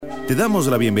Te damos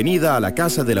la bienvenida a la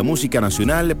Casa de la Música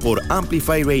Nacional por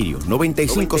Amplify Radio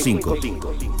 95.5.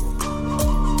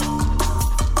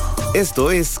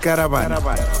 Esto es Caravana.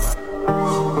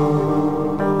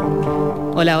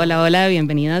 Hola, hola, hola,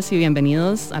 bienvenidas y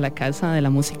bienvenidos a la Casa de la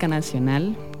Música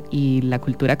Nacional y la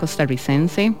Cultura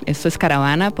Costarricense. Esto es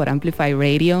Caravana por Amplify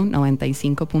Radio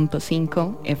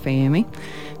 95.5 FM.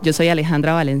 Yo soy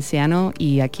Alejandra Valenciano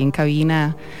y aquí en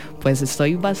cabina pues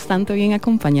estoy bastante bien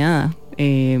acompañada.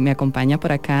 Me acompaña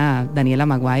por acá Daniela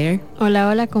Maguire. Hola,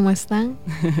 hola, ¿cómo están?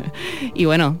 Y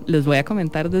bueno, les voy a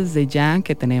comentar desde ya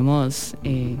que tenemos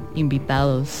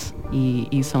invitados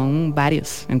y son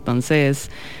varios. Entonces,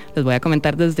 les voy a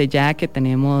comentar desde ya que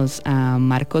tenemos a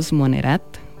Marcos Monerat,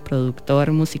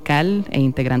 productor musical e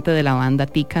integrante de la banda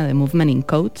tica de Movement in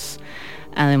Codes.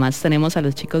 Además tenemos a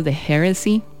los chicos de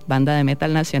Heresy, banda de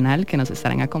metal nacional, que nos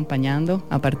estarán acompañando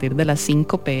a partir de las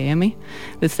 5 p.m.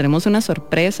 Les tenemos una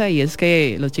sorpresa y es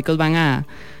que los chicos van a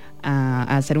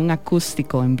hacer un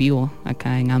acústico en vivo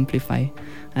acá en Amplify.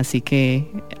 Así que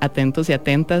atentos y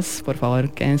atentas, por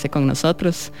favor, quédense con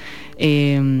nosotros.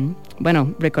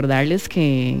 Bueno, recordarles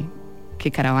que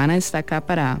Caravana está acá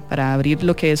para abrir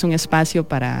lo que es un espacio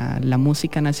para la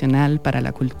música nacional, para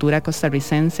la cultura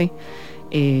costarricense.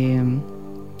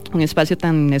 Un espacio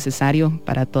tan necesario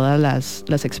para todas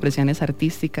las expresiones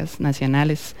artísticas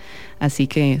nacionales. Así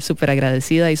que súper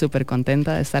agradecida y súper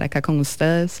contenta de estar acá con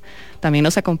ustedes. También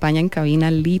nos acompaña en cabina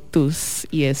Litus,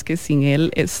 y es que sin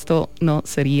él esto no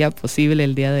sería posible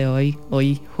el día de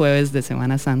hoy jueves de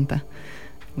Semana Santa.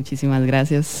 Muchísimas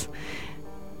gracias.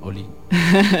 Oli.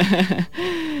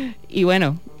 Y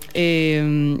bueno,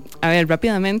 a ver,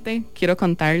 rápidamente quiero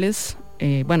contarles,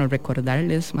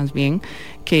 recordarles más bien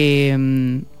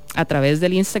que a través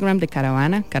del Instagram de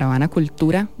Caravana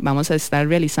Cultura, vamos a estar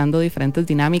realizando diferentes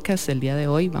dinámicas el día de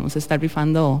hoy. Vamos a estar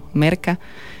rifando merca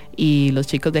y los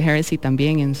chicos de Heresy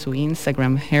también en su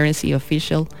Instagram, Heresy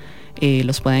Official,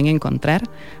 los pueden encontrar.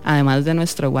 Además de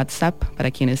nuestro WhatsApp,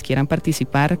 para quienes quieran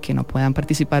participar, que no puedan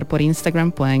participar por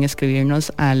Instagram, pueden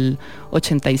escribirnos al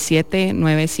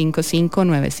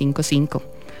 87-955-955.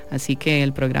 Así que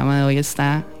el programa de hoy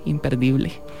está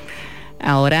imperdible.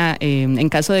 Ahora, en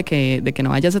caso de que no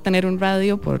vayas a tener un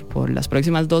radio por las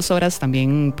próximas 2 horas,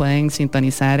 también pueden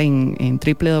sintonizar en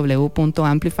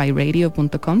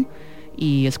www.amplifyradio.com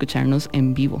y escucharnos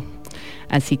en vivo.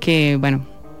 Así que, bueno,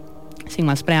 sin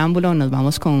más preámbulo, nos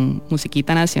vamos con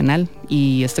musiquita nacional,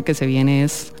 y esto que se viene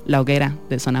es La Hoguera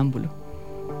de Sonámbulo.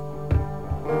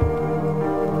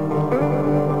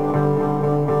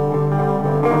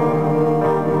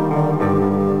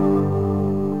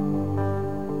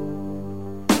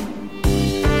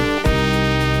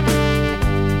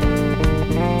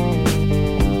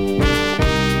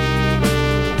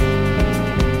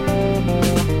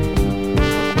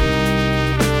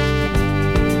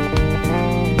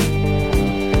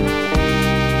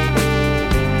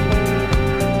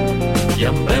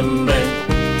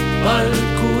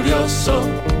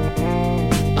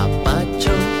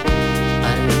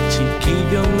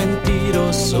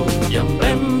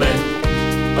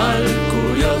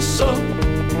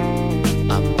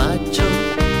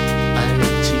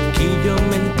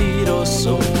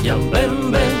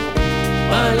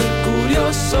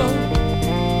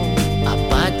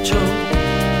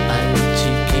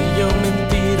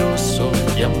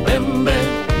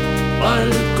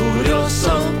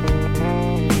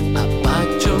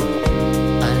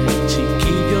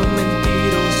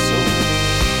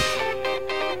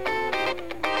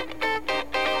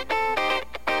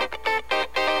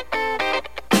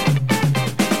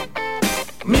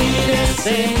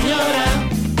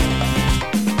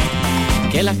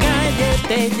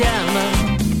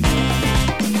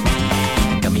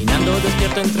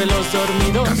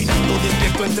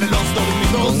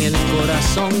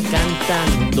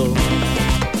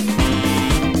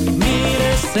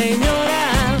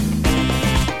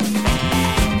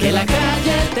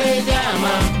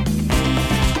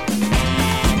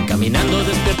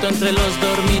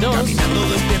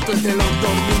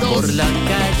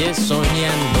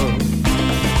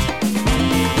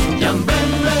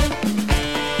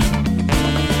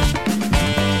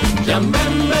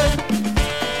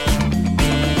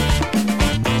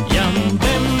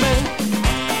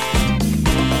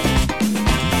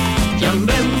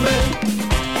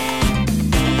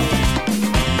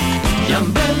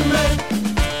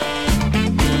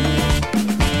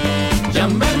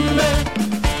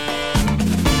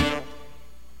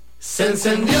 Se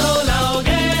encendió la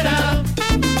hoguera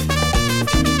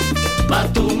pa'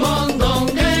 tu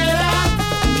mondonguera.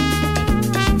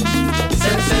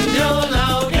 Se encendió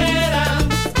la hoguera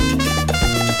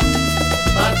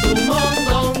pa' tu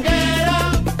mondonguera.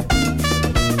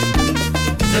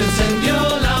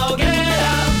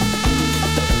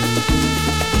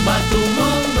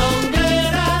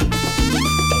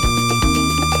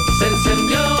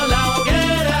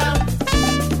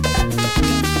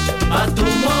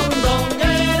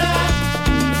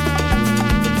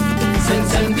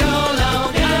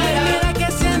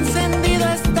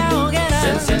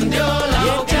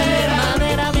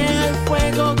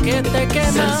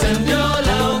 quema. Se encendió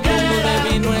la hoguera. De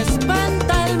vino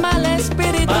espanta el mal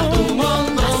espíritu. Pa' tu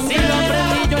mondonguera. Así lo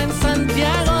aprendí yo en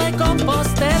Santiago de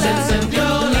Compostela. Se encendió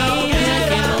la hoguera.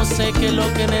 Que no sé qué es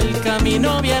lo que en el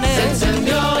camino viene. Se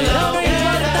encendió la hoguera. No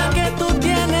importa que tú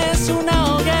tienes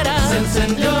una hoguera. Se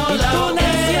encendió la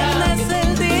hoguera.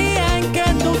 El día en que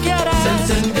tú quieras. Se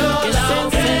encendió la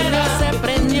hoguera. Se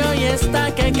prendió y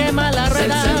está que quema la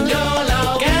rueda. Se encendió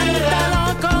la hoguera. Cántalo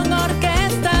con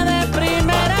orquesta de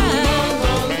primera.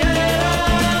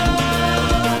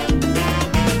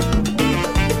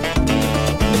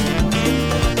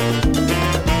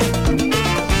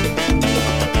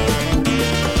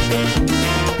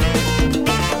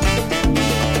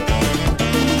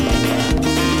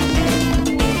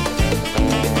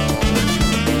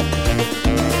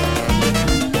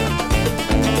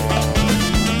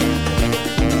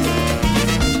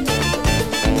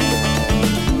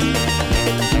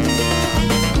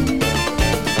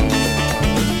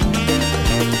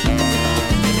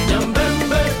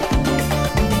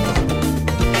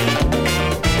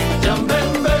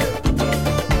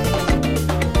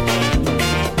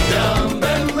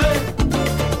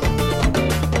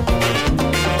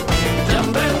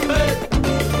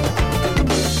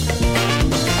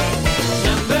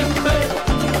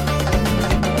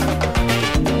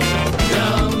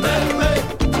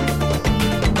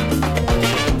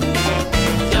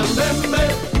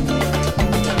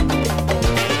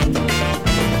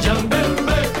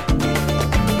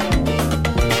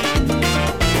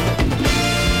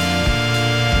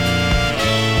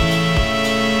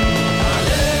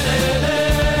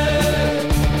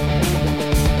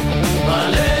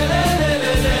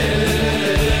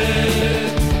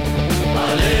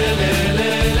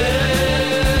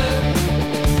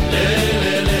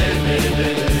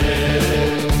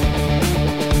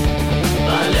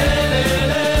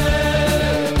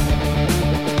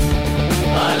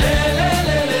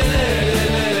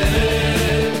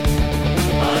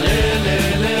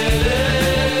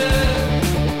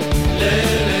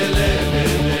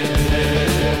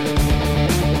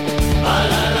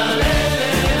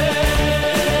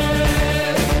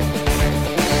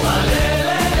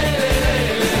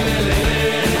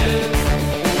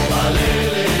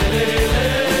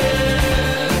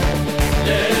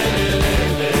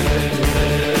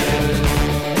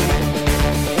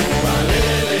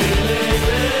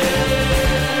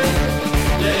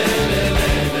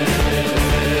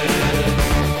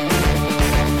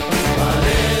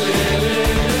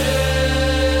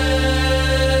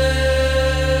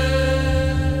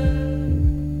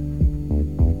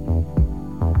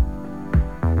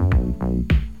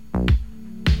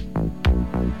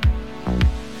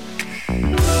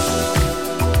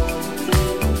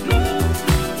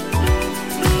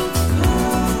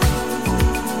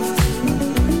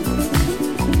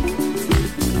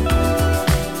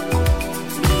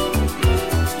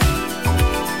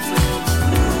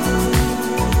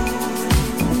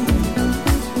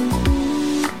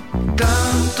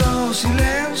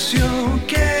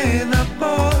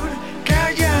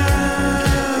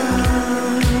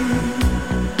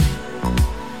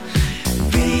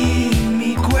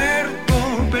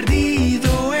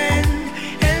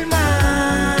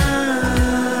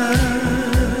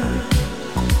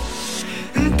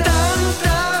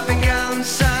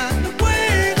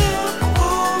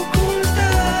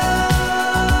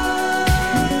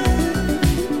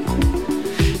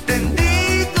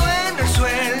 Tendido en el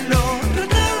suelo,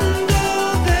 tratando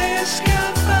de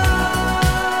escapar.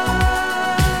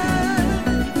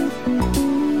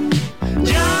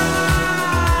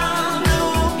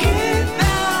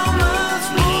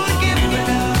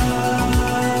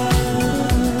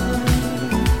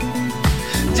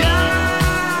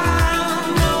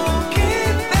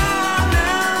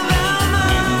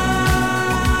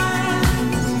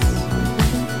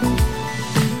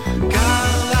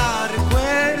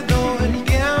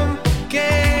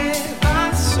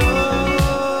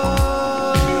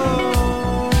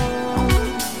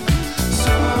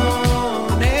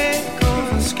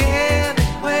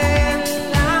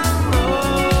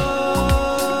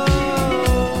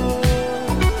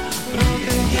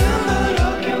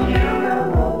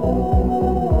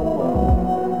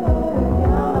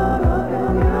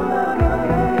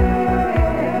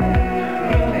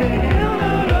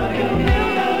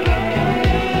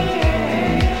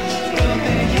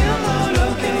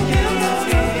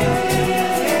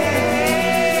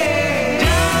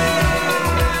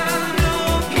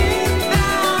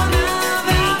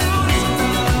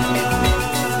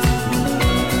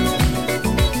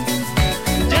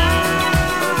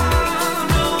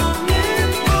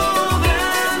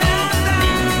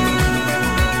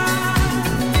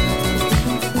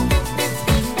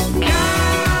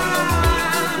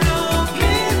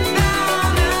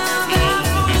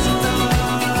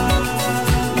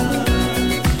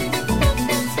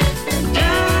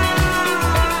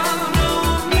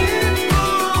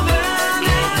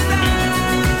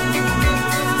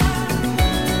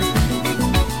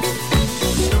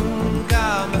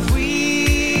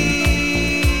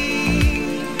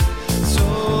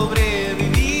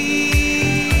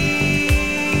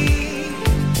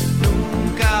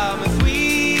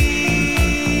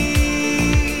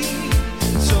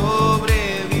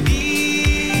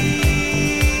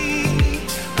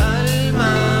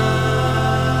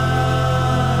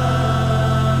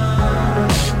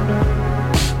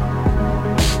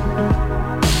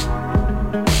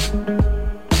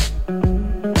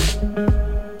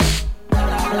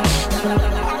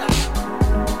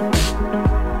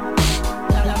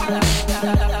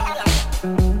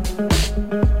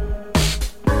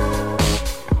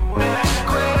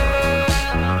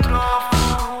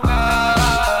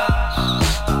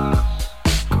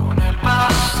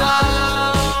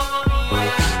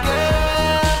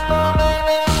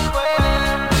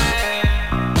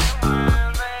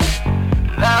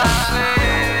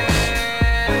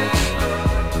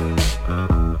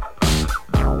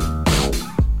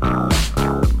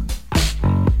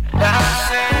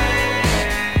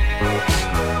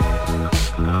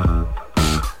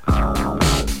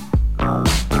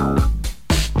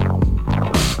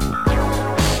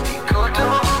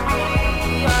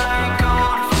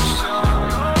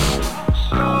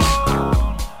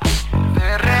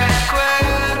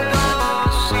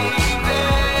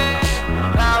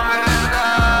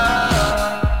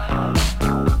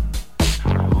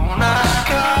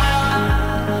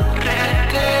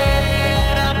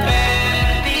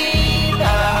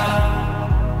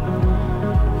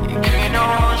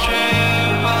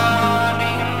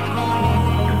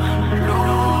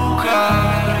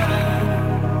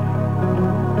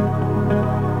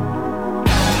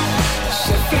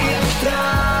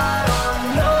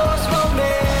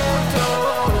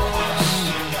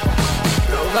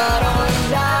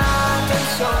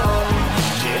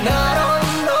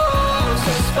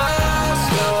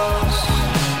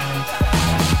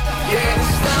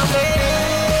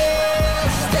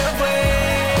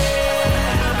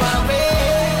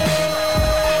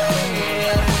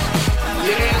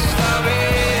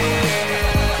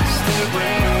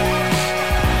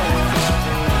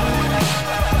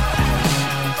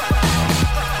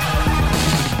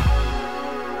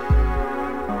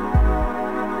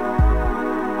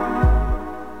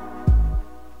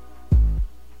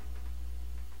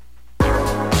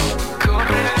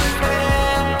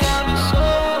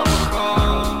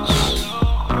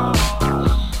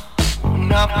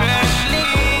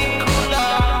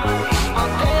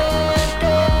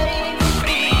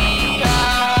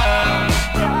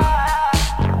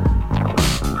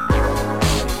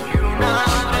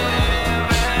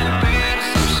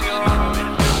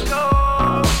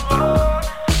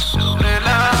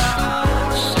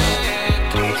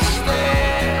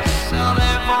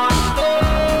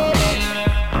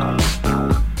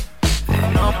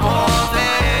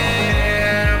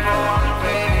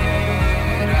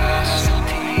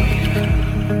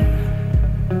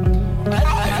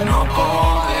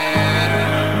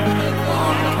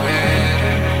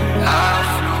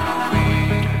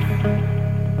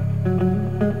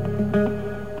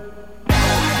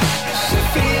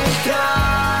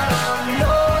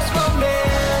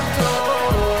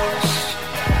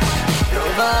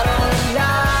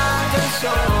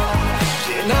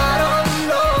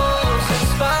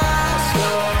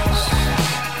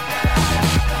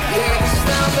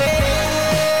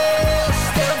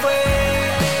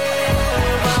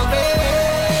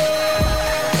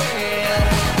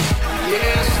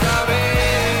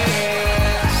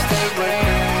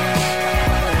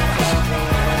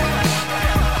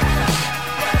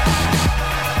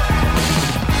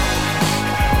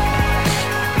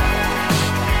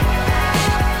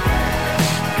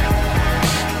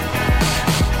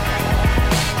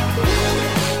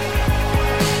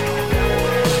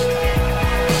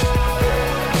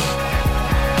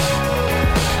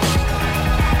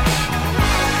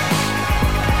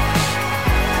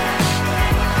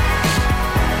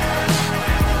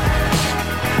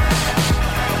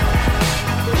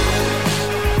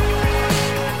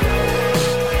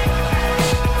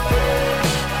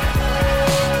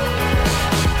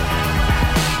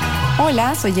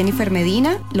 Hola, soy Jennifer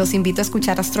Medina. Los invito a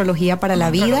escuchar Astrología para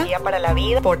la Vida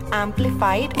por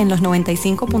Amplified en los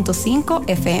 95.5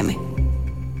 FM.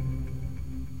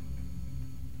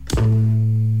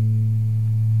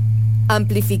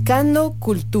 Amplificando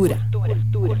cultura.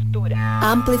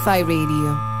 Amplify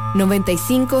Radio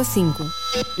 95.5.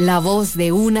 La voz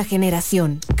de una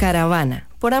generación. Caravana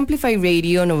por Amplify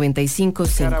Radio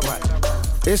 95.5.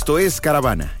 Esto es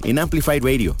Caravana en Amplify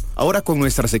Radio, ahora con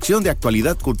nuestra sección de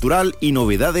actualidad cultural y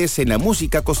novedades en la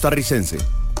música costarricense.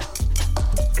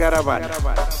 Caravana.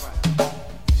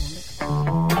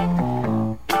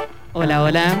 Hola,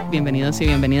 hola, bienvenidos y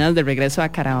bienvenidas de regreso a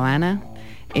Caravana.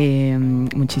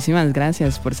 Muchísimas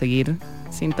gracias por seguir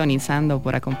sintonizando,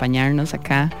 por acompañarnos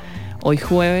acá. Hoy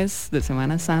jueves de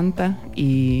Semana Santa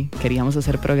y queríamos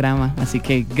hacer programa, así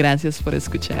que gracias por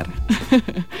escuchar.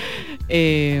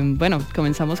 Bueno,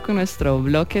 comenzamos con nuestro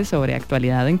bloque sobre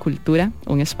actualidad en cultura,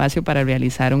 un espacio para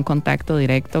realizar un contacto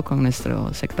directo con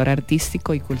nuestro sector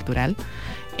artístico y cultural.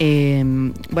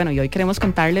 Bueno, y hoy queremos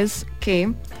contarles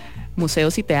que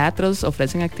museos y teatros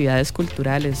ofrecen actividades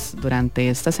culturales durante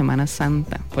esta Semana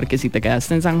Santa, porque si te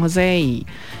quedaste en San José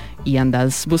y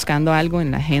andas buscando algo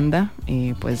en la agenda,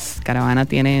 pues Caravana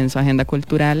tiene en su agenda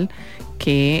cultural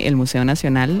que el Museo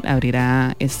Nacional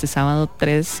abrirá este sábado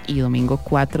 3 y domingo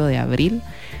 4 de abril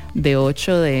de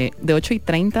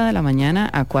 8:30 de la mañana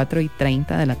a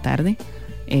 4:30 de la tarde.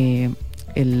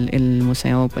 El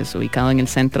museo, pues ubicado en el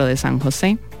centro de San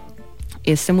José.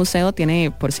 Este museo tiene,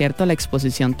 por cierto, la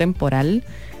exposición temporal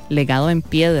Legado en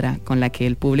Piedra, con la que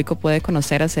el público puede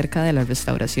conocer acerca de la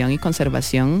restauración y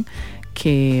conservación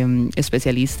que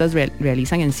especialistas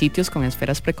realizan en sitios con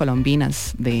esferas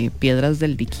precolombinas de piedras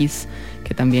del Diquís,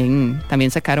 que también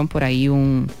sacaron por ahí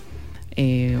un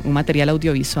material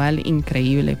audiovisual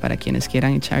increíble para quienes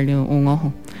quieran echarle un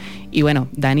ojo. Y bueno,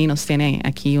 Dani nos tiene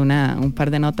aquí un par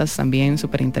de notas también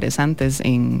súper interesantes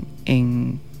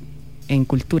en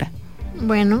cultura.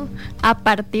 Bueno, a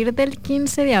partir del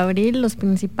 15 de abril, los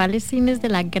principales cines de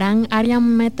la gran área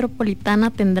metropolitana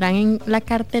tendrán en la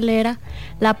cartelera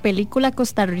la película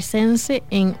costarricense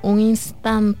En un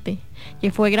Instante, que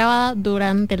fue grabada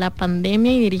durante la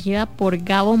pandemia y dirigida por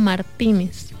Gabo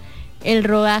Martínez. El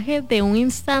rodaje de Un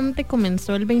Instante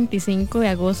comenzó el 25 de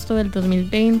agosto del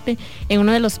 2020 en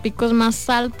uno de los picos más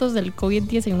altos del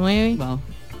COVID-19. Wow.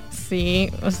 Sí,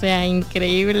 o sea,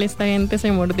 increíble, esta gente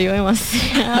se mordió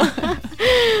demasiado.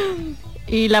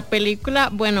 Y la película,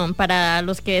 bueno, para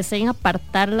los que deseen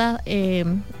apartarla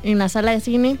en la sala de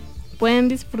cine, pueden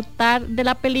disfrutar de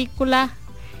la película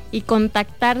y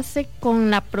contactarse con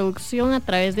la producción a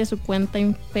través de su cuenta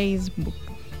en Facebook.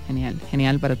 Genial,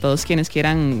 genial. Para todos quienes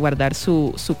quieran guardar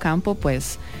su campo,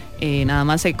 pues nada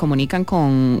más se comunican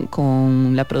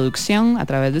con la producción a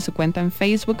través de su cuenta en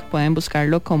Facebook. Pueden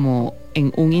buscarlo como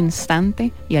En un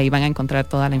Instante y ahí van a encontrar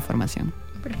toda la información.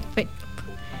 Perfecto.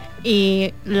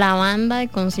 Y la banda de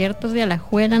conciertos de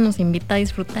Alajuela nos invita a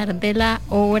disfrutar de la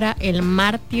obra El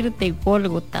Mártir de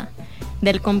Gólgota,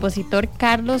 del compositor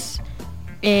Carlos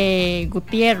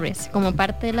Gutiérrez, como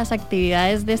parte de las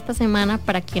actividades de esta semana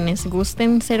para quienes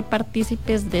gusten ser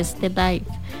partícipes de este live.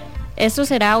 Esto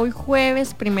será hoy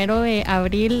jueves 1 de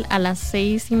abril a las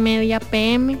 6:30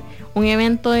 p.m, un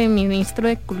evento del Ministerio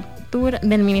de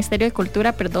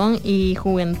Cultura y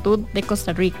Juventud de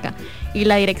Costa Rica y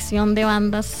la Dirección de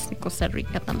Bandas de Costa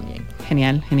Rica también.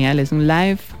 Genial, genial, es un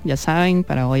live, ya saben,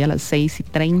 para hoy a las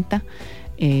 6:30.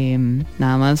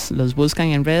 Nada más los buscan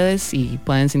en redes y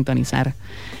pueden sintonizar.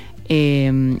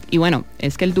 Y bueno,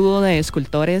 es que el dúo de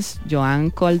escultores Joan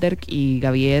Kolderk y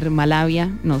Gabriel Malavia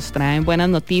nos traen buenas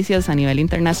noticias a nivel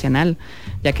internacional,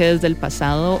 ya que desde el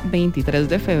pasado 23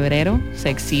 de febrero se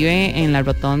exhibe en la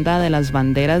Rotonda de las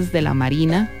Banderas de la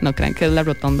Marina. No crean que es la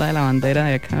Rotonda de la Bandera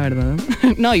de acá, ¿verdad?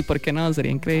 No, y por qué no,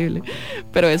 sería increíble.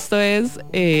 Pero esto es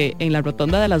en la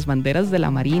Rotonda de las Banderas de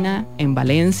la Marina en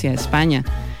Valencia, España.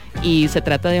 Y se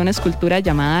trata de una escultura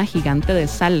llamada Gigante de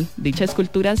Sal. Dicha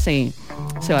escultura se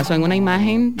basó en una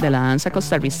imagen de la danza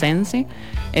costarricense,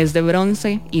 es de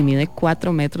bronce y mide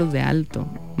 4 metros de alto.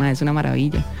 Es una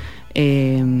maravilla.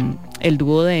 El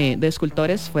dúo de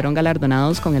escultores fueron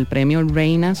galardonados con el premio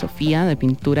Reina Sofía de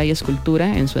Pintura y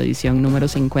Escultura en su edición número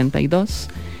 52.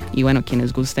 Y bueno,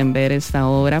 quienes gusten ver esta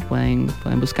obra pueden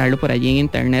buscarlo por allí en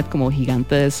internet como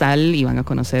Gigante de Sal y van a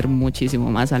conocer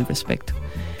muchísimo más al respecto.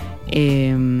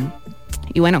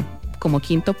 Y bueno, como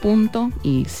quinto punto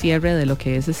y cierre de lo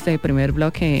que es este primer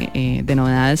bloque de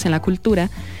novedades en la cultura,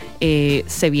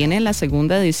 se viene la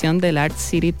segunda edición del Art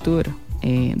City Tour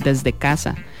desde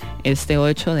casa, este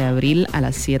 8 de abril a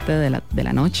las 7 de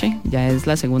la noche. Ya es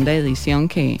la segunda edición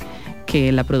que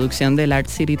la producción del Art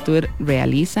City Tour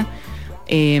realiza.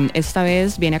 Esta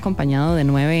vez viene acompañado de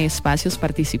 9 espacios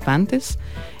participantes.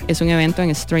 Es un evento en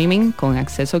streaming con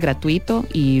acceso gratuito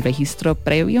y registro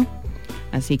previo.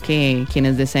 Así que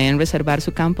quienes deseen reservar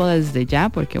su campo desde ya,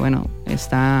 porque bueno,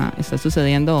 está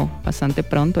sucediendo bastante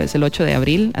pronto, es el 8 de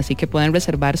abril, así que pueden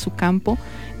reservar su campo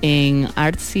en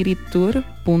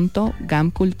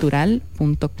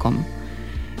artcitytour.gamcultural.com.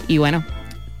 Y bueno,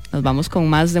 nos vamos con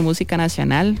más de música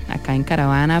nacional acá en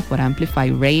Caravana por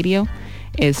Amplify Radio.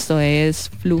 Esto es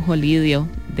Flujo Lidio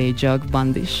de Jug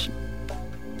Bondage.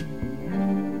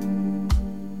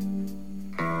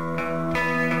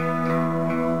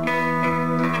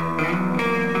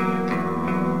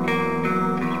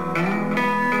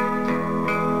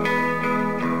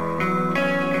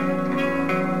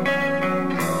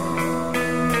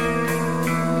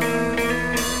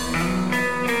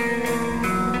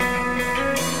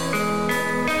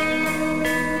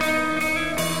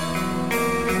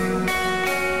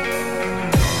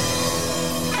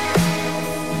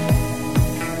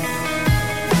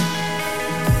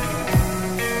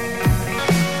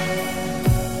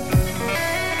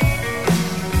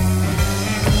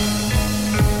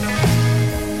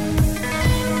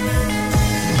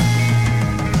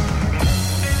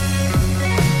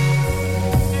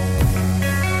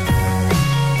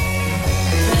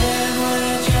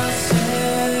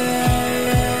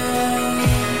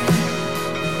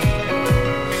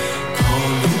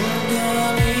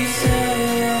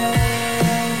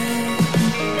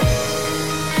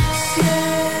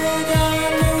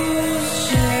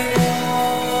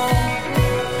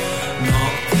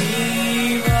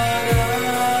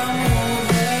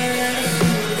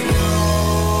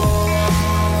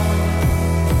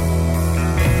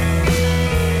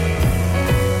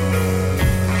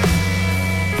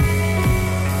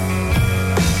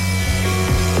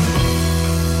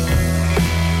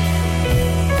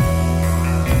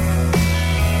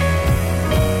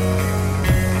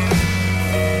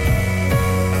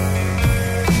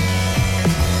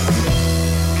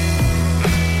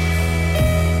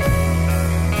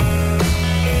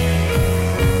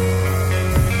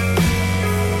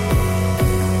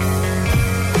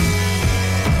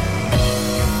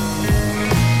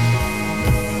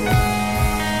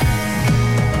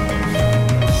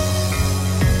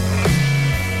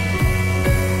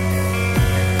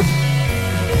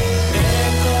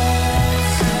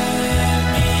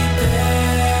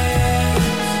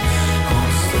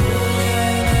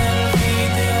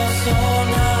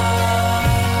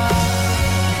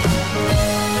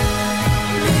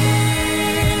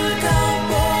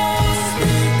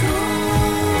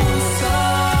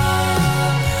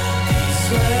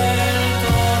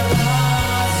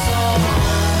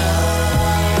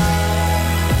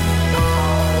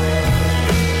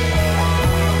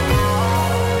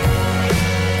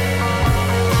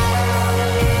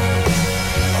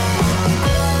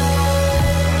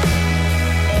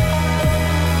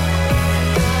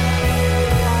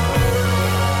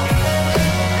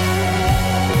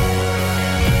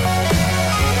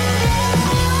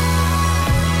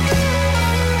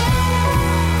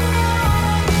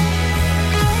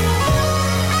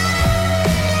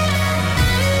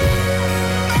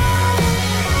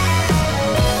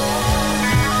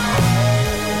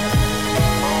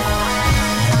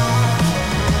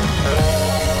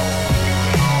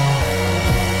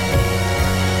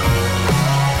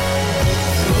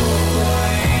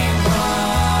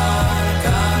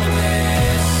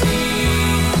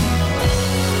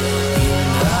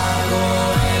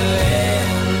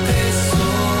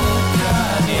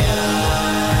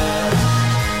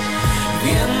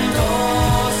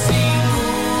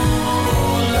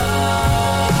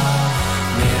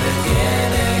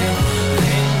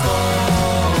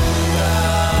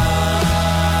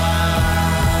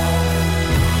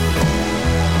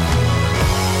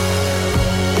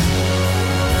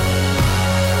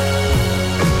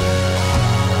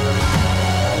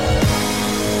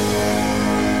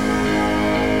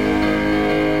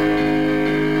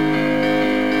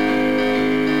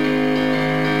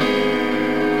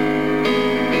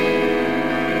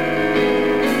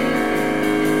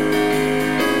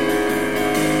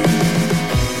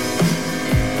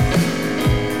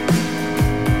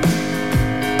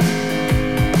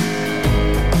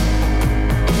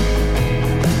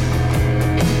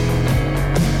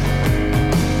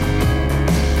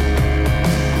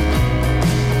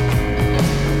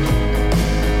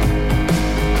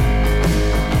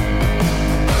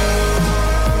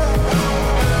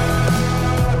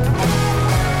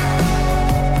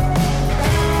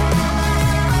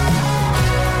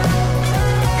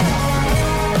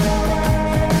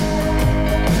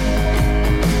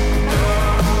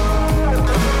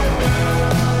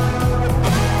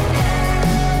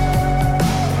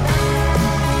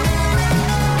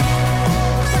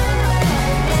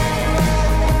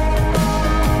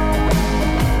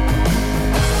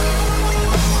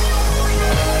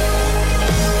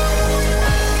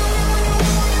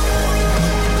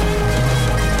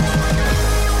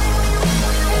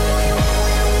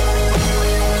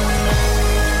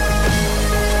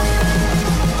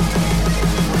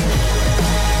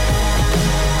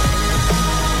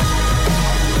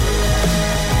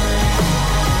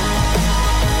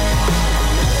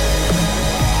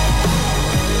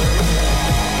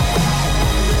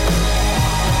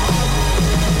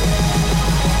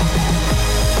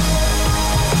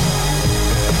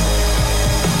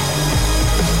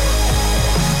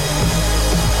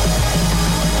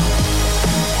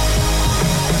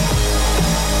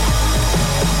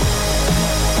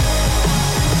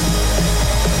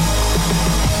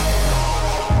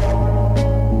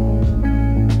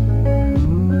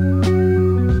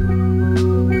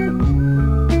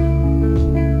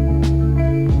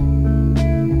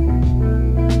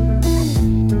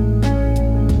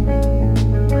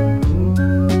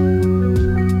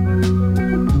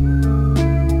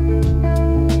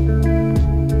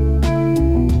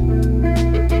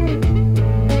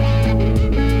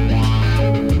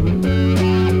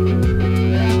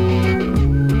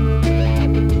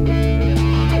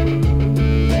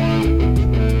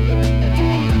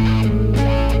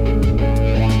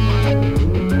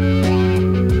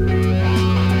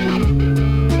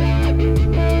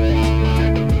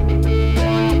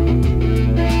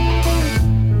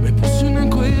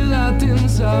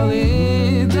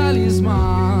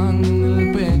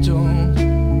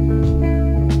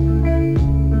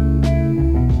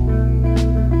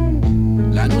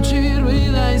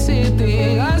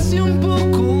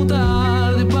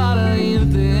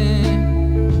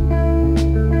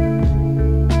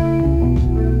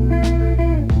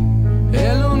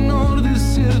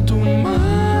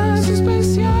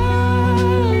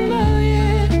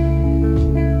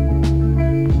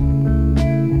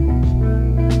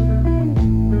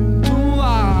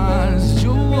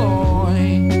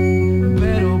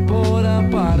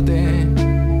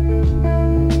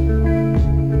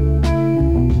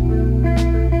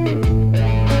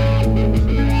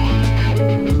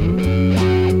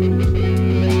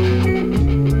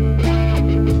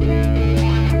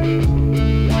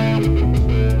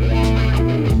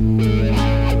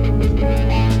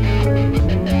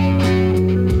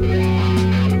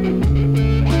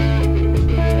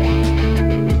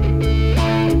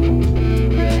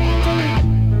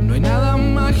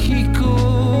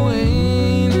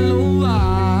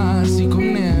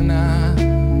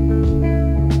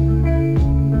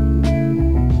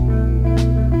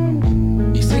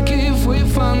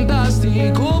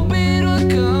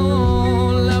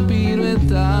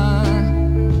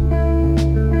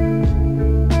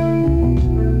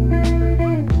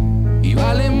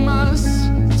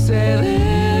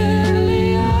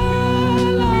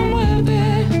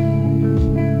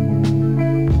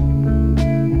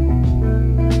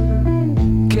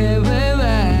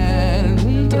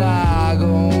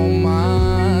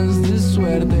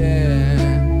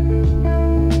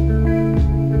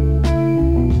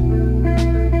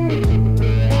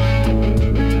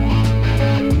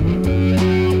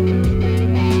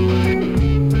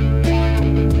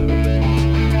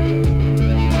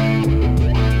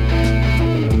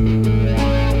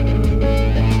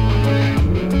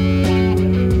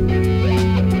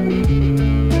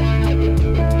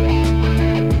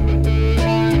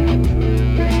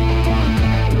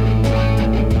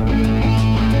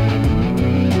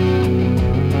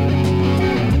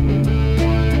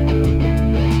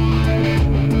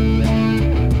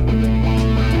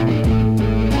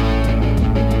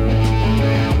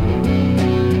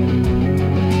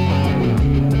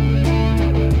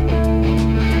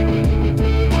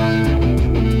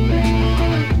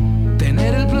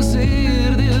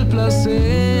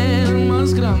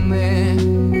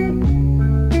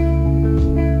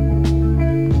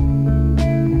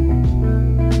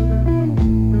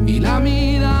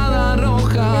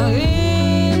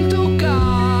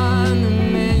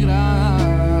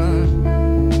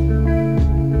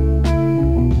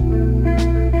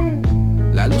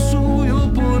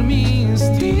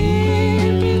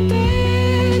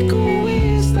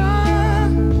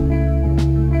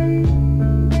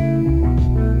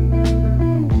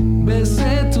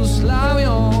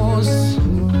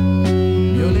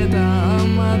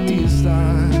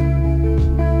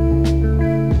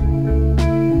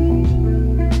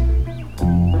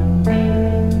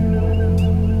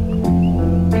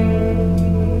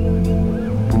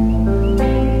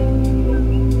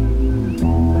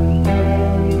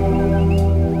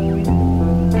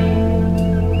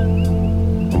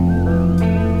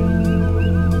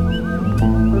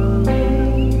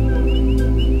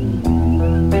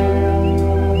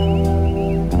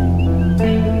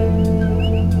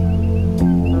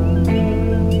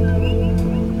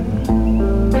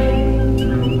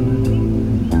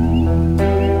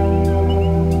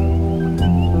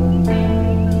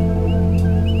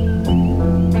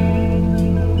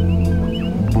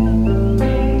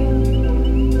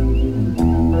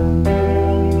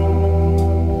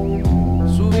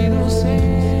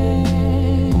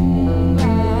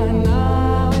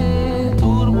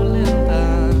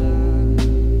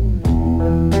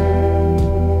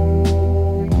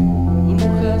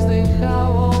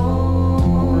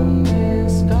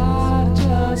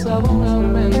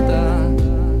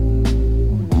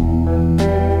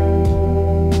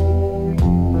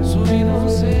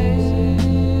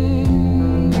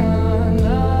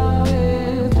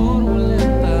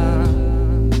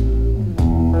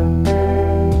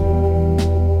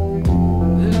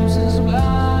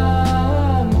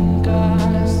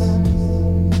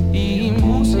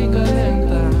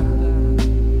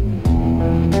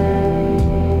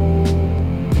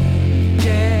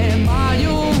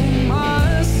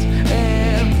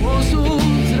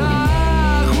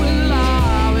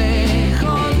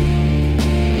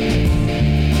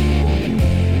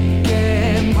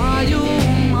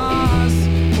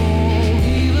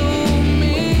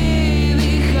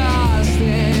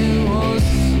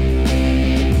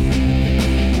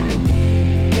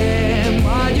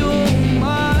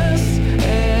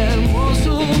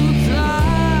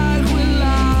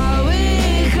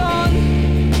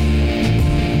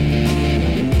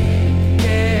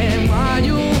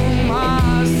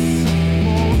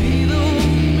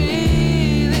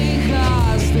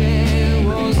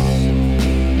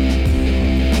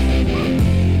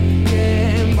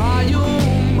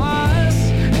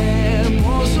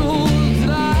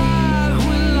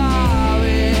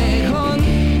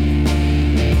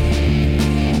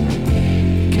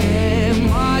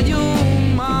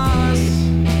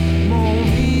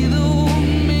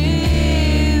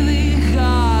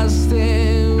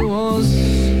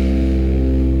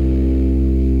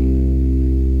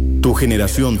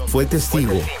 generación fue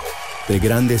testigo de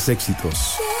grandes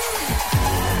éxitos.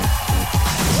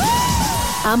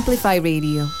 Amplify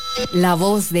Radio, la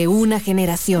voz de una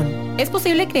generación. ¿Es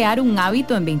posible crear un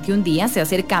hábito en 21 días y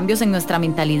hacer cambios en nuestra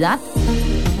mentalidad?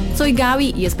 Soy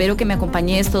Gaby y espero que me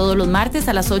acompañes todos los martes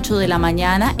a las 8 de la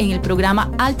mañana en el programa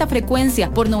Alta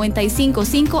Frecuencia por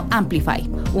 95.5 Amplify,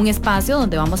 un espacio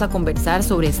donde vamos a conversar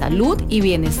sobre salud y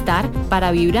bienestar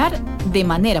para vibrar de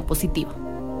manera positiva.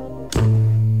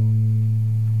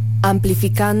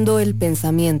 Amplificando el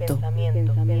pensamiento.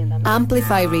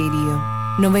 Amplify Radio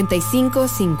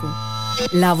 95.5,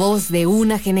 la voz de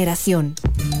una generación.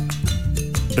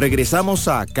 Regresamos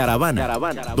a Caravana,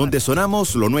 donde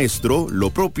sonamos lo nuestro,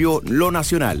 lo propio, lo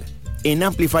nacional, en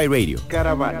Amplify Radio.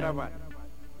 Caravana.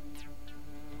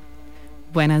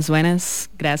 Buenas,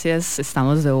 gracias.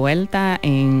 Estamos de vuelta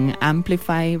en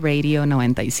Amplify Radio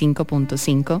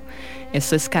 95.5.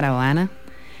 Esto es Caravana.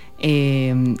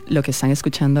 Lo que están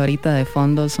escuchando ahorita de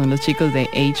fondo son los chicos de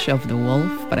Age of the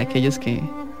Wolf, para aquellos que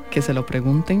se lo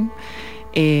pregunten.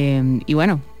 Y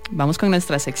bueno, vamos con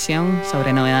nuestra sección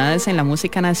sobre novedades en la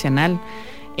música nacional.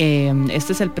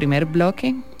 Este es el primer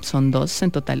bloque, son 2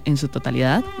 en su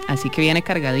totalidad, así que viene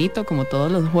cargadito como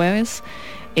todos los jueves.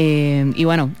 Y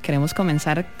bueno, queremos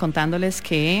comenzar contándoles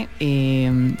que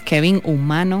Kevin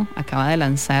Humano acaba de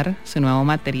lanzar su nuevo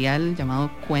material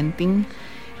llamado Quentin,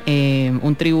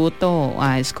 un tributo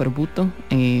a Escorbuto,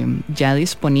 ya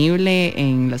disponible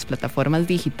en las plataformas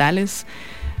digitales.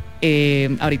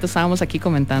 Ahorita estábamos aquí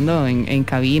comentando en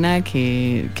cabina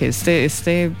que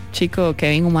este chico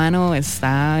Kevin Humano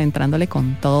está entrándole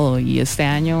con todo y este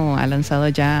año ha lanzado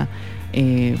ya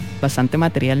bastante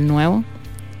material nuevo.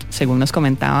 Según nos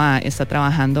comentaba, está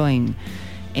trabajando en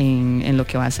lo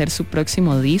que va a ser su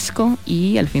próximo disco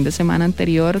y el fin de semana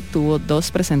anterior tuvo 2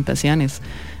 presentaciones,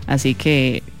 así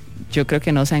que yo creo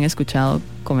que no se han escuchado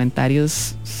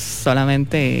comentarios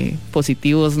solamente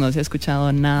positivos, no se ha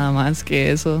escuchado nada más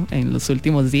que eso en los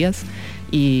últimos días.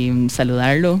 Y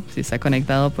saludarlo, si está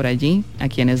conectado por allí. A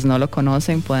quienes no lo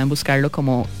conocen pueden buscarlo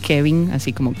como Kevin,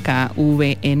 así como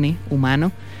KVN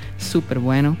Humano, súper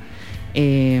bueno.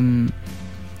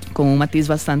 Con un matiz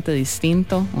bastante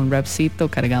distinto, un rapcito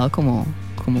cargado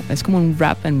es como un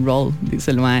rap and roll,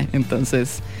 dice el mae,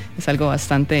 entonces es algo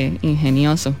bastante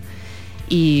ingenioso.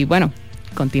 Y bueno,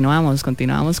 continuamos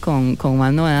con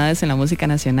más novedades en la música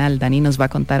nacional. Dani nos va a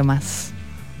contar más.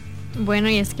 Bueno,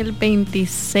 y es que el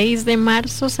 26 de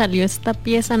marzo salió esta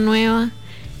pieza nueva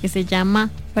que se llama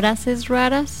Frases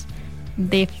Raras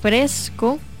de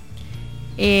Fresco.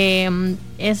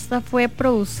 Esta fue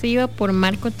producida por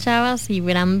Marco Chavas y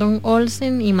Brandon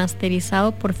Olsen y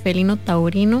masterizado por Felino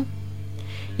Taurino.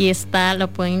 Y lo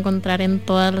pueden encontrar en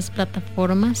todas las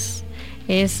plataformas.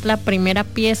 Es la primera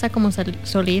pieza como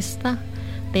solista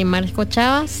de Marco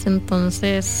Chavas,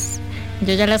 entonces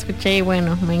yo ya la escuché y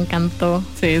bueno, me encantó.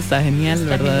 Sí, está genial, está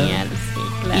 ¿verdad? Genial, sí,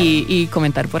 claro. Y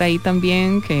comentar por ahí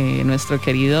también que nuestro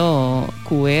querido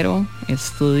cubero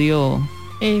estudio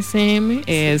ESM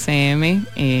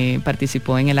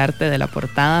participó en el arte de la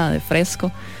portada de Fresco.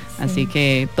 Sí. Así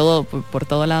que todo por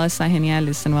todo lado está genial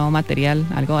este nuevo material,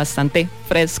 algo bastante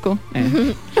fresco.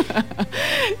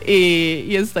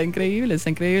 Y está increíble,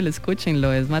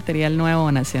 escúchenlo, es material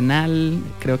nuevo, nacional.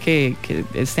 Creo que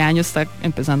este año está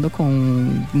empezando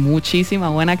con muchísima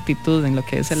buena actitud en lo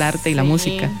que es el arte y la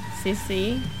música.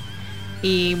 Sí.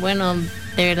 Y bueno,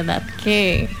 de verdad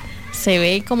que se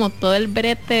ve como todo el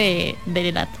brete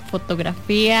de la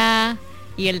fotografía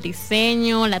y el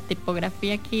diseño, la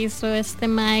tipografía que hizo este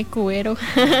mae cubero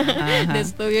de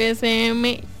Estudio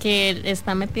SM, que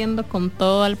está metiendo con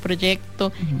todo al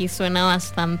proyecto y suena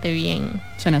bastante bien.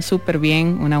 Suena súper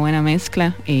bien, una buena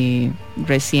mezcla,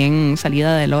 recién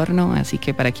salida del horno, así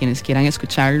que para quienes quieran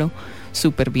escucharlo,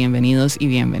 súper bienvenidos y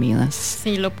bienvenidas.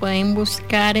 Sí, lo pueden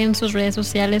buscar en sus redes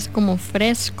sociales como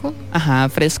Fresco.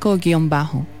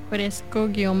 Fresco_bajo. Fresco,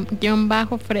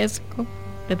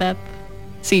 ¿verdad?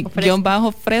 Sí,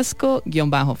 fresco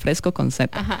con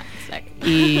Z. Ajá, exacto.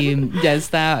 Y ya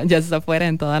está fuera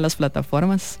en todas las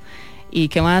plataformas. ¿Y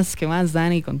qué más,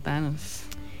 Dani? Contanos.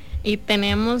 Y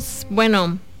tenemos,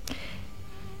 bueno,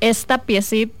 esta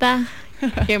piecita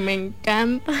que me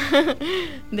encanta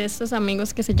de estos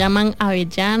amigos que se llaman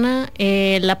Avellana.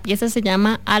 La pieza se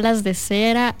llama Alas de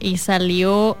Cera y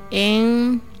salió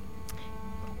en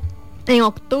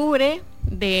octubre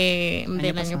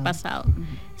del año pasado.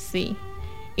 Sí.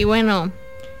 Y bueno,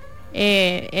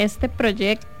 este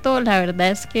proyecto la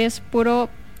verdad es que es puro,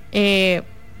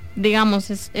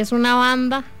 digamos, es de una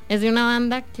banda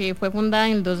que fue fundada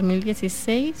en el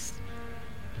 2016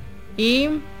 y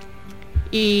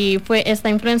está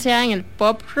influenciada en el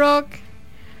pop rock,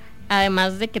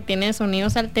 además de que tiene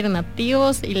sonidos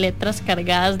alternativos y letras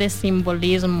cargadas de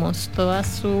simbolismos. Todas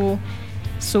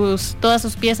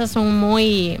sus piezas son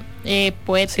muy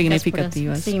poéticas,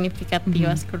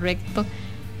 significativas, correcto.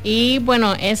 Y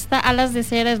bueno, esta Alas de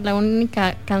Cera es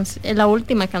la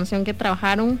última canción que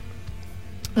trabajaron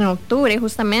en octubre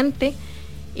justamente,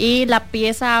 y la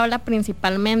pieza habla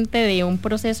principalmente de un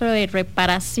proceso de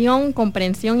reparación,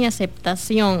 comprensión y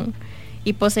aceptación,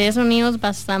 y posee sonidos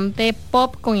bastante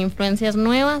pop con influencias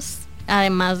nuevas,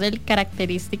 además del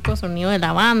característico sonido de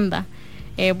la banda.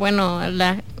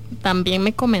 También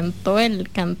me comentó el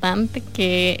cantante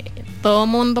que todo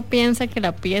mundo piensa que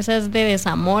la pieza es de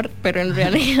desamor, pero en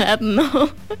realidad no.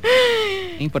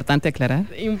 Importante aclarar.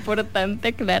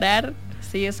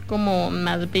 Sí, es como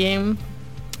más bien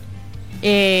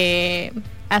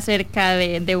acerca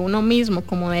de uno mismo,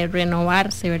 como de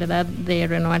renovarse, ¿verdad? De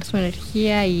renovar su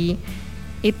energía y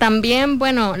también,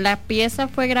 bueno, la pieza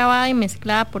fue grabada y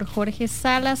mezclada por Jorge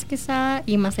Salas Quesada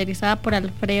y masterizada por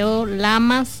Alfredo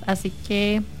Lamas, así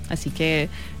que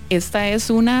esta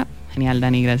es una... Genial,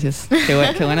 Dani, gracias. Qué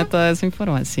buena toda esa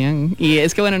información. Y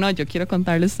es que, yo quiero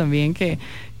contarles también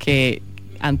que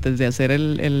antes de hacer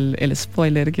el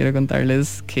spoiler, quiero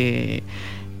contarles que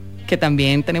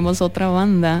también tenemos otra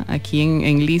banda aquí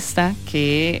en lista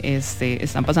que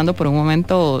están pasando por un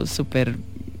momento súper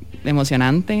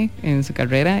emocionante en su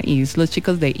carrera, y es los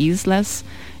chicos de Islas,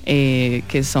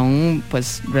 que son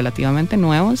pues relativamente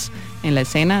nuevos en la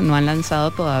escena, no han lanzado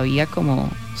todavía como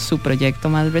su proyecto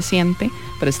más reciente,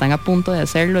 pero están a punto de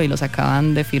hacerlo y los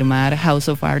acaban de firmar House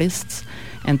of Artists,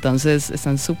 entonces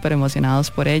están súper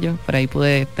emocionados por ello. Por ahí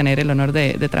pude tener el honor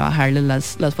de trabajarles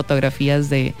las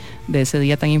fotografías de ese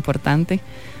día tan importante.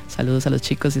 Saludos a los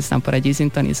chicos si están por allí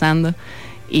sintonizando,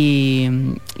 y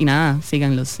nada,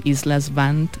 sigan los Islas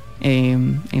Band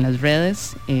en las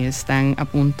redes. Están a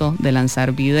punto de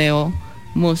lanzar video,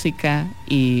 música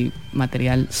y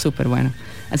material súper bueno.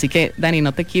 Así que, Dani,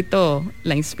 no te quito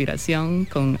la inspiración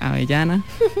con Avellana.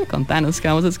 Contanos, ¿qué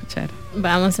vamos a escuchar?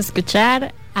 Vamos a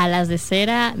escuchar Alas de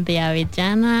Cera de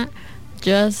Avellana,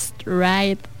 Just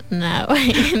Right Now.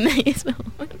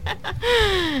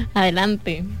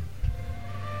 Adelante.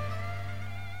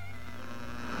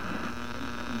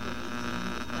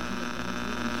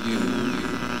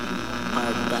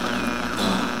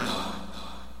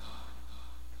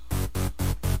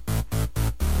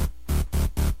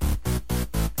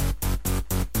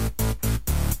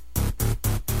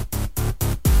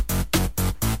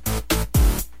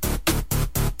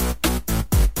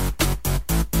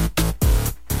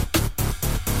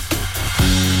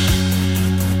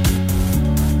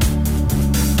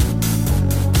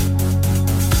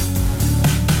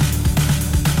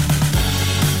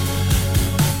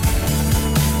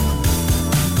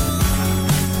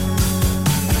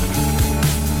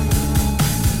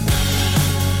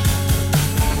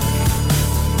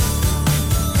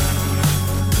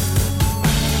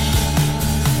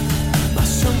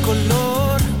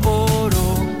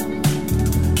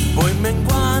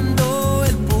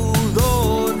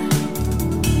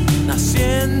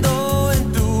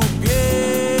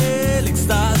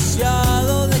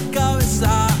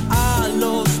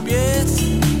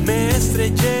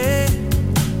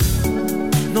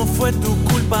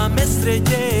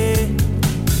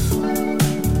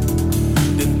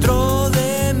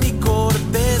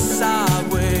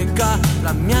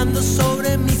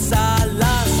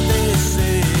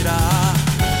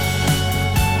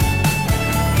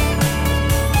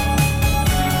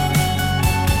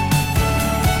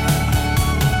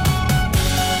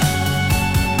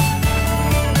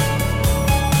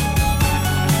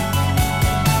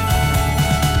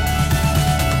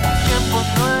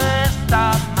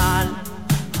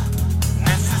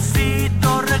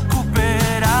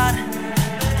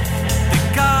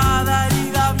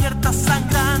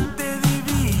 Sangrante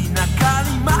divina, cada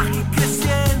imagen que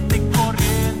siente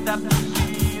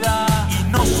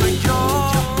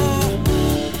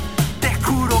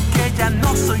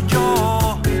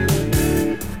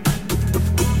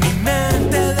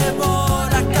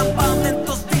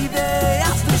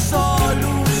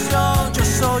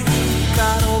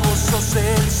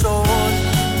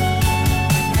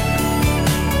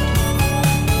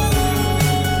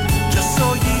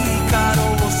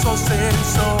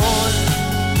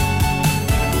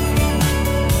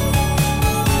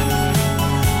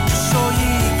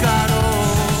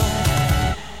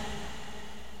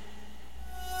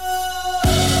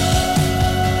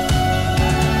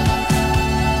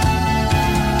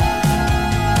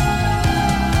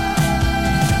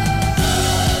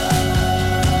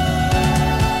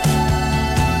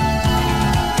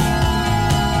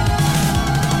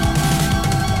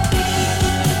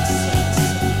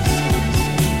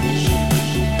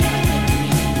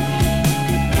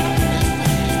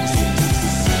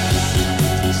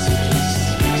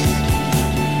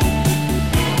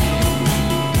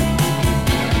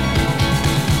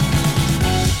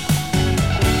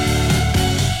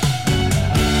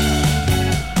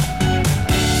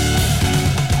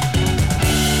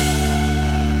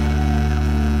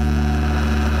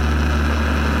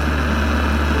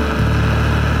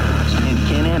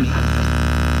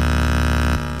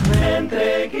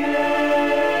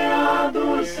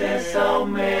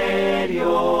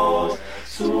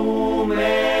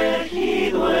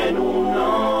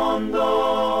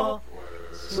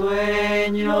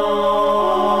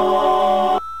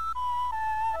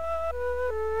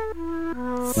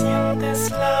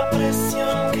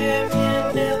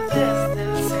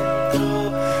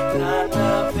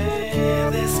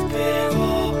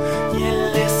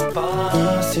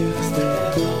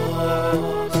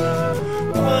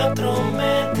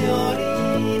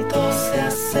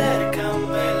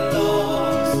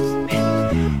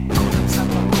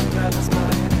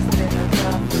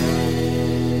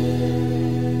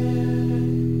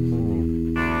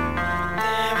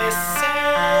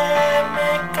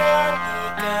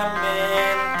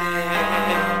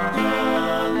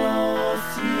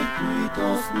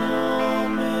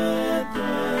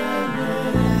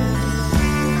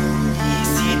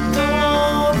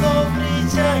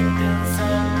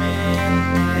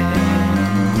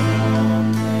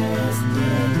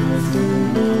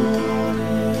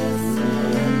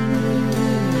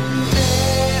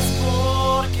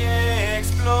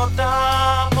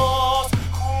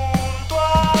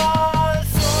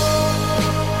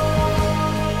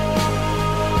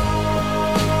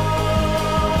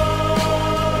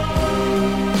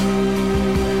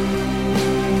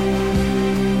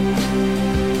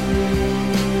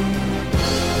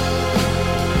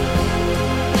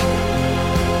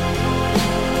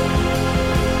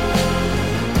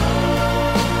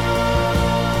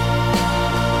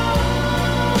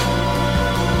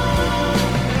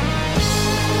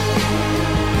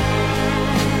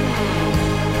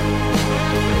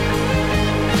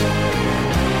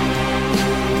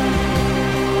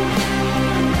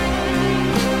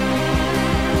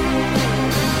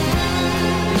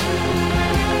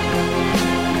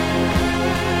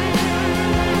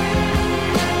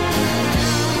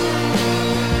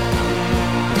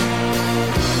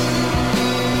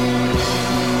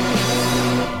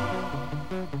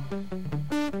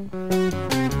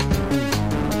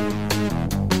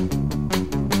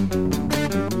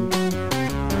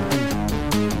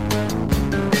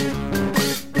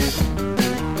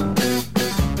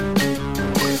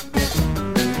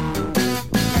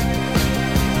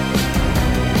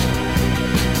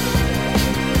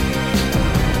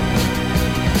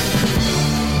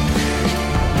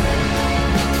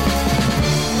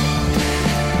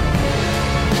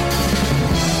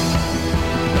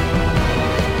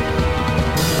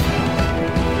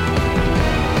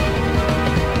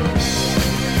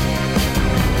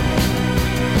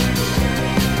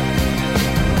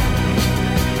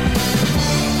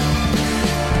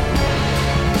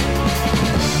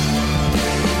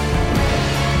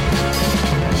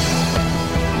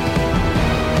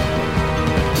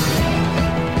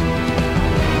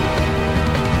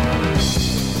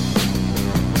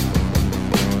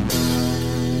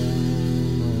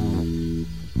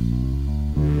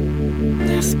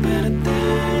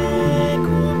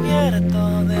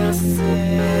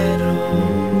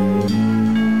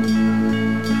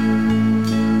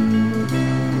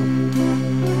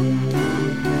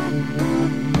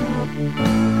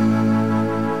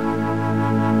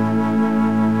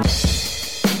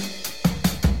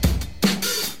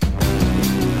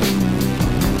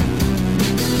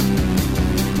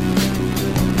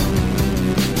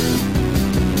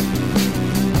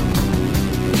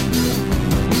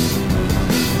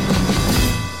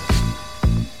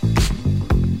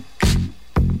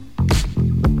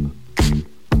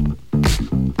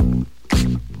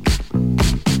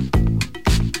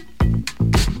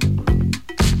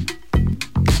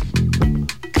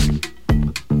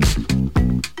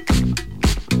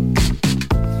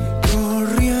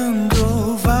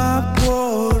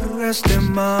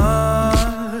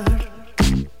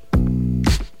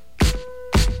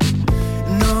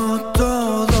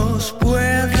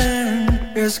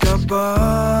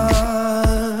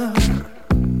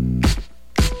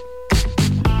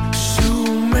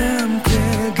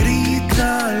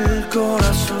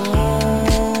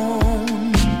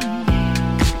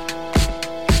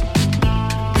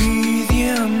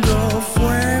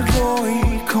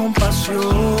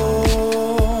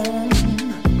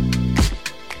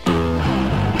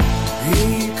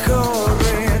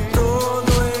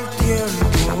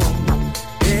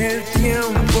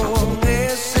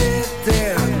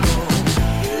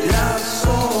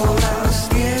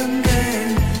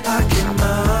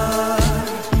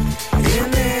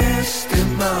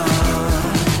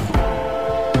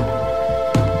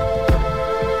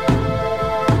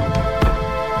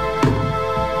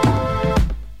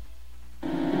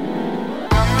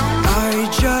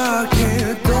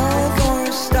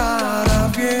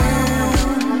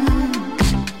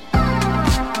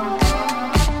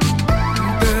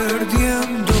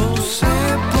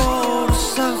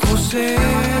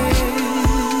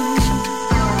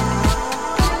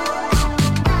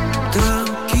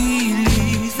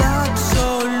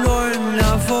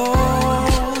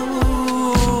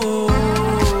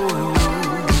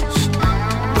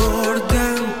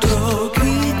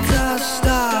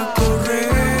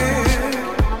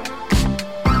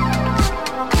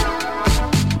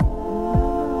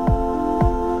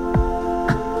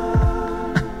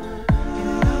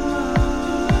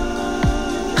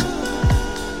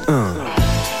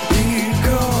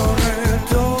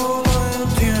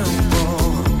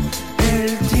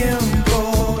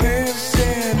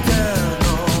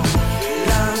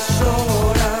Las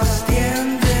horas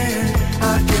tienden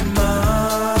a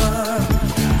quemar.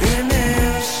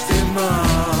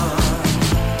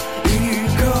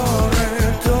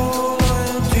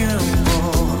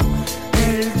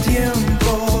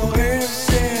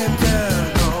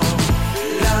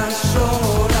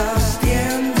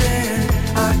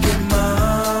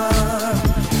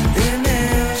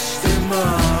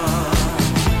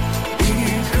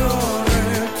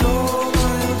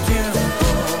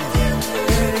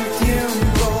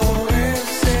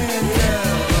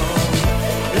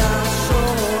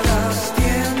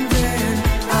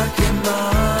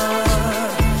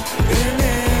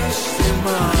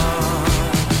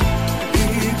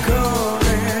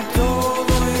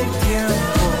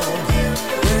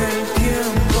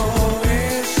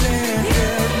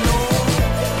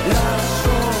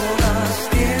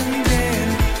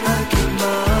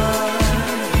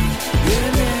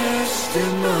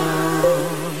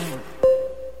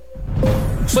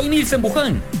 dicen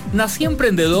Buján, nací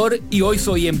emprendedor y hoy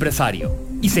soy empresario.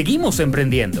 Y seguimos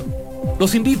emprendiendo.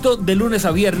 Los invito de lunes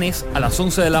a viernes a las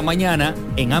 11 de la mañana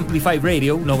en Amplify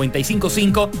Radio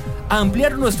 95.5 a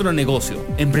ampliar nuestro negocio,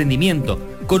 emprendimiento,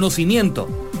 conocimiento.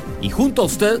 Y junto a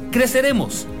usted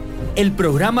creceremos. El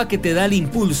programa que te da el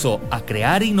impulso a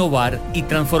crear, innovar y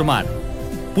transformar.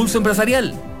 Pulso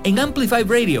Empresarial en Amplify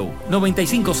Radio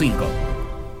 95.5.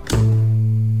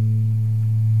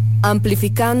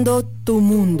 Amplificando tu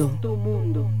mundo.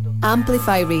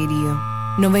 Amplify Radio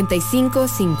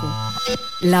 95.5.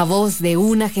 La voz de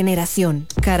una generación.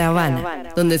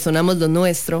 Caravana, donde sonamos lo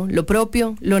nuestro, lo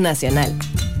propio, lo nacional.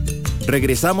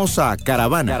 Regresamos a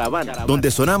Caravana,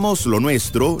 donde sonamos lo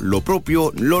nuestro, lo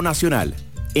propio, lo nacional.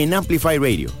 En Amplify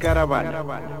Radio. Caravana.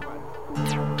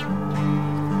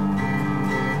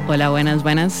 Hola,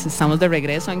 buenas. Estamos de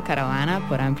regreso en Caravana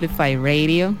por Amplify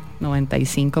Radio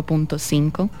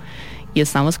 95.5 y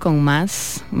estamos con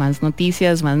más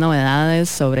noticias, más novedades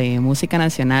sobre música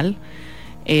nacional.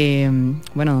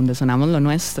 Donde sonamos lo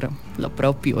nuestro, lo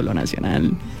propio, lo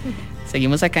nacional.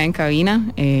 Seguimos acá en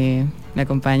cabina. Me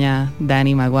acompaña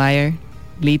Danny Maguire,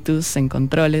 Litus en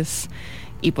controles,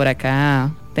 y por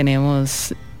acá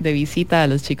tenemos de visita a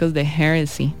los chicos de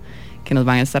Heresy, que nos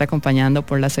van a estar acompañando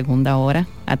por la segunda hora.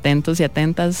 Atentos y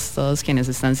atentas todos quienes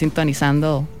están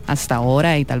sintonizando hasta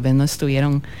ahora y tal vez no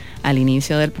estuvieron al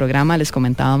inicio del programa. Les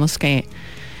comentábamos que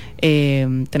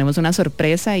tenemos una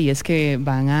sorpresa, y es que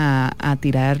van a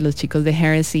tirar los chicos de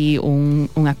Heresy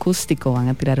un acústico, van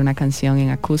a tirar una canción en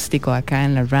acústico acá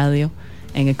en la radio,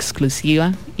 en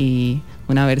exclusiva, y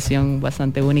una versión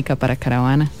bastante única para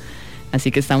Caravana. Así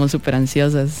que estamos súper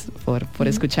ansiosas por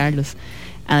escucharlos.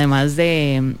 Además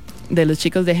de los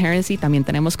chicos de Heresy, también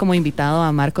tenemos como invitado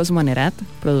a Marcos Monerat,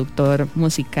 productor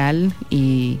musical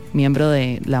y miembro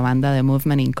de la banda de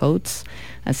Movement in Codes.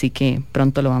 Así que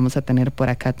pronto lo vamos a tener por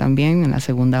acá también en la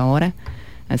segunda hora.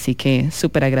 Así que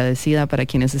súper agradecida para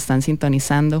quienes están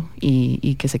sintonizando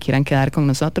y que se quieran quedar con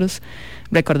nosotros.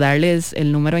 Recordarles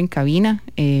el número en cabina,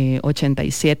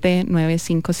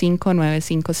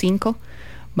 87-955-955.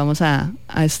 Vamos a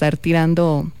estar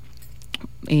tirando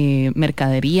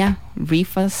mercadería,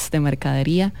 rifas de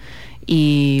mercadería,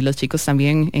 y los chicos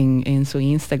también en su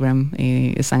Instagram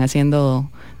están haciendo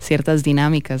ciertas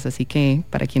dinámicas, así que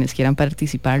para quienes quieran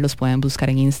participar los pueden buscar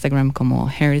en Instagram como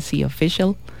Heresy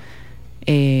Official,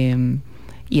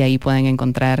 y ahí pueden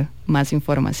encontrar más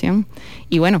información.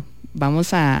 Y bueno, vamos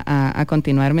a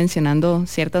continuar mencionando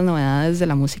ciertas novedades de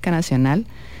la música nacional.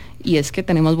 Y es que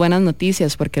tenemos buenas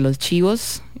noticias porque los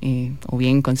chivos, o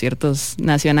bien conciertos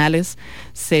nacionales,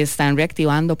 se están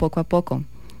reactivando poco a poco.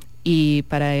 Y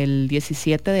para el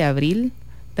 17 de abril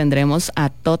tendremos a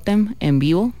Totem en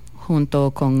vivo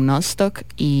junto con Nostock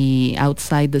y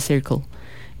Outside the Circle.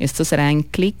 Esto será en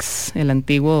Clicks, el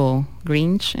antiguo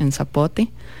Grinch en Zapote,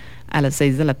 a las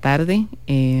 6 de la tarde.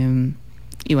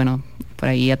 Y bueno, por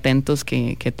ahí atentos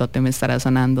que Totem estará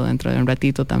sonando dentro de un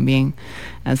ratito también.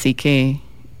 Así que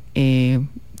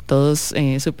todos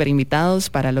súper invitados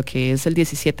para lo que es el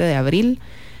 17 de abril.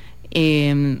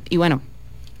 Y bueno,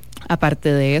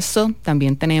 aparte de eso,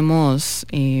 también tenemos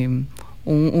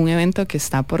un evento que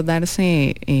está por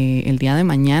darse el día de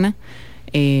mañana.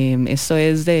 Esto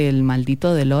es del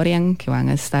Maldito DeLorean, que van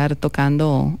a estar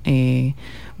tocando,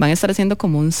 van a estar haciendo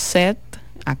como un set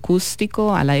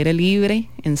acústico al aire libre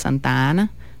en Santa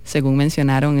Ana, según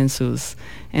mencionaron en sus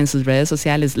redes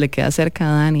sociales. Le queda cerca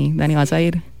a Dani. Dani, ¿vas a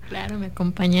ir? Claro, ¿me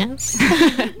acompañas?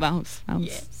 Vamos.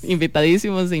 Yes.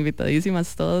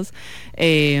 Invitadísimas todos.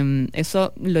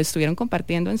 Eso lo estuvieron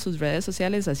compartiendo en sus redes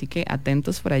sociales, así que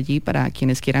atentos por allí para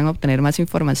quienes quieran obtener más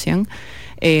información.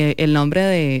 El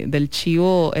nombre del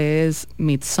chivo es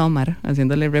Midsommar,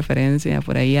 haciéndole referencia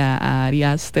por ahí a Ari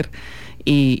Aster,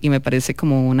 y me parece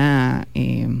como una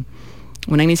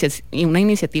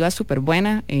iniciativa súper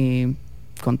buena,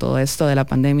 con todo esto de la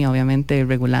pandemia, obviamente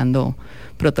regulando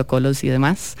protocolos y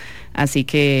demás. Así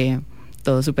que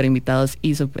todos súper invitados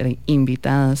y súper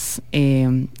invitadas.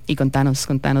 Y contanos,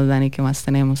 Dani, ¿qué más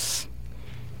tenemos?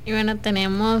 Y bueno,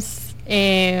 tenemos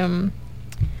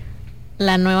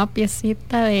la nueva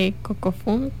piecita de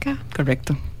Cocofunca.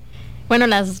 Correcto. Bueno,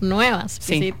 las nuevas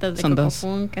piecitas de son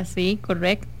Cocofunca, sí,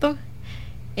 correcto.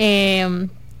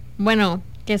 Bueno,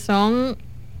 que son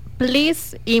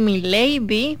Please y Mi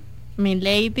Lady. Mi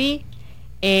Lady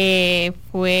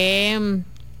fue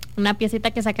una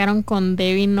piecita que sacaron con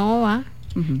Debbie Nova,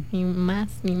 ni más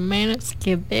ni menos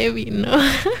que Debbie Nova.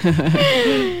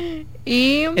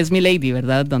 Y es Mi Lady,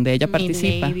 ¿verdad? Donde ella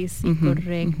participa. Mi Lady, sí,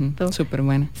 correcto. Súper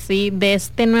buena. Sí, de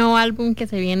este nuevo álbum que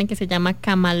se viene, que se llama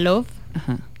Kamalov.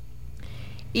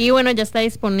 Y bueno, ya está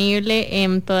disponible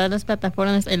en todas las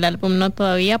plataformas, el álbum no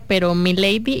todavía, pero Mi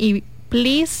Lady y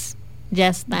Please ya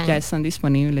están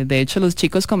disponibles. De hecho, los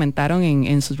chicos comentaron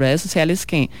en sus redes sociales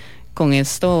que con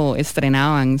esto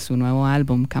estrenaban su nuevo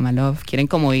álbum, Kamalov. Quieren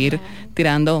como ir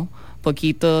tirando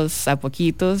poquitos a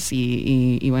poquitos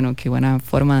y bueno, qué buena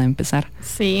forma de empezar.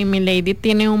 Sí, Mi Lady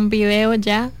tiene un video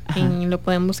ya, lo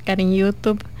pueden buscar en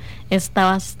YouTube. Está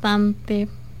bastante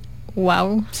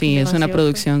wow. Sí, es una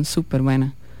producción súper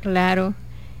buena. Claro.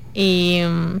 Y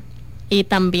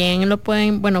también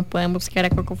pueden buscar a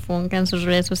Coco Funka en sus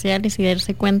redes sociales y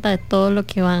darse cuenta de todo lo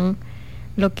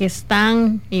que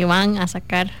están y van a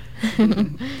sacar.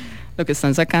 Lo que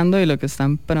están sacando y lo que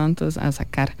están prontos a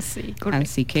sacar. Sí, correcto.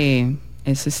 Así que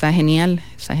eso está genial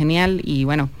y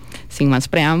bueno, sin más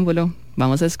preámbulo,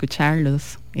 vamos a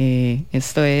escucharlos.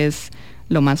 Esto es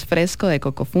lo más fresco de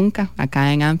Coco Funka,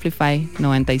 acá en Amplify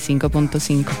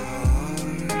 95.5.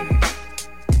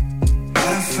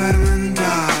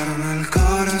 Fermentaron el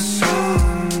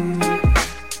corazón.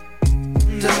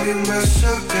 Dame un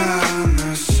beso que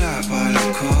me sepa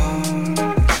alcohol.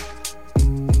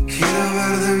 Quiero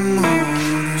ver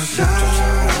demonios. Ya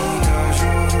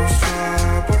yo no sé,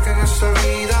 porque en esta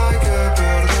vida hay que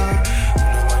perder.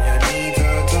 Una mañanita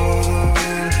todo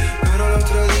bien, pero el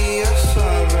otro día es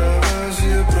al revés y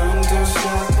de pronto se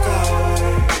acaba.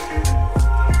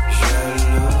 Ya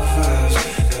lo ves,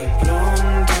 de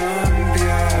pronto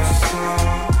empieza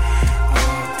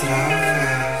otra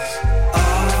vez. Oh,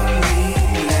 mi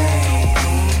lady,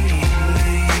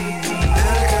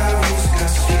 el que busca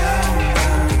siempre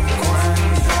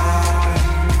encuentra.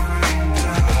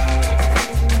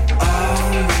 Oh,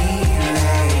 mi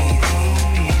lady,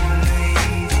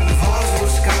 vos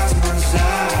buscas más de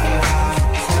la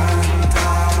cuenta.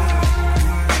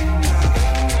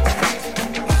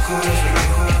 Ojos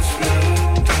rojos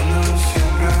preguntando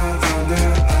siempre dónde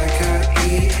hay que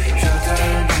ir. Ya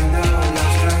termino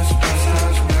las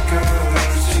respuestas, me quedo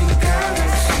sin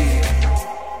querer, sí.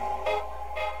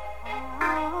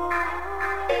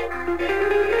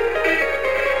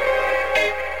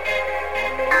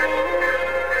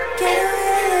 Quiero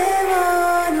ver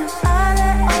demonios hoy.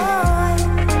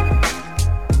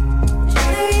 Yo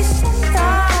te vi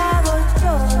sentado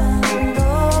llorando.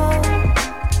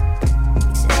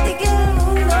 Sentí que el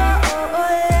mundo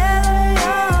le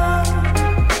dolió.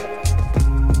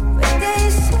 Vete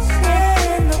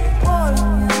diciendo por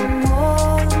mi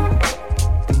amor,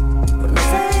 por no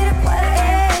saber cuál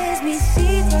es mi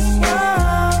situación.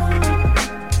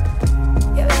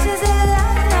 Y a veces de la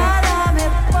nada me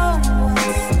pongo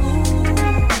azul.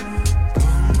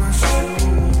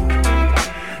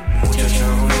 Muchacha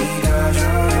bonita, yo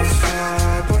no sé,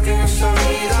 porque en esta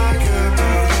vida hay que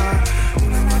perder.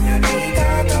 Una mañanita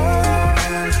todo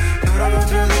bien, pero el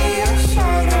otro día es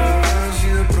al revés y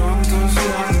de pronto se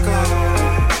acaba.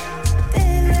 Te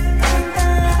le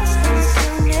cantan las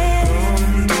canciones.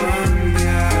 Pronto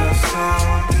empieza,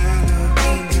 te lo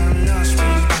pintan las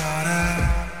pintaré.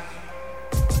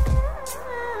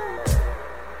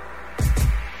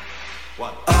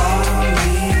 Oh, mi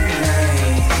lady,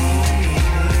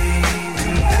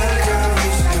 el que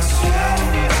busca siempre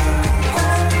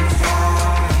encuentra.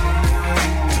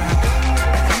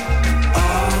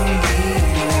 Oh, mi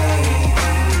lady,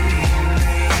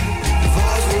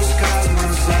 vos buscas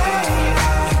más de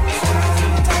la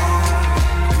cuenta.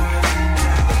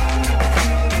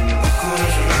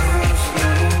 Ojos rojos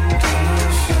preguntando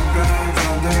siempre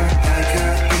dónde hay que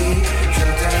ir. Yo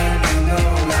termino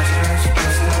las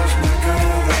respuestas, me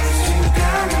quedo sin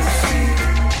querer, sí.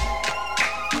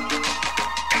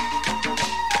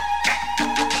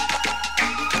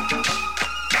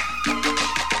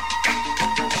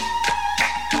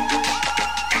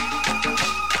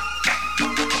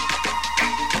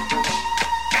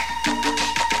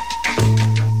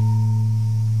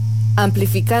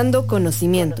 Amplificando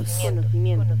conocimientos.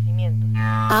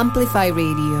 Amplify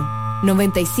Radio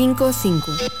 95.5.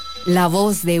 La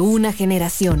voz de una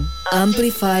generación.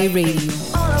 Amplify Radio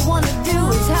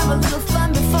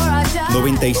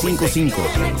 95.5.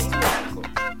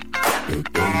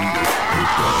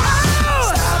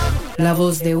 La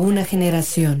voz de una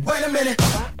generación.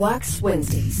 Wax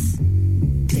Wednesdays.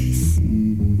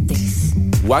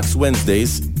 Wax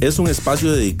Wednesdays es un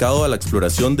espacio dedicado a la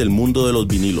exploración del mundo de los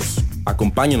vinilos.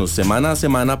 Acompáñanos semana a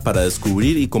semana para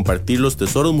descubrir y compartir los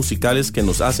tesoros musicales que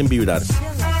nos hacen vibrar.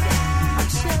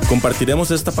 Compartiremos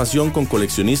esta pasión con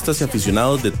coleccionistas y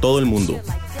aficionados de todo el mundo.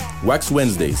 Wax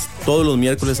Wednesdays, todos los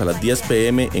miércoles a las 10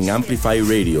 p.m. en Amplify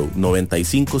Radio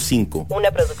 95.5.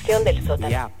 Una producción del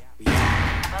sótano.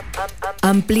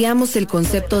 Ampliamos el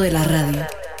concepto de la radio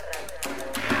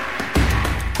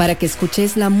para que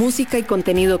escuches la música y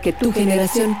contenido que tu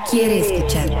generación quiere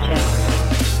escuchar.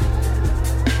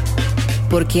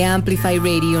 Porque Amplify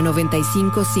Radio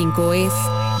 95.5 es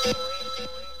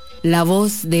la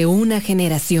voz de una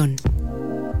generación.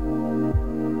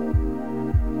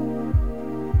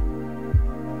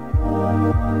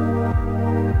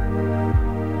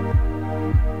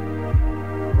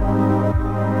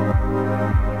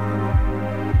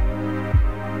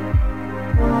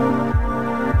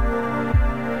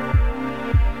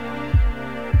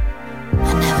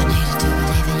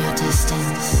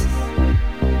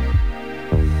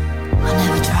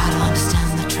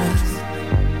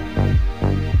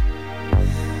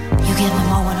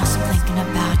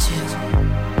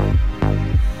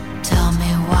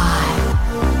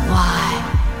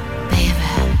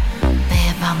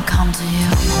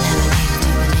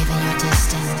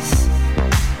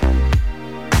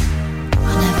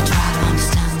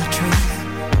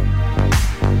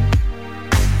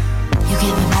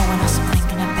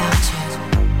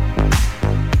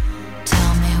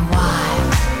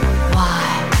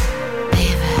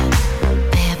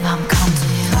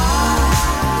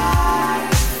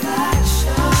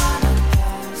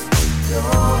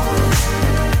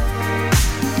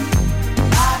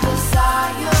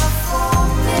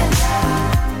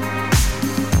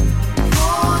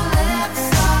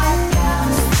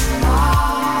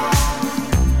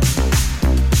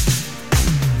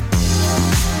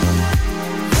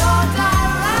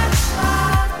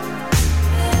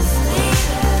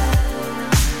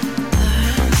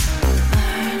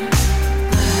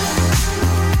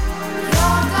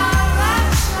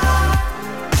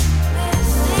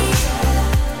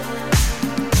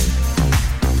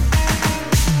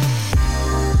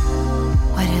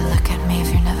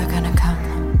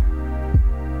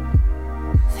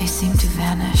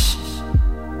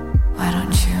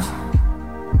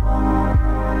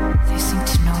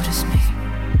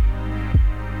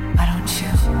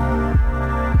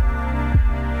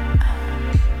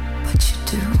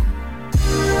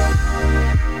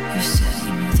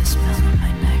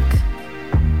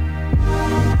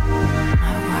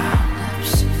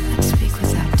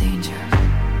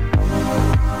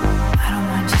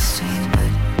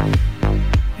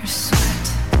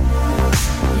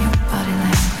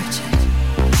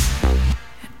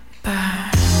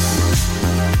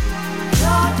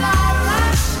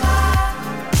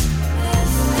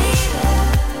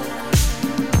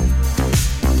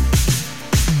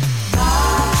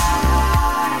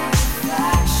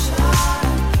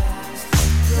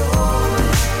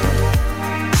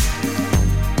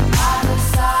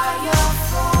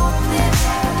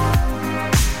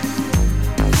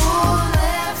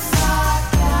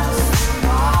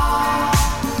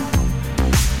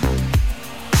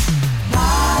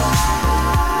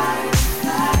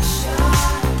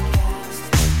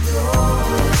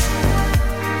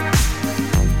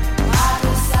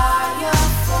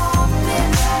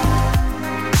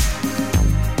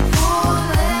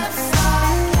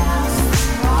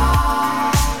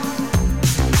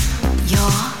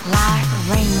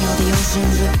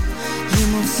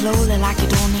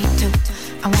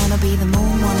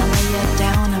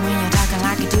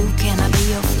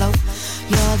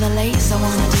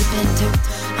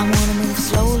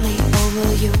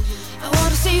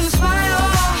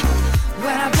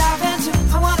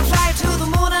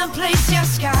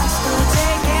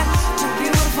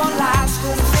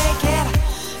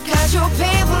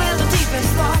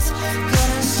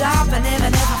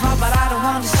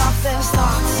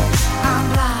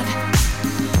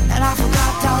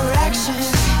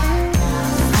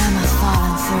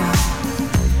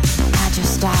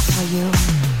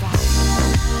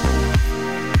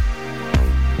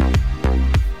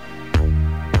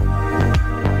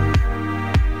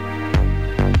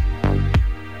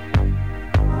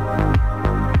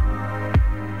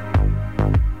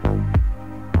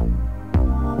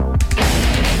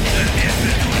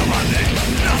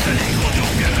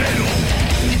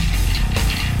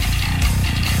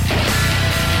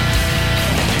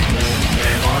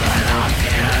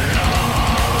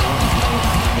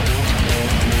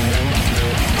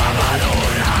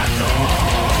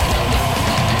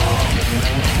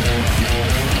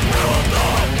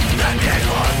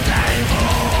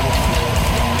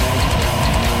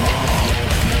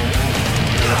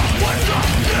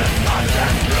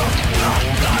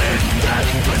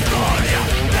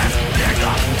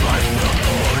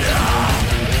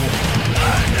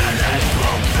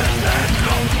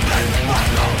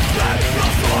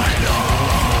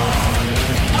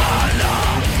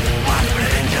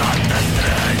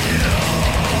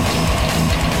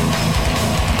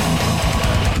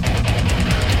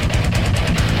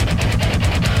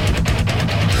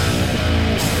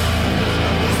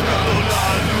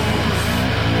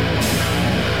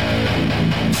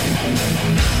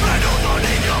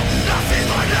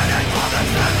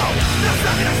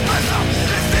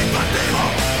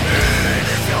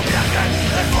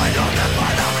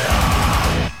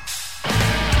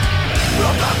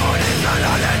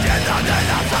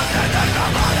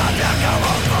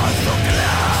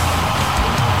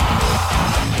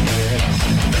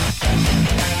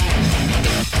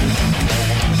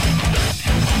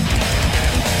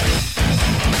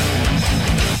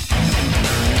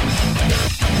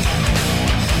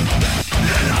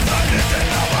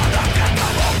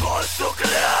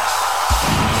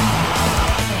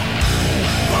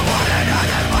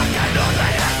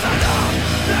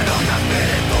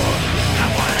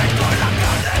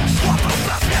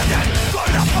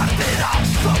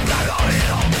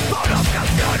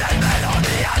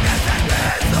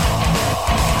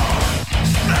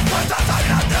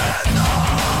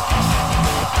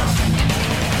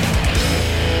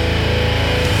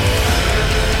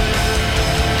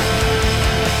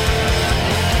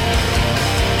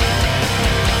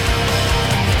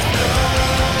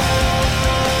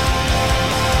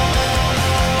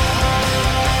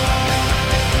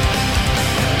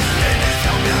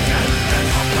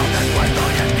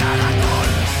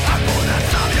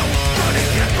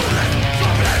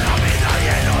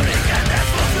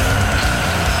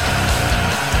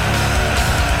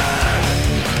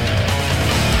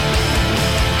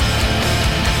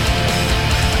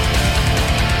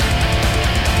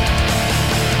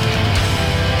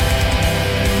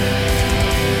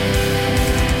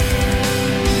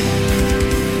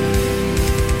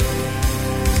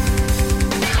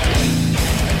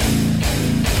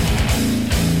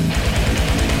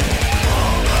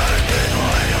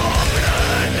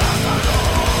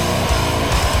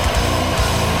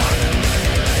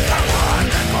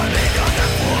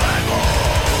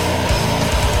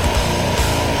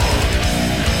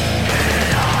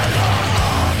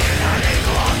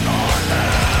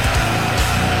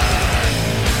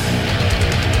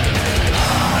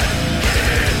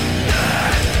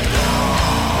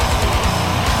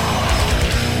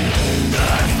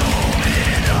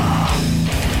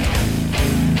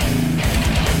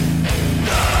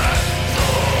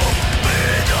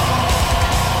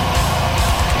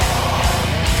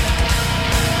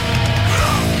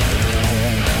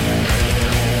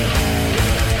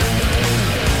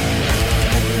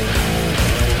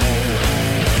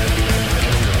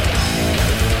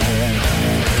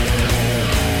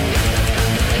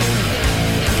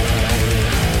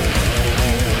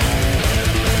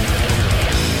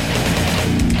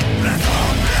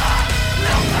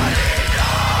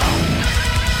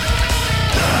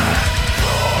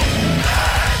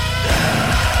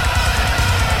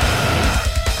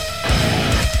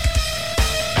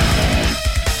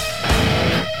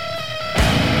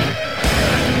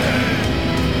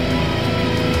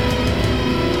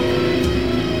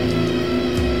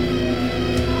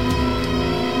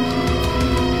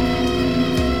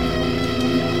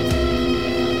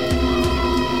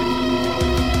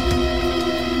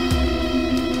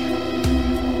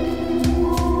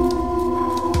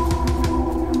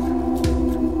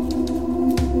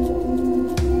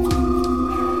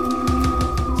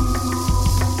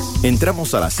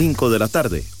 Entramos a las 5 de la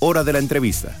tarde, hora de la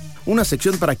entrevista. Una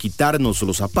sección para quitarnos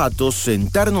los zapatos,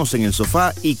 sentarnos en el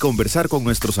sofá y conversar con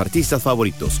nuestros artistas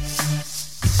favoritos.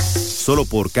 Solo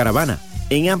por Caravana,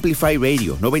 en Amplify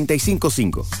Radio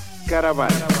 95.5.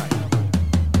 Caravana.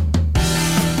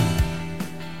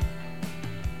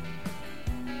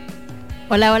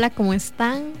 Hola, hola, ¿cómo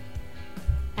están?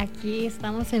 Aquí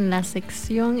estamos en la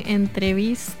sección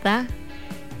entrevista.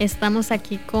 Estamos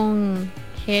aquí con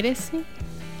Jerez,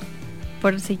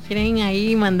 por si quieren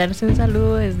ahí mandarse un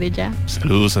saludo desde ya.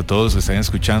 Saludos a todos que están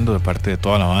escuchando de parte de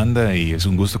toda la banda, y es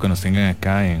un gusto que nos tengan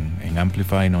acá en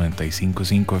Amplify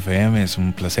 95.5 FM. Es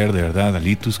un placer, de verdad, a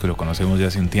Litus, que lo conocemos ya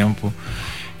hace un tiempo,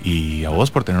 y a vos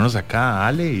por tenernos acá, a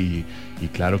Ale, y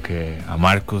claro que a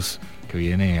Marcos, que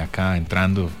viene acá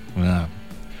entrando, una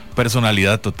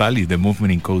personalidad total, y de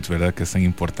Movement in Codes, ¿verdad? Que es tan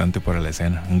importante para la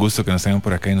escena. Un gusto que nos tengan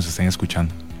por acá y nos estén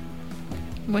escuchando.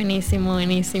 Buenísimo,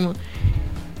 buenísimo.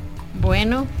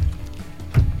 Bueno,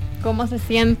 ¿cómo se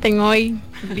sienten hoy?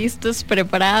 ¿Listos?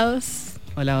 ¿Preparados?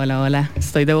 Hola, hola, hola.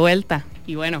 Estoy de vuelta.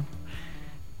 Y bueno,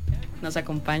 nos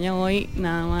acompaña hoy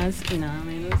nada más y nada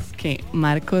menos que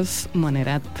Marcos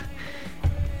Monerat.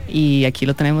 Y aquí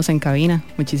lo tenemos en cabina.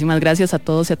 Muchísimas gracias a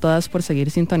todos y a todas por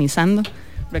seguir sintonizando.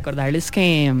 Recordarles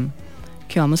que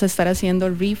vamos a estar haciendo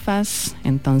rifas.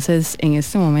 Entonces, en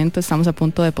este momento estamos a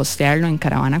punto de postearlo en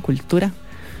Caravana Cultura.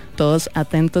 Todos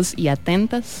atentos y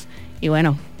atentas. Y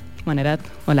bueno, Monerat,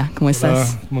 hola, ¿cómo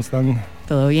estás? ¿Cómo están?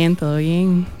 Todo bien, todo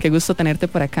bien. Qué gusto tenerte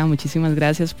por acá. Muchísimas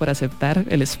gracias por aceptar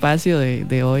el espacio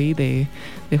de hoy, de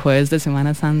jueves de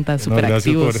Semana Santa, súper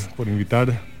activos. Gracias por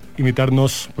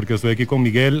invitarnos, porque estoy aquí con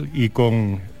Miguel y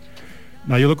con...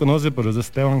 Nadie lo conoce, pero es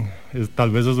Esteban.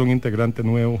 Tal vez es un integrante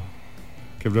nuevo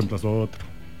que reemplazó a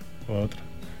otro.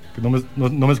 Que no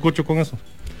me escucho con eso.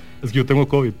 Es que yo tengo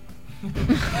COVID.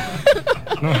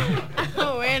 No.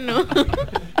 Bueno.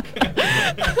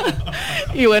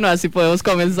 Y bueno, así podemos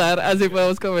comenzar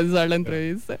la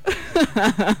entrevista.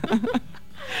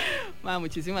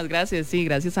 Muchísimas gracias, sí,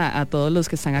 gracias a todos los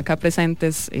que están acá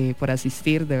presentes por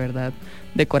asistir, de verdad,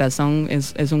 de corazón,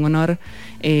 es un honor,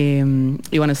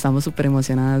 y bueno, estamos súper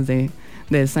emocionadas de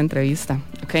esta entrevista.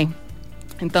 Ok,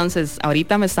 entonces,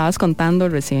 ahorita me estabas contando,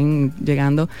 recién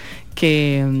llegando,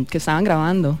 que estaban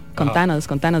grabando, contanos,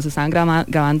 estaban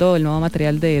grabando el nuevo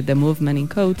material de Movement in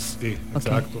Codes. Sí,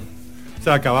 exacto. O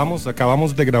sea, acabamos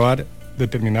de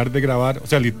terminar de grabar, o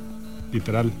sea,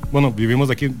 literal, bueno, yo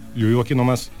vivo aquí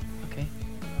nomás,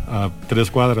 a 3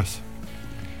 cuadras,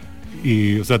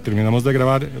 y o sea, terminamos de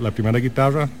grabar la primera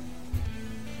guitarra,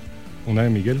 una de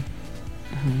Miguel,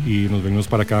 y nos venimos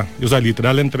para acá. O sea,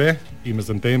 literal entré y me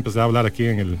senté y empecé a hablar aquí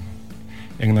en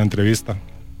la entrevista.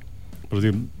 Por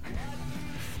decir,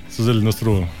 eso es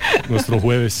nuestro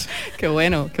jueves. Qué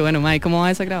bueno, Mae. ¿Cómo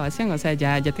va esa grabación? O sea,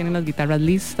 ya tienen las guitarras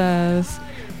listas,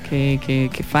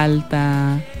 ¿qué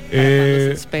falta? ¿Para cuándo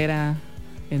se espera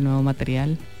el nuevo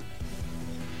material?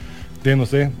 No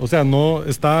sé, o sea,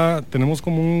 tenemos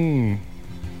como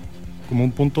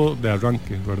un punto de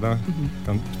arranque, ¿verdad?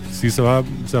 Sí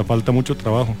falta mucho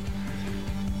trabajo,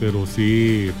 pero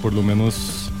sí, por lo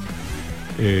menos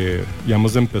ya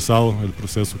hemos empezado el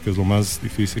proceso, que es lo más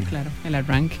difícil. Claro, el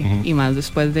arranque, y más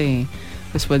después de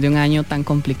un año tan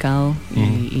complicado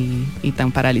y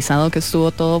tan paralizado que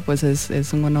estuvo todo, pues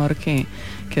es un honor que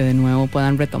de nuevo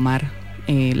puedan retomar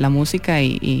la música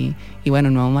y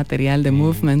bueno, nuevo material de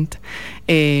Movement.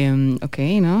 Ok,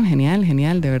 no,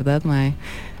 genial, de verdad, mae.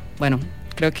 Bueno,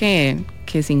 creo que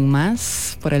sin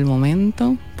más, por el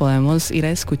momento, podemos ir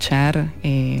a escuchar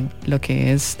lo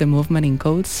que es The Movement in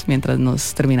Codes mientras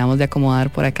nos terminamos de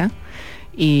acomodar por acá,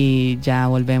 y ya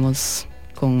volvemos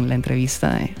con la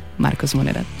entrevista de Marcos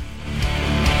Monerat.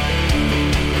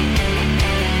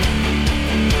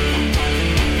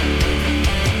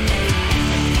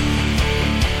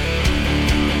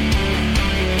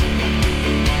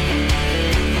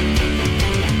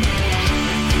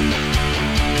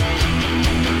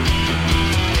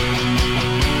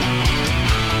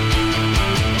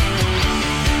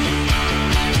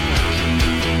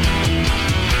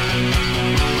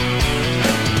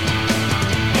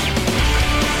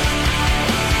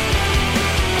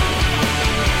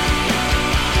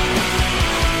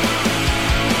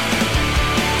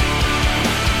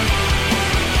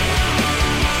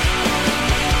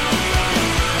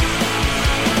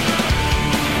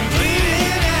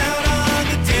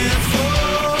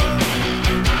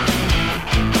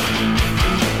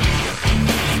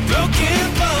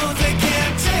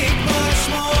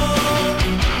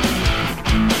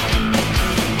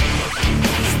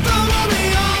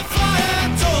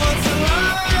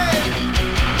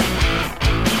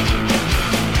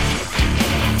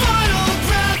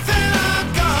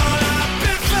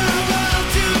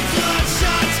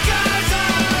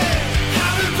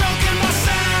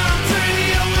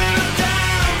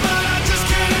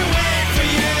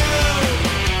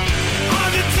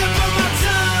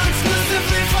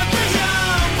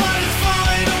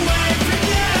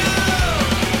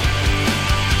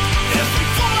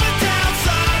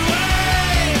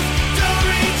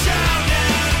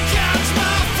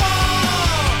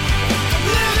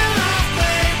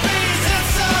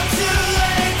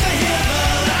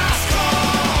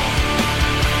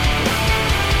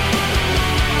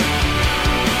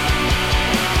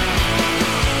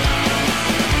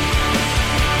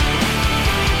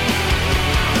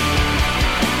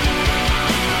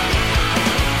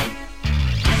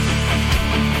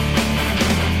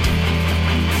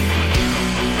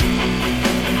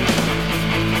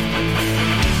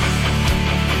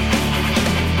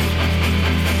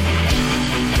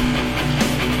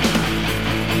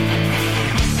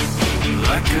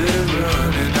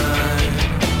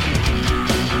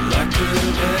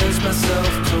 pace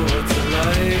myself towards the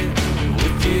light,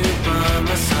 with you by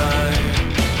my side.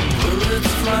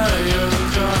 Bullets fly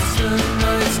across the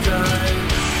night sky.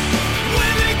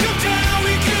 When they come down,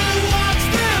 we can watch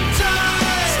them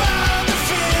die. Smile the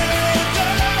fear in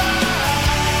their eyes.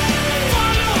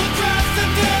 Follow across the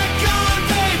dead gone,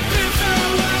 they bid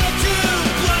farewell to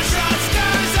bloodshot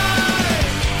skies. I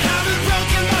haven't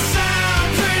broken my sound,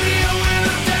 prettier when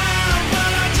I'm down,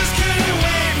 but I just couldn't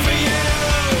wait for you.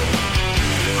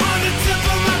 On the tip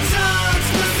of my tongue,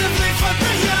 specifically for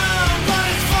the young, but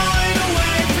it's falling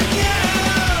away from you.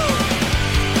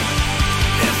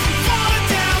 If I'm falling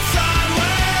down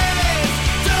sideways,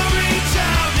 don't reach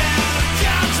out now to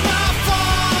catch my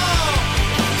fall.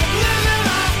 Living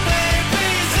off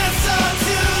babies, it's all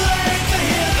too late to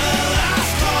hear the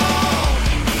last call.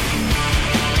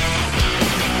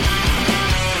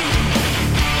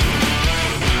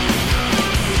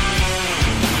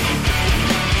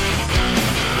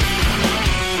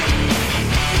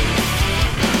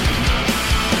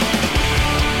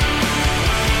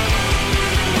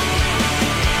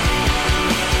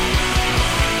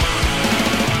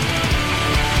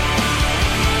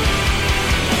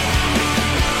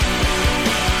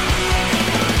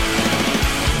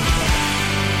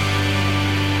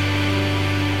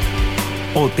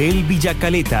 Hotel Villa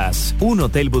Caletas, un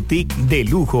hotel boutique de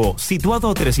lujo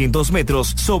situado a 300 metros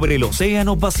sobre el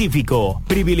Océano Pacífico,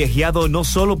 privilegiado no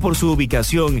solo por su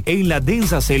ubicación en la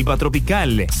densa selva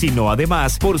tropical, sino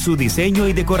además por su diseño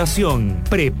y decoración.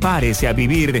 Prepárese a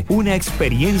vivir una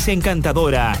experiencia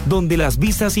encantadora donde las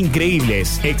vistas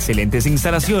increíbles, excelentes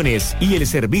instalaciones y el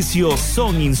servicio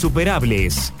son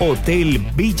insuperables. Hotel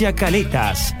Villa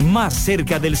Caletas, más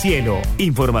cerca del cielo.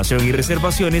 Información y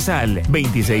reservaciones al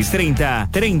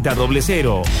 2630-3000.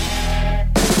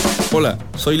 Hola,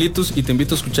 soy Litus y te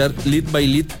invito a escuchar Lit by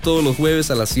Lit todos los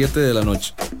jueves a las 7 de la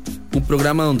noche. Un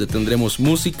programa donde tendremos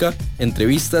música,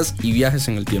 entrevistas y viajes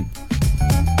en el tiempo.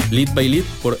 Lit by Lit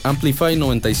por Amplify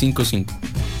 95.5.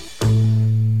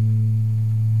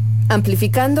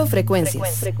 Amplificando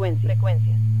frecuencias.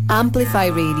 Amplify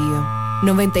Radio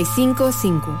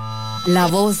 95.5. La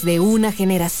voz de una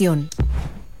generación.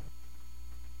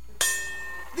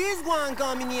 This one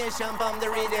combination from the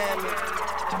rhythm.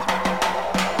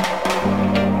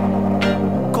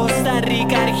 Costa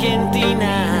Rica,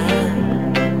 Argentina.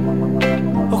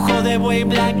 Ojo de buey,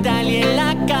 Black Dahlia en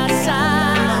la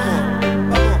casa.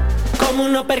 Como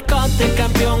un uppercut del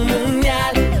campeón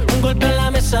mundial. Un golpe en la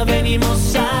mesa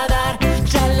venimos a dar.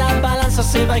 Ya la balanza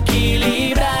se va a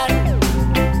equilibrar.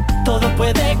 Todo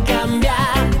puede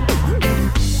cambiar.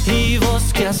 ¿Y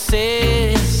vos qué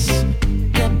haces?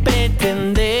 ¿Qué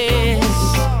pretendés?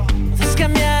 ¿Puedes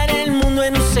cambiar el mundo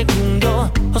en un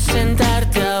segundo o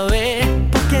sentarte a ver?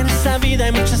 Porque en esta vida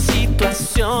hay muchas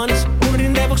situaciones, un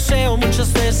ring de boxeo,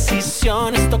 muchas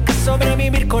decisiones. Toca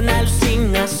sobrevivir con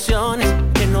alucinaciones,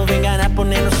 que no vengan a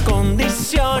ponernos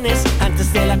condiciones.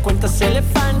 Antes de la cuenta se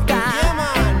levanta,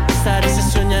 esta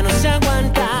recesión ya no se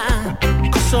aguanta,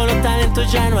 con solo talento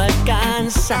ya no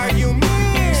alcanza.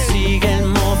 Sigue el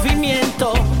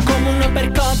movimiento como un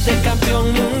uppercut del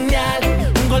campeón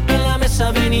mundial. Un golpe en la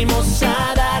mesa venimos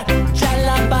a dar. Ya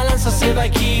la balanza se va a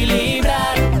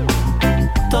equilibrar.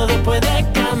 Todo puede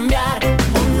cambiar.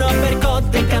 Un uppercut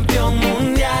del campeón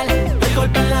mundial. El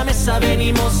golpe en la mesa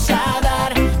venimos a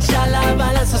dar. Ya la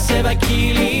balanza se va a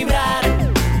equilibrar.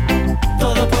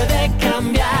 Todo puede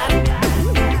cambiar.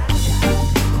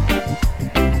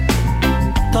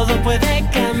 Todo puede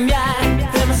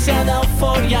cambiar. Demasiada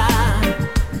euforia.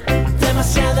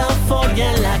 Demasiada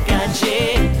euforia en la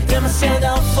calle.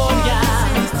 Demasiada euforia.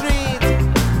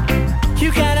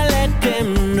 You gotta let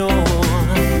them know.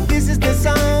 This is the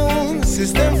sound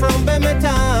system from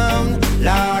Town.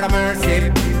 Lord of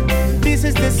mercy. This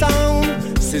is the sound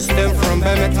system from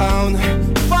Town.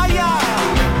 Fire.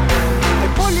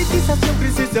 Politización,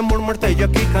 crisis de amor, muerte, yo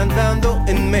aquí cantando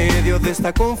en medio de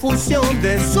esta confusión,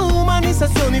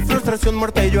 deshumanización y frustración,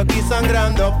 muerte, yo aquí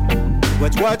sangrando.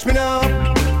 Watch me now.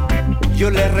 Yo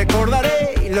le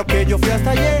recordaré lo que yo fui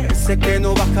hasta ayer. Sé que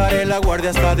no bajaré la guardia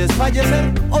hasta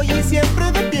desfallecer. Hoy y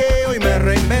siempre de pie, hoy me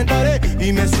reinventaré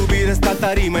y me subiré a esta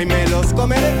tarima y me los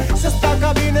comeré. Si hasta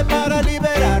acá vine para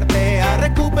liberarte, a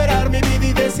recuperar mi vida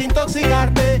y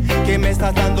desintoxicarte. ¿Qué me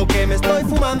estás dando? ¿Qué me estoy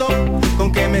fumando?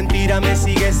 ¿Con qué mentira me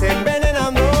sigues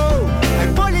envenenando? Hay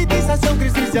politización,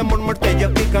 crisis de amor, muerte, yo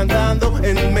aquí cantando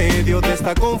en medio de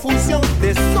esta confusión,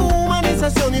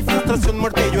 deshumanización y frustración,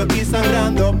 muerte, yo aquí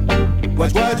sangrando.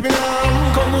 Watch me now.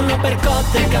 Como un uppercut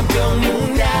del campeón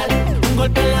mundial, un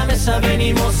golpe en la mesa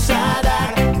venimos a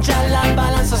dar. Ya la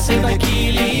balanza se va a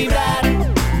equilibrar.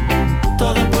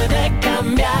 Todo puede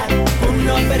cambiar. Un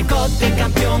supercote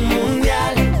campeón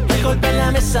mundial. El golpe en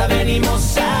la mesa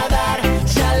venimos a dar.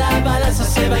 Ya la balanza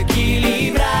se va a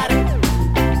equilibrar.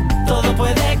 Todo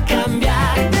puede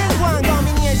cambiar.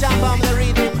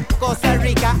 Costa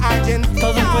Rica, Argentina.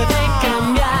 Todo puede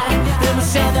cambiar.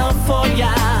 Demasiada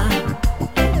euforia.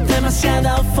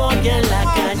 Demasiada euforia en la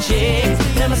calle.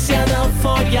 Demasiada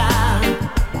euforia.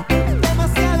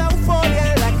 Demasiada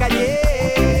euforia en la calle.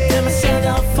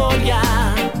 Demasiada euforia.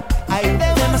 Hay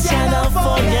demasiada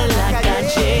euforia en la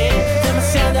calle.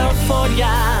 Demasiada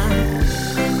euforia.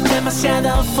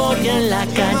 Demasiada euforia en la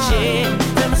calle.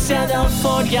 Demasiada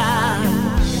euforia.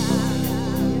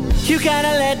 You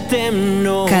gotta let them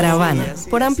know. Caravana,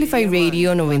 por Amplify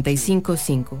Radio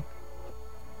 95.5.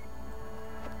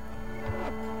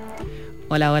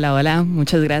 Hola, hola, hola.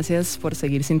 Muchas gracias por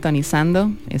seguir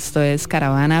sintonizando. Esto es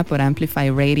Caravana por Amplify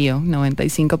Radio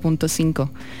 95.5.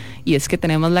 Y es que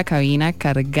tenemos la cabina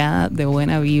cargada de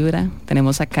buena vibra.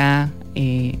 Tenemos acá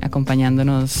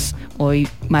acompañándonos hoy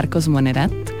Marcos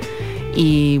Monerat.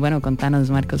 Y bueno, contanos,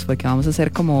 Marcos, porque vamos a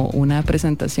hacer como una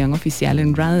presentación oficial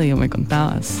en radio, me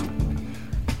contabas.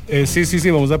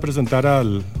 Sí, vamos a presentar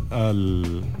al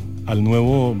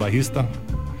nuevo bajista.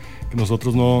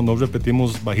 Nosotros no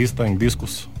repetimos bajista en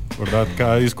discos, ¿verdad?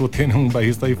 Cada disco tiene un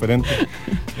bajista diferente.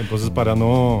 Entonces, para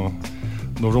no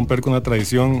romper con la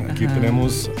tradición, aquí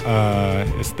tenemos a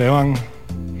Esteban.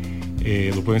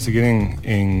 Lo pueden seguir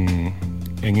en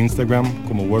Instagram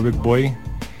como Warwick Boy.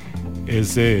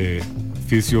 Es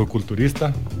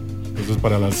fisioculturista. Entonces,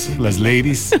 para las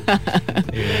ladies,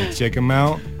 check him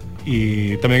out.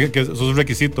 Y también que eso es un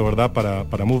requisito, ¿verdad?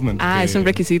 Para Movement. Es un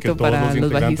requisito que todos para los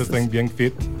integrantes estén bien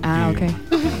fit. Ok.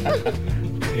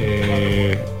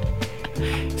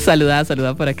 Saluda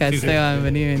por acá, sí, Esteban, sí.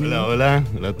 Vení. Hola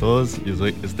a todos, yo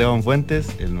soy Esteban Fuentes,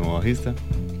 el nuevo bajista.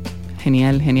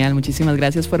 Genial, muchísimas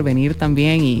gracias por venir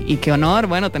también y qué honor,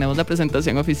 bueno, tenemos la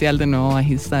presentación oficial del nuevo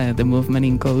bajista de The Movement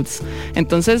in Codes.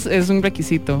 Entonces es un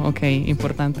requisito, ok,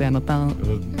 importante, anotado.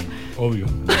 Obvio.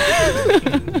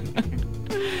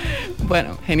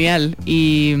 Bueno, genial.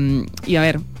 Y a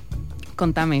ver,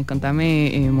 contame,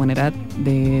 Monerat,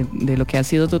 de lo que ha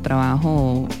sido tu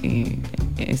trabajo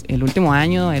el último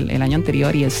año, el año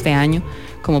anterior y este año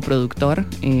como productor.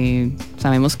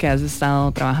 Sabemos que has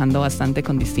estado trabajando bastante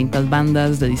con distintas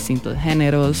bandas de distintos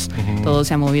géneros. Todo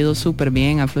se ha movido súper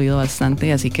bien, ha fluido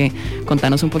bastante, así que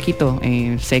contanos un poquito.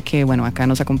 Sé que, bueno, acá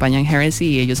nos acompañan Heresy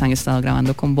y ellos han estado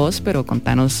grabando con vos, pero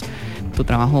contanos tu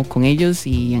trabajo con ellos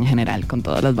y en general con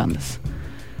todas las bandas.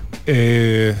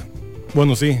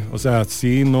 Bueno, sí, o sea,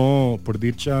 sí, no, por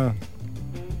dicha,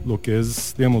 lo que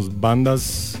es, digamos,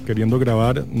 bandas queriendo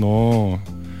grabar, no,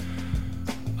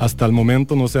 hasta el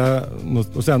momento o sea,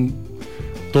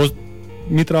 todo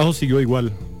mi trabajo siguió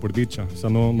igual, por dicha, o sea,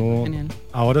 no, Genial.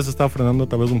 Ahora se está frenando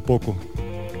tal vez un poco,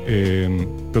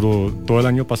 pero todo el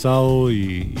año pasado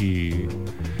y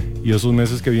esos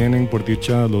meses que vienen, por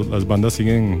dicha, las bandas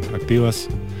siguen activas.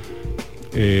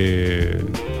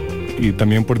 Y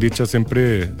también por dicha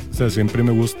siempre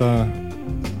me gusta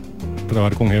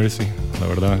trabajar con Heresy, la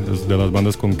verdad, es de las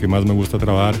bandas con que más me gusta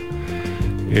trabajar.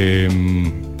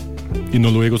 Y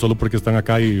no lo digo solo porque están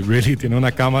acá y really tiene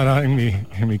una cámara en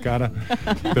mi cara,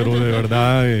 pero de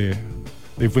verdad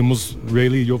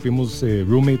Rayleigh y yo fuimos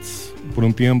roommates por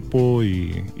un tiempo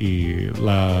y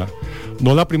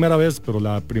no la primera vez, pero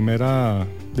la primera,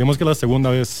 digamos que la segunda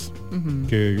vez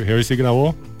que Heresy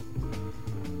grabó,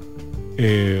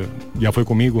 ya fue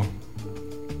conmigo.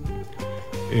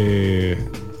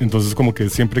 Entonces como que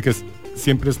siempre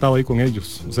he estado ahí con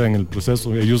ellos, o sea, en el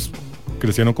proceso. Ellos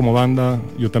crecieron como banda,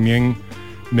 yo también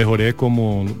mejoré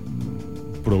como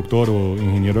productor o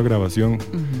ingeniero de grabación,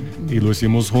 y lo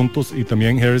hicimos juntos. Y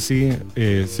también Heresy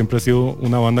siempre ha sido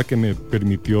una banda que me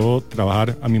permitió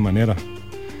trabajar a mi manera,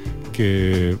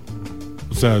 que,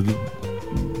 o sea,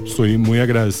 soy muy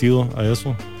agradecido a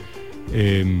eso.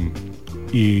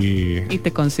 Y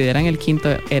te consideran el quinto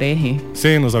hereje.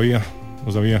 Sí, no sabía,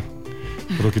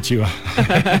 pero qué chiva.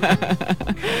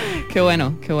 Qué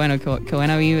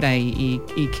buena vibra y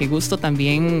qué gusto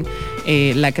también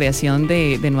la creación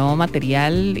de nuevo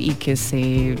material y que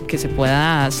se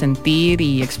pueda sentir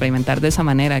y experimentar de esa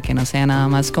manera, que no sea nada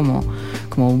más como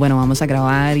bueno, vamos a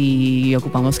grabar y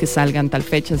ocupamos que salgan tal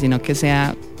fecha, sino que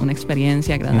sea una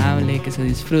experiencia agradable, que se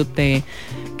disfrute,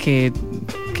 que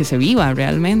se viva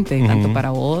realmente, tanto para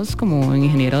vos como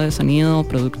ingeniero de sonido,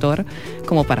 productor,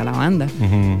 como para la banda.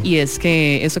 Y es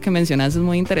que eso que mencionas es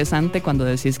muy interesante cuando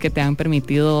decís que te han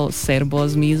permitido ser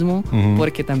vos mismo,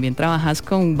 porque también trabajas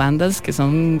con bandas que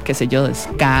son, qué sé yo, de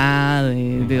ska,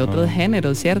 de otros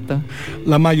géneros, ¿cierto?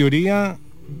 La mayoría,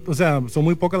 o sea, son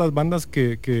muy pocas las bandas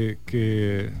que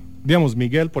digamos,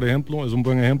 Miguel, por ejemplo, es un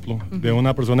buen ejemplo de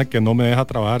una persona que no me deja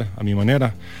trabajar a mi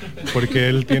manera, porque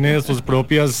él tiene sus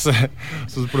propias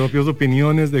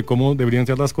opiniones de cómo deberían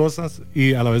ser las cosas,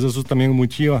 y a la vez eso es también muy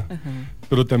chiva.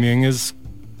 Pero también es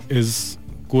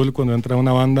cool cuando entra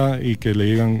una banda y que le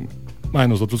digan,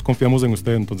 nosotros confiamos en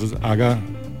usted, entonces haga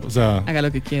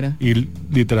lo que quiera. Y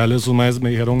literal esos maestros me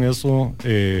dijeron eso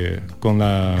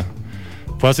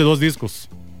fue hace 2 discos,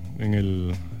 en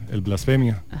el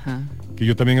Blasfemia. Que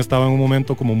yo también estaba en un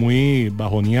momento como muy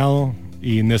bajoneado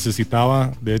y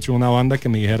necesitaba, de hecho, una banda que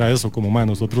me dijera eso, como,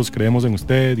 nosotros creemos en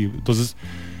usted. Y entonces,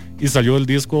 salió el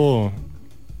disco.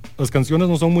 Las canciones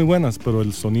no son muy buenas, pero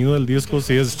el sonido del disco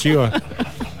sí es chiva.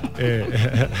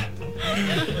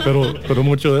 Pero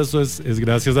mucho de eso es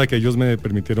gracias a que ellos me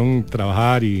permitieron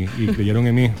trabajar y creyeron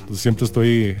en mí. Entonces, siempre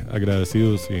estoy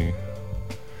agradecidos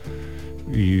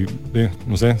y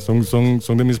no sé,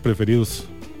 son de mis preferidos.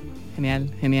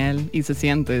 Genial, y se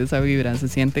siente esa vibra, se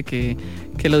siente que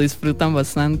lo disfrutan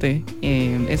bastante.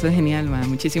 Eso es genial, man.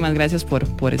 Muchísimas gracias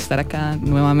por estar acá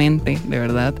nuevamente, de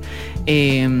verdad.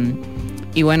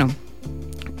 Y bueno,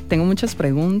 tengo muchas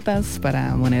preguntas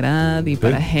para Monerad y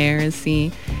para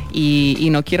Heresy, y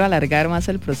no quiero alargar más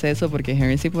el proceso porque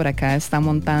Heresy por acá está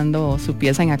montando su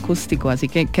pieza en acústico, así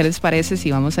que ¿qué les parece si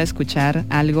vamos a escuchar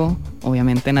algo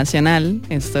obviamente nacional?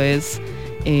 Esto es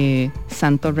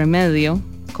Santo Remedio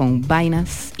con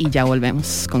Vainas, y ya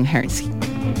volvemos con Heresy.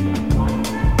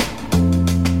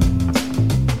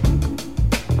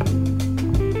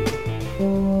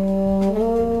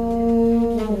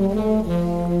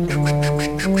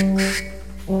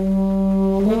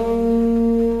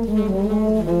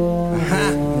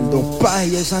 El Don Paz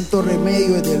y el Santo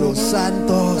Remedio es de los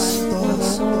santos.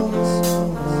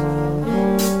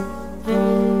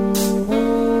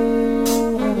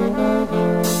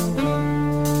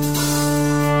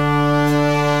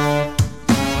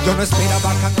 Yo no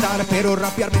esperaba cantar, pero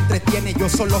rapear me entretiene. Yo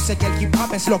solo sé que el hip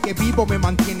hop es lo que vivo me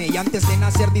mantiene. Y antes de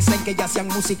nacer dicen que ya hacían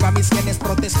música mis genes.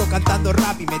 Protesto cantando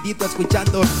rap y medito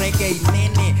escuchando reggae y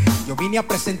nene. Yo vine a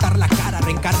presentar la cara,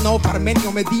 reencarnó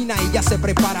Parmenio Medina y ya se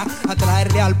prepara a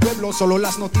traerle al pueblo solo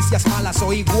las noticias malas.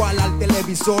 O igual al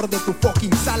televisor de tu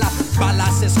fucking sala.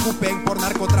 Balas se escupen por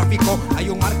narcotráfico, hay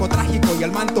un arco trágico y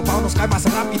el manto pa' unos cae más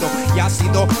rápido. Y ha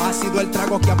sido el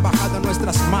trago que han bajado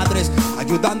nuestras madres,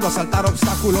 ayudando a saltar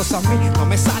obstáculos. A mí no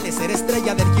me sale ser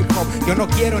estrella del hip hop. Yo no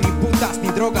quiero ni putas, ni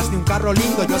drogas, ni un carro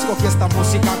lindo. Yo escogí esta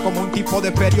música como un tipo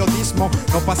de periodismo,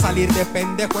 no pa' salir de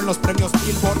pendejo en los premios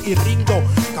Billboard y Ringo.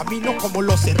 Camino como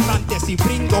los errantes y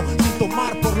brindo sin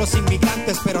tomar por los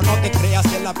inmigrantes. Pero no te creas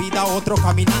en la vida otro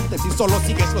caminante, si solo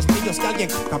sigues los brillos que alguien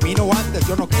caminó antes.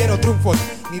 Yo no quiero triunfos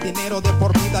ni dinero de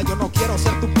por vida. Yo no quiero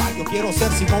ser Tupac, yo quiero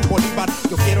ser Simón Bolívar.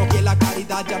 Yo quiero que la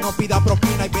caridad ya no pida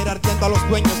propina y ver ardiendo a los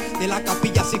dueños de la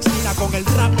Capilla Sixtina. Con el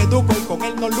rap me educo y con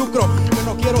él no lucro. Yo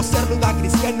no quiero ser Luda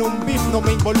Cristiano, un beef no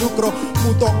me involucro.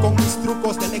 Muto con mis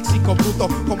trucos de léxico bruto,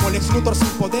 como el ex Luthor sin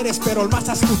poderes pero el más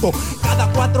astuto.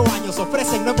 Cada 4 años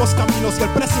ofrecen nuevos caminos y el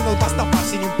precio nos va a estafar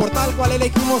sin importar cuál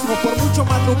elegimos. No por mucho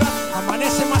madrugar,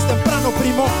 amanece más temprano,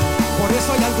 primo. Por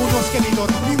eso hay algunos que ni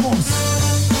dormimos.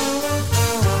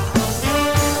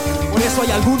 Por eso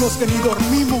hay algunos que ni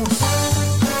dormimos.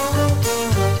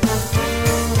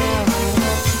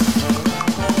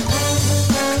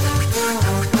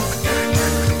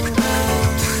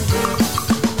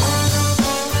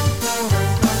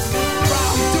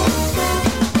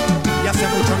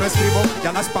 No escribo,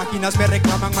 ya las páginas me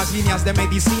reclaman más líneas de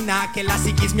medicina que la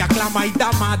psiquis me aclama. Y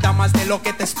da más de lo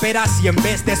que te esperas, y en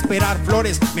vez de esperar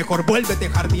flores mejor vuélvete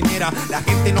jardinera. La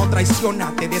gente no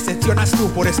traiciona, te decepcionas tú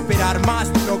por esperar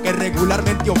más de lo que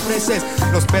regularmente ofreces.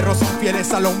 Los perros son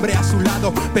fieles al hombre a su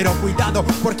lado, pero cuidado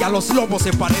porque a los lobos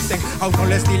se parecen. Aún no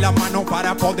les di la mano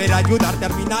para poder ayudar,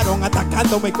 terminaron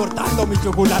atacándome y cortando mi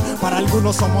yugular. Para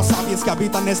algunos somos sabios que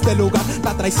habitan este lugar.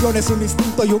 La traición es un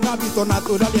instinto y un hábito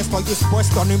natural, y estoy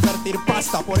dispuesto a no invertir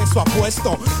pasta, por eso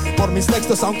apuesto por mis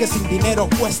textos aunque sin dinero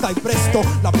cuesta. Y presto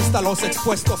la vista a los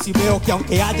expuestos y veo que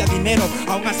aunque haya dinero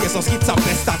aún así esos hits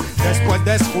apestan. Después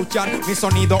de escuchar mi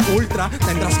sonido ultra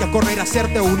tendrás que correr a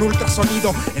hacerte un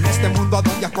ultrasonido. En este mundo a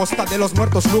donde a costa de los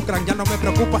muertos lucran, ya no me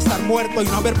preocupa estar muerto y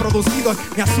no haber producido.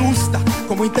 Me asusta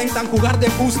como intentan jugar de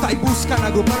busta y buscan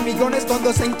agrupar millones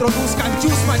donde se introduzcan.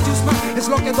 Chusma es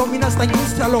lo que domina esta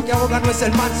industria. Lo que ahoga no es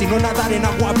el mar sino nadar en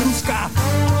agua brusca.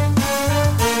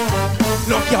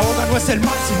 Lo que ahoga no es el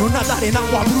mar, sino nadar en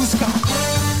agua brusca.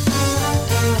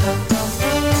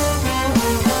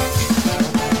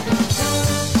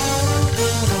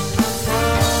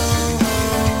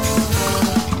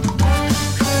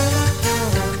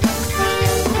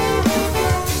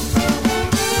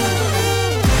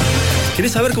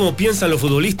 ¿Querés saber cómo piensan los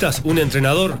futbolistas, un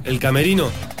entrenador, el camerino?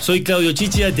 Soy Claudio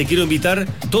Chichia y te quiero invitar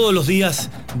todos los días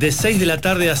de 6 de la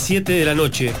tarde a 7 de la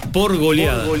noche por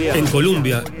goleada. En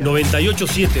Colombia,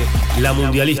 98.7, La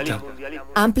Mundialista.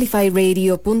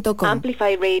 Amplifyradio.com.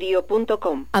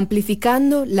 Amplifyradio.com.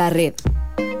 Amplificando la red.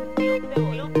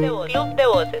 Club de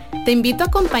Voces. Te invito a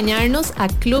acompañarnos a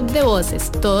Club de Voces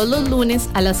todos los lunes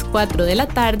a las 4 de la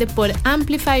tarde por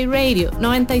Amplify Radio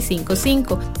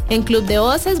 95.5. En Club de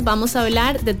Voces vamos a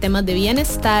hablar de temas de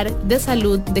bienestar, de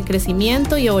salud, de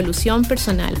crecimiento y evolución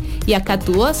personal. Y acá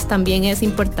tu voz también es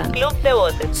importante. Club de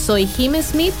Voces. Soy Jim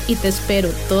Smith y te espero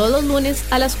todos los lunes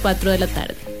a las 4 de la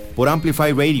tarde. Por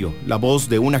Amplify Radio, la voz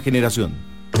de una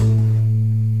generación.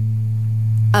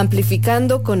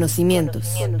 Amplificando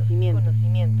conocimientos.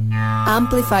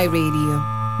 Amplify Radio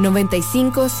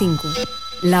 95.5.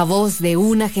 La voz de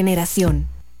una generación.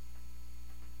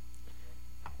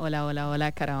 Hola, hola,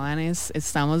 hola, caravanes.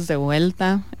 Estamos de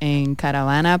vuelta en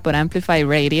Caravana por Amplify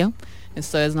Radio.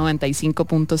 Esto es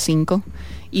 95.5.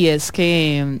 Y es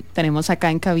que tenemos acá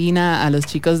en cabina a los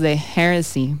chicos de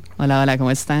Heresy. Hola, hola,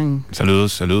 ¿cómo están?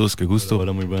 Saludos, qué gusto.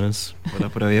 Hola, muy buenas. Hola,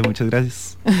 por ahí, muchas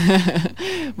gracias.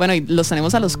 Bueno, y los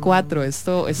tenemos a los 4.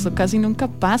 Esto casi nunca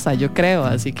pasa, yo creo.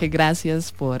 Así que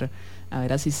gracias por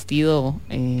haber asistido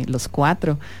los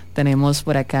 4. Tenemos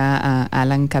por acá a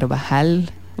Alan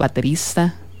Carvajal,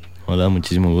 baterista. Hola,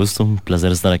 muchísimo gusto. Un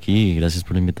placer estar aquí y gracias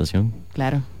por la invitación.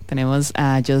 Claro. Tenemos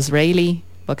a Joss Rayleigh,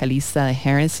 vocalista de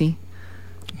Heresy.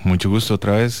 Mucho gusto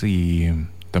otra vez y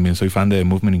también soy fan de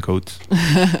Movement in Codes.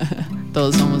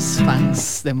 Todos somos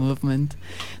fans de Movement.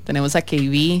 Tenemos a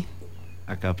KB.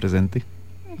 Acá presente.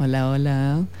 Hola,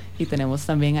 hola. Y tenemos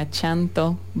también a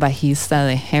Chanto, bajista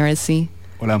de Heresy.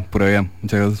 Hola, por allá.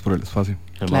 Muchas gracias por el espacio.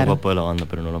 El más guapo de la banda,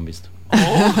 pero no lo han visto.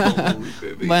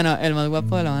 Bueno, el más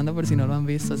guapo de la banda por si no lo han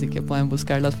visto, así que pueden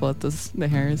buscar las fotos de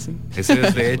Heresy. Ese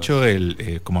es de hecho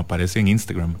el como aparece en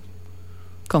Instagram.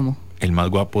 ¿Cómo? El más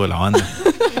guapo de la banda.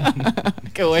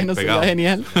 Qué bueno, sería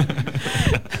genial.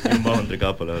 Entre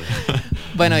cada palabra.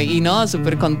 Bueno, y no,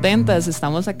 súper contentas.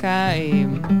 Estamos acá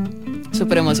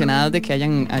súper emocionadas de que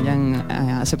hayan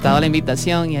aceptado la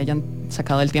invitación y hayan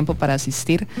sacado el tiempo para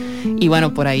asistir. Y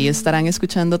bueno, por ahí estarán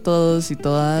escuchando todos y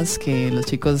todas que los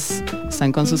chicos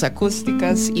están con sus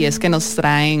acústicas y es que nos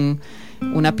traen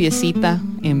una piecita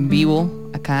en vivo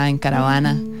acá en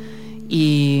Caravana.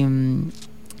 Y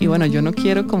bueno, yo no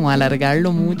quiero como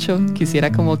alargarlo mucho,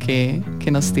 quisiera como que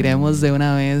nos tiremos de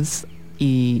una vez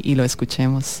y lo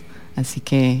escuchemos. Así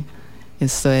que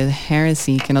esto es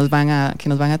Heresy, que nos van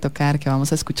a tocar, que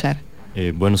vamos a escuchar.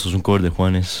 Bueno, eso es un cover de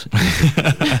Juanes.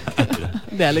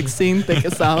 De Alex Sinte, que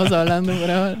estábamos hablando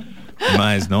por ahora.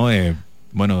 Más, ¿no?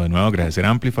 Bueno, de nuevo agradecer a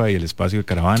Amplify y el espacio de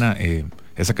Caravana.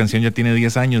 Esa canción ya tiene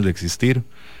 10 años de existir.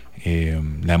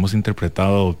 La hemos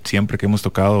interpretado siempre que hemos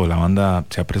tocado. La banda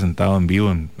se ha presentado en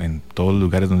vivo en todos los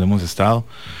lugares donde hemos estado.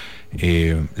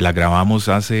 La grabamos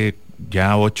hace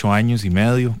ya 8 años y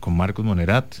medio con Marcos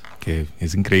Monerat, que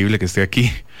es increíble que esté aquí.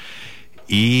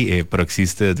 Pero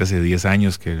existe desde hace 10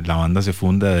 años que la banda se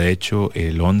funda, de hecho,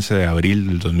 el 11 de abril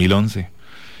del 2011.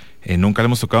 Nunca la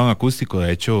hemos tocado en acústico,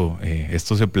 de hecho,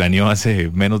 esto se planeó hace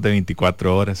menos de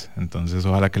 24 horas, entonces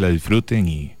ojalá que la disfruten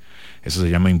y eso se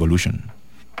llama Involution.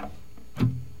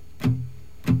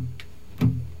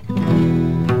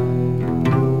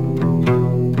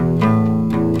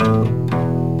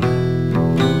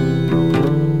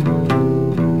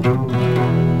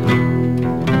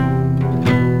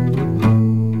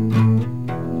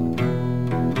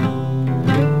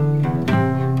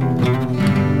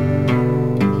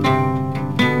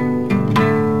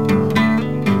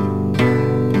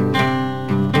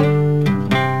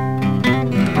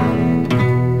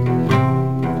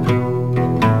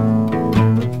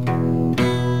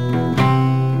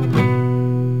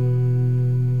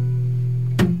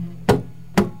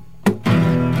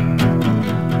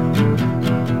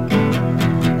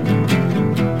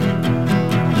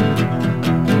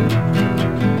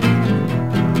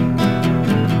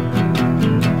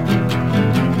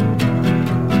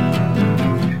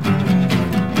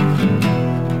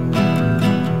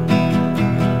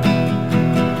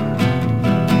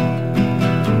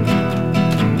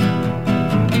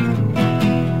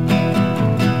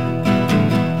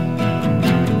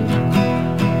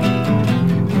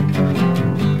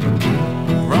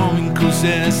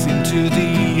 Into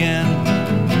the end,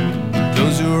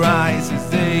 close your eyes as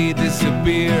they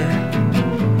disappear.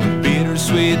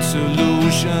 Bittersweet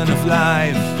solution of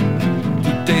life,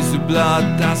 to taste the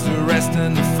blood, that's the rest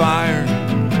in the fire.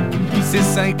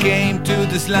 Since I came to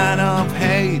this land of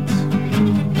hate,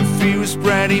 fear is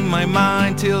spreading my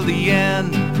mind till the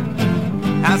end.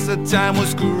 As the time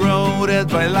was corroded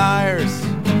by liars,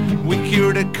 we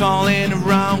hear the calling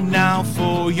around now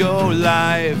for your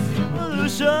life.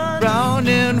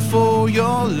 Running for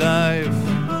your life.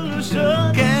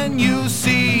 Can you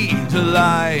see the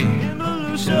light?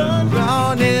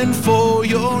 Running for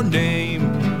your name.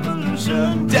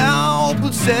 Doubt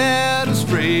would set us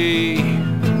free.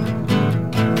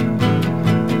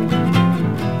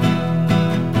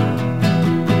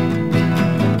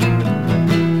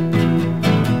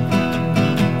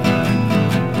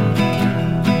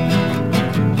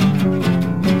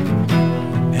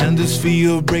 And this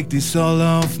fear break this all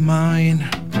of mine,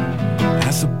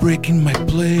 as a break in my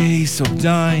place of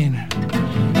dying.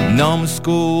 No more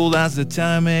school as the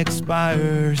time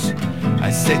expires.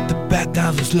 I set the path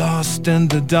I was lost in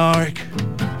the dark.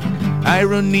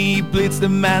 Irony bleeds the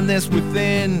madness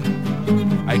within.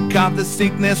 I caught the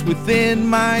sickness within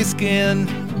my skin.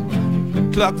 The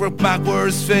clockwork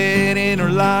backwards fading or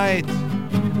light.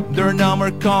 There are no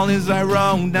more callings I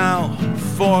wrong now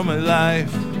for my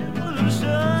life.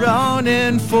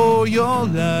 Running for your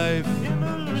life.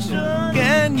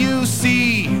 Can you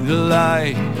see the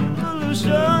light?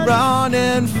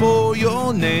 Running for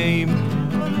your name.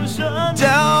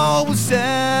 Doubt will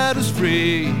set us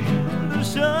free.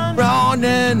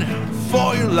 Running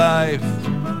for your life.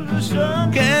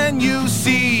 Can you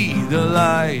see the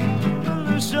light?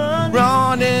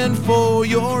 Running for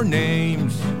your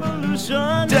names.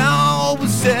 Doubt will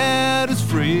set us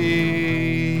free.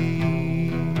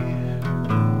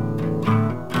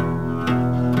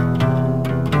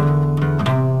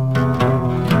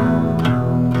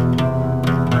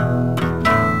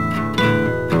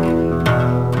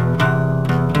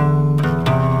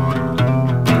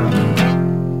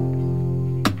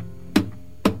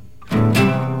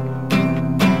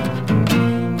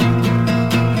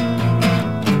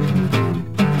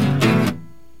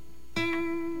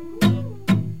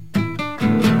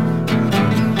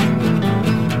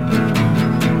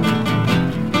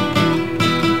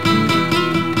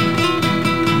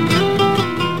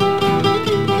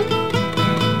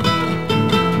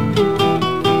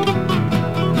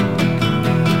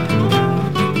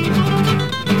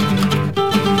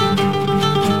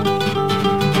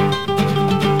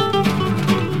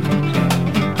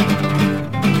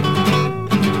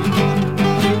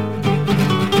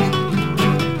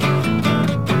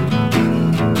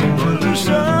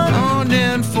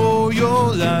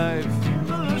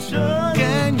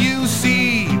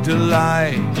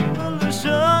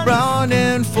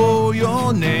 Running for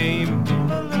your name.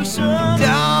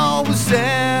 Doubt will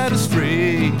set us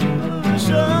free.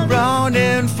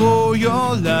 Running for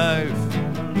your life.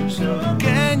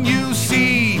 Can you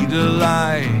see the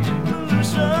light?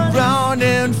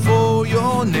 Running for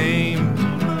your name.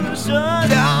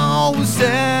 Doubt will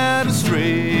set us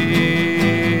free.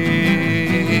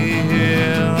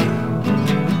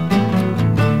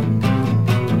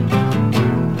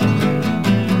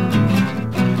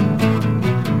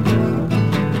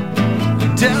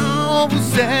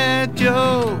 Set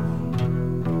you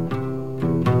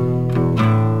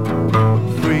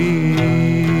free.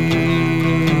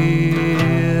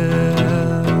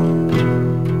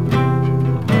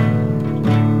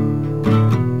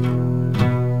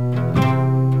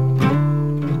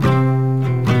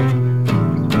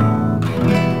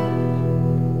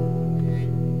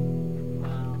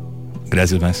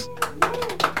 Gracias, más.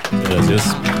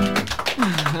 Gracias.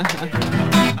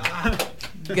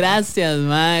 Gracias,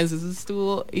 Maes, eso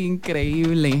estuvo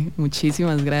increíble.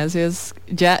 Muchísimas gracias.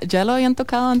 Ya lo habían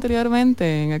tocado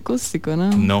anteriormente en acústico, ¿no?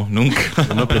 No, nunca.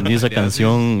 Yo me aprendí esa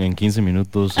canción en 15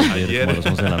 minutos ayer, como a las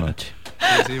 11 de la noche.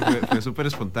 Sí, fue súper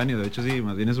espontáneo. De hecho, sí,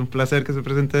 más bien es un placer que se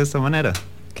presente de esta manera.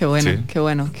 Qué bueno, sí. Qué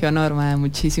bueno, qué honor, Mae.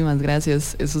 Muchísimas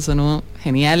gracias. Eso sonó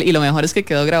genial. Y lo mejor es que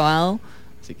quedó grabado.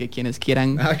 Así que quienes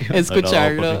quieran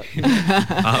escucharlo,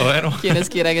 bueno. quienes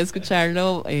quieran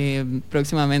escucharlo,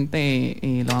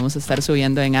 próximamente lo vamos a estar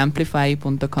subiendo en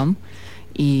amplify.com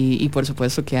y por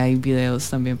supuesto que hay videos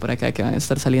también por acá que van a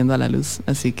estar saliendo a la luz.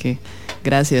 Así que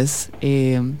gracias.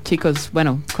 Chicos,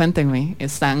 bueno, cuéntenme,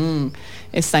 están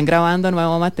grabando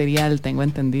nuevo material, tengo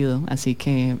entendido, así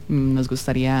que nos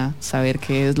gustaría saber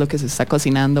qué es lo que se está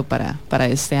cocinando para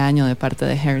este año de parte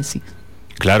de Heresy.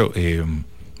 Claro,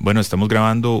 bueno, estamos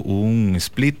grabando un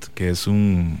split, que es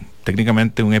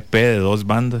técnicamente un EP de 2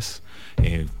 bandas,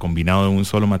 combinado en un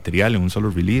solo material, en un solo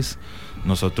release.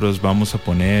 Nosotros vamos a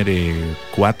poner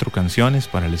 4 canciones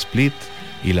para el split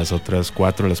y las otras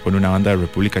 4 las pone una banda de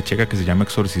República Checa que se llama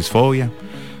Exorcisfobia.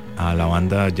 A la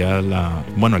banda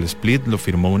el split lo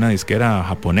firmó una disquera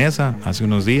japonesa hace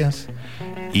unos días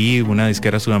y una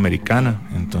disquera sudamericana.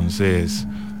 Entonces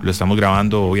Lo estamos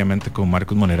grabando obviamente con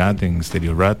Marcos Monerat en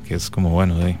Stereo Rat, que es como,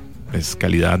 bueno, es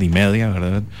calidad y media,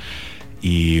 ¿verdad?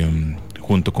 Y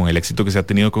junto con el éxito que se ha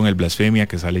tenido con el Blasfemia,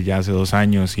 que sale ya hace 2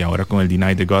 años, y ahora con el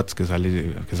Deny the Gods, que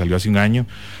salió hace 1 año,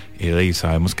 y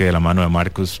sabemos que de la mano de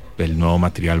Marcos el nuevo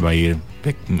material va a ir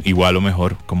igual o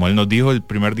mejor. Como él nos dijo el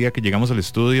primer día que llegamos al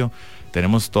estudio,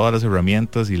 tenemos todas las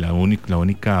herramientas y la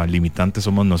única limitante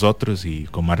somos nosotros, y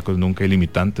con Marcos nunca hay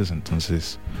limitantes,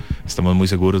 entonces estamos muy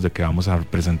seguros de que vamos a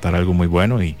presentar algo muy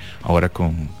bueno. Y ahora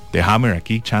con The Hammer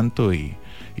aquí, Chanto, y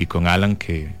con Alan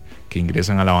que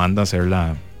ingresan a la banda a hacer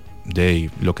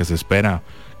lo que se espera,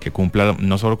 que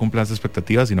no solo cumpla las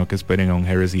expectativas, sino que esperen a un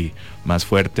Heresy más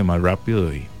fuerte, más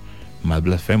rápido y más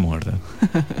blasfemo, ¿verdad?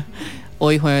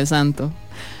 Hoy Jueves Santo.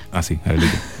 Ah, sí,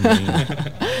 aleluya.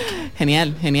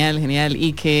 Genial.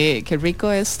 Y qué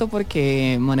rico esto,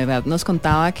 porque Monerat nos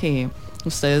contaba que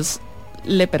ustedes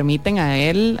le permiten a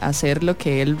él hacer lo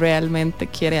que él realmente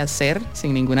quiere hacer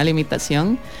sin ninguna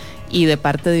limitación, y de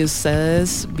parte de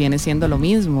ustedes viene siendo lo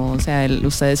mismo. O sea,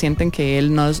 ustedes sienten que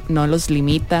él no los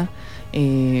limita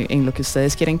en lo que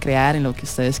ustedes quieren crear, en lo que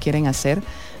ustedes quieren hacer.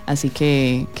 Así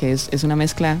que es una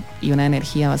mezcla y una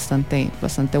energía bastante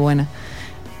buena.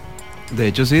 De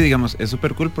hecho sí, digamos, es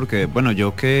súper cool porque, bueno,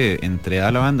 yo que entré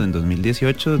a la banda en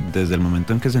 2018, desde el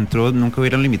momento en que se entró nunca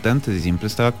hubieron limitantes y siempre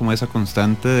estaba como esa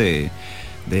constante de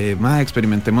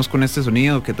experimentemos con este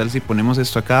sonido, qué tal si ponemos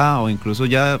esto acá, o incluso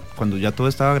ya cuando ya todo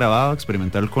estaba grabado,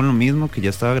 experimentar con lo mismo que ya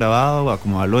estaba grabado,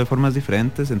 acomodarlo de formas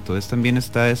diferentes. Entonces también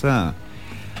está esa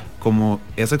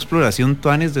exploración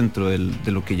tuanis dentro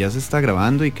de lo que ya se está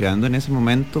grabando y creando en ese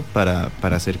momento para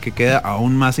hacer que quede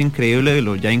aún más increíble de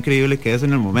lo ya increíble que es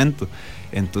en el momento.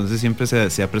 Entonces siempre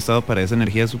se ha prestado para esa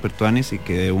energía super tuanis y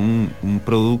que dé un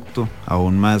producto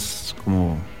aún más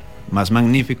más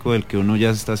magnífico del que uno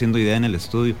ya se está haciendo idea en el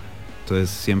estudio. Entonces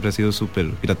siempre ha sido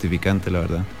súper gratificante, la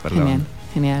verdad, para la banda.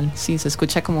 Genial, sí, se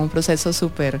escucha como un proceso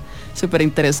súper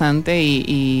interesante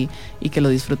y que lo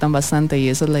disfrutan bastante, y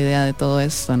esa es la idea de todo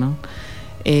esto, ¿no?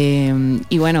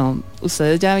 Y bueno,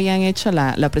 ustedes ya habían hecho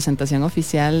la presentación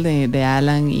oficial de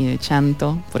Alan y de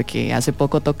Chanto, porque hace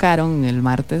poco tocaron el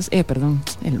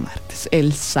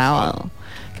sábado.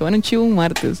 Qué bueno, un chivo un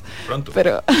martes. Pronto.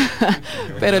 Pero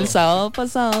el sábado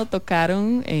pasado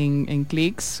tocaron en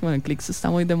Clicks. Bueno, Clicks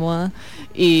está muy de moda.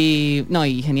 Y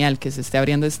genial que se esté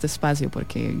abriendo este espacio,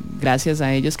 porque gracias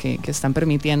a ellos que están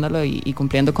permitiéndolo y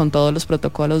cumpliendo con todos los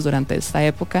protocolos durante esta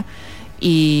época.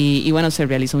 Y bueno, se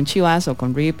realizó un chivazo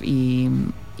con RIP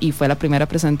y fue la primera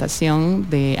presentación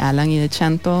de Alan y de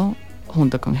Chanto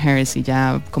junto con Heresy,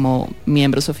 ya como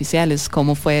miembros oficiales.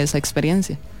 ¿Cómo fue esa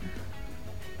experiencia?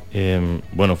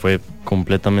 Bueno, fue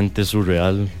completamente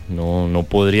surreal. No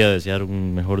podría desear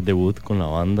un mejor debut con la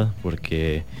banda,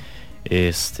 porque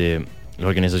la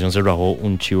organización se rajó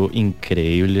un chivo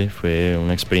increíble. Fue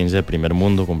una experiencia de primer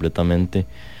mundo completamente.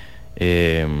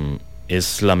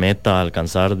 Es la meta a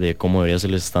alcanzar de cómo debería ser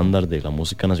el estándar de la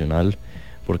música nacional,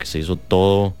 porque se hizo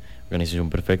todo, organización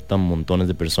perfecta, montones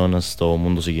de personas, todo el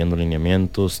mundo siguiendo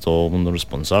lineamientos, todo el mundo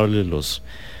responsable,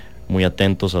 muy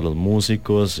atentos a los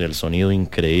músicos, el sonido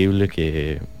increíble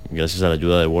que gracias a la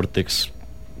ayuda de Vortex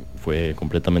fue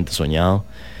completamente soñado.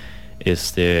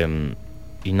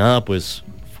 Y nada, pues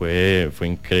fue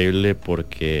increíble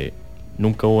porque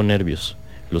nunca hubo nervios.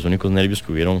 Los únicos nervios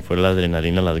que hubieron fue la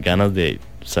adrenalina, las ganas de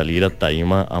salir a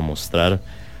tarima a mostrar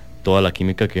toda la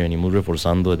química que venimos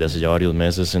reforzando desde hace ya varios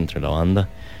meses entre la banda.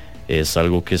 Es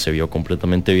algo que se vio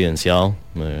completamente evidenciado,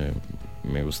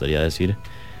 me gustaría decir,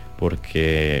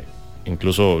 porque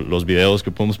incluso los videos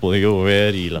que hemos podido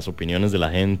ver y las opiniones de la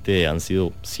gente han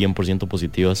sido 100%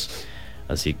 positivas.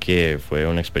 Así que fue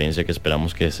una experiencia que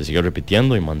esperamos que se siga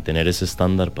repitiendo y mantener ese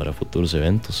estándar para futuros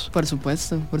eventos. Por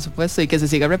supuesto, y que se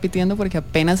siga repitiendo porque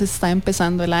apenas está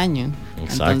empezando el año.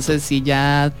 Exacto. Entonces si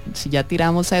ya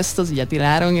tiramos esto, si ya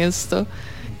tiraron esto,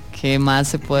 ¿qué más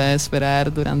se puede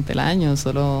esperar durante el año?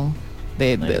 Solo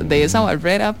de esa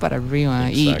barrera para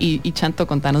arriba. Y Chanto,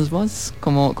 contanos vos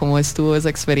cómo estuvo esa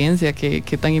experiencia,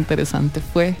 qué tan interesante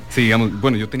fue. Sí, digamos,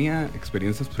 bueno, yo tenía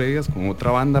experiencias previas con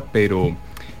otra banda, pero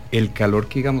el calor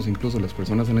que, digamos, incluso las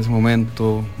personas en ese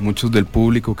momento, muchos del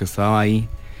público que estaba ahí,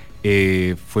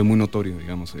 fue muy notorio,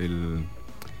 digamos,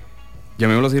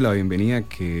 llamémoslo así, la bienvenida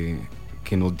que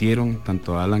nos dieron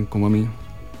tanto a Alan como a mí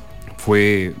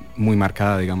fue muy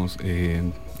marcada, digamos.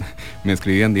 Me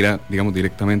escribían, digamos,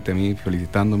 directamente a mí,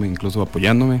 felicitándome, incluso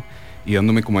apoyándome y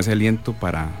dándome como ese aliento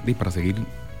para seguir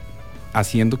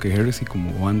haciendo que Heresy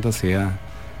como banda sea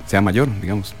mayor,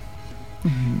 digamos.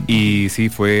 Uh-huh. Y sí,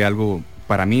 fue algo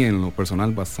para mí en lo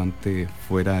personal bastante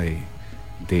fuera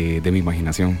de mi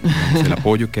imaginación. Digamos, el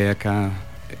apoyo que hay acá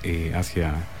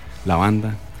hacia la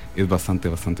banda es bastante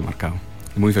marcado.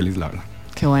 Muy feliz, la verdad.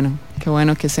 Qué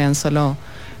bueno que sean solo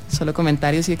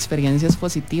comentarios y experiencias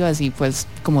positivas, y pues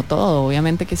como todo,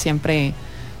 obviamente que siempre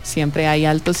hay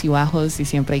altos y bajos y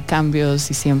siempre hay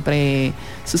cambios y siempre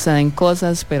suceden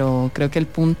cosas, pero creo que el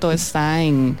punto está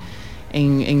en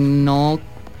no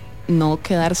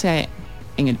quedarse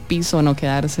en el piso, no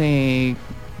quedarse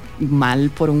mal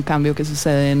por un cambio que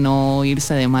sucede, no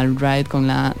irse de mal ride con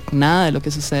nada de lo que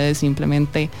sucede,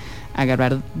 simplemente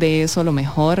agarrar de eso lo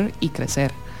mejor y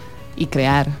crecer y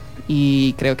crear.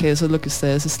 Y creo que eso es lo que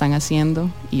ustedes están haciendo,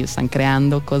 y están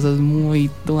creando cosas muy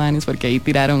tuanes, porque ahí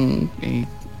tiraron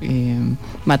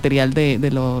material de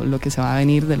lo que se va a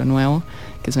venir, de lo nuevo,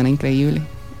 que suena increíble.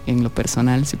 En lo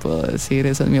personal, si puedo decir,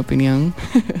 esa es mi opinión.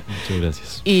 Muchas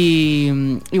gracias. Y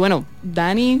bueno,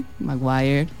 Dani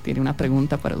Maguire tiene una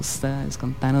pregunta para ustedes.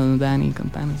 Contanos, Dani,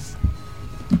 contanos.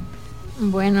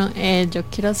 Bueno, yo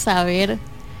quiero saber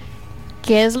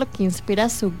qué es lo que inspira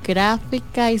su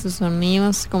gráfica y sus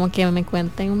sonidos, como que me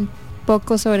cuenten un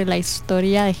poco sobre la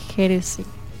historia de Heresy.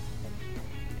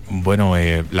 Bueno,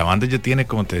 la banda ya tiene,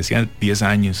 como te decía, 10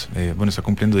 años, está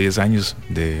cumpliendo 10 años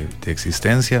de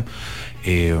existencia.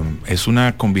 Es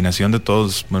una combinación de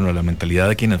todos, la mentalidad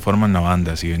de quienes forman la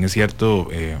banda. Si bien es cierto,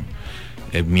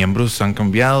 miembros han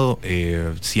cambiado,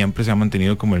 siempre se ha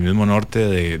mantenido como el mismo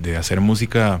norte de hacer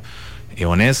música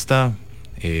honesta.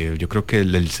 Yo creo que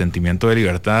el sentimiento de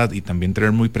libertad, y también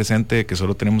tener muy presente que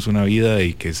solo tenemos una vida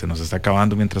y que se nos está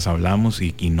acabando mientras hablamos,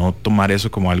 y no tomar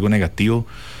eso como algo negativo,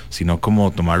 sino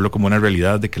como tomarlo como una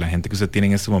realidad de que la gente que usted tiene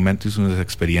en este momento y sus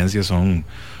experiencias son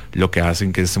lo que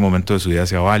hacen que este momento de su vida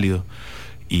sea válido,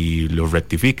 y lo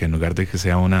rectifique en lugar de que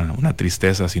sea una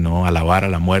tristeza, sino alabar a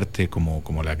la muerte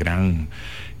como la gran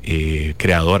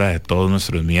creadora de todos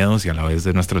nuestros miedos y a la vez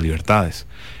de nuestras libertades.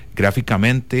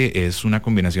 Gráficamente es una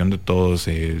combinación de todos.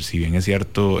 Si bien es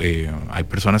cierto, hay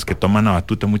personas que toman la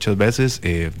batuta muchas veces,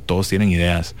 todos tienen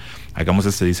ideas. Hagamos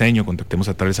este diseño, contactemos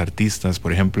a tales artistas.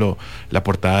 Por ejemplo, la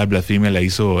portada de Blasfemia la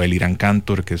hizo el Irán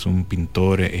Cantor, que es un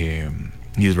pintor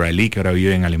israelí que ahora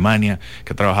vive en Alemania,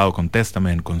 que ha trabajado con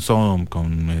Testament, con Sodom,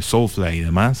 con Soulfly y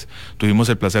demás. Tuvimos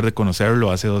el placer de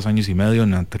conocerlo hace 2 años y medio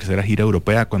en la tercera gira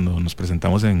europea, cuando nos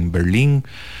presentamos en Berlín.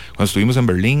 Cuando estuvimos en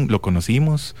Berlín lo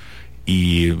conocimos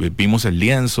y vimos el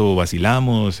lienzo,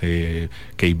 vacilamos,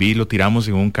 KB lo tiramos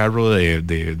en un carro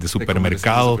de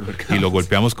supermercado y lo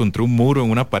golpeamos contra un muro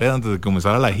en una pared antes de que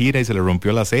comenzara la gira y se le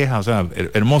rompió la ceja. O sea,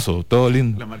 hermoso, todo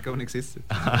lindo. La marca aún existe.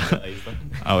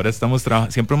 Ahora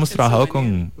siempre hemos trabajado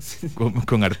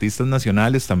con artistas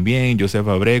nacionales también, Joseph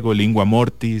Abrego, Lingua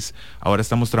Mortis. Ahora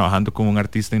estamos trabajando con un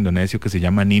artista indonesio que se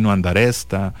llama Nino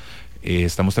Andaresta.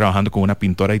 Estamos trabajando con una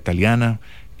pintora italiana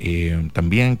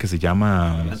también, que se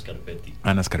llama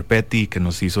Ana Scarpetti, que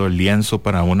nos hizo el lienzo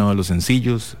para uno de los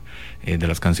sencillos de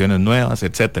las canciones nuevas,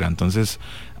 etcétera. Entonces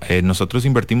nosotros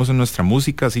invertimos en nuestra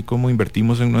música, así como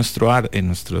invertimos en nuestro arte, en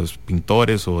nuestros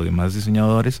pintores o demás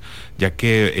diseñadores, ya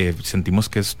que sentimos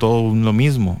que es todo lo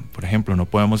mismo. Por ejemplo, no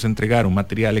podemos entregar un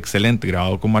material excelente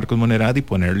grabado con Marcos Monerad y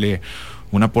ponerle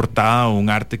una portada o un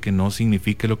arte que no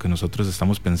signifique lo que nosotros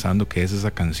estamos pensando que es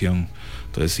esa canción.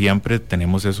 Entonces siempre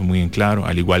tenemos eso muy en claro,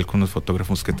 al igual con los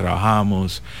fotógrafos que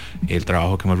trabajamos, el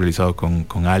trabajo que hemos realizado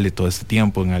con Ale todo este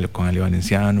tiempo, con Ale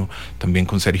Valenciano, también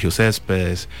con Sergio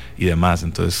Céspedes y demás.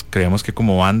 Entonces creemos que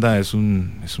como banda es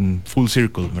un full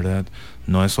circle, ¿verdad?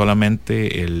 No es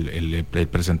solamente el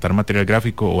presentar material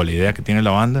gráfico o la idea que tiene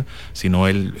la banda, sino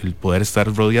el poder estar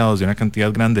rodeados de una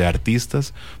cantidad grande de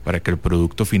artistas para que el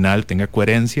producto final tenga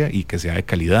coherencia y que sea de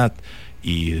calidad.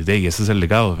 Y ese es el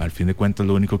legado. Al fin de cuentas,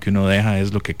 lo único que uno deja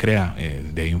es lo que crea.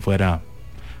 De ahí en fuera,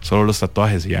 solo los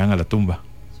tatuajes se llevan a la tumba.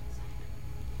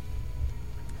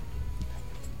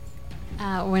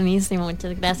 Buenísimo,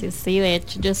 muchas gracias. Sí, de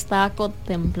hecho yo estaba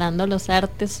contemplando los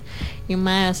artes y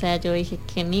o sea, yo dije,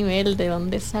 ¿qué nivel? ¿De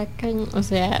dónde sacan? O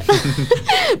sea,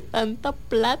 tanta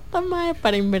plata,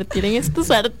 para invertir en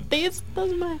estos artistas,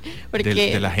 porque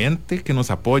de la gente que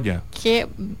nos apoya.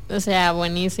 O sea,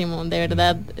 buenísimo, de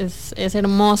verdad, es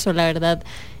hermoso, la verdad.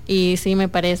 Y sí, me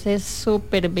parece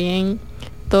súper bien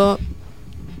todo.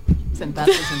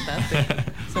 Sentate.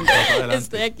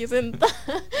 Estoy aquí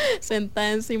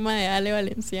sentada encima de Ale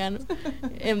Valenciano.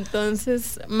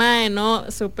 Entonces,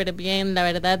 súper bien, la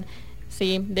verdad.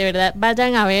 Sí, de verdad,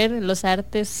 vayan a ver los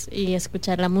artes y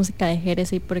escuchar la música de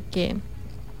Heresy, porque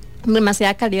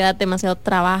demasiada calidad, demasiado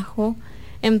trabajo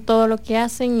en todo lo que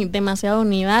hacen, demasiada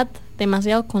unidad,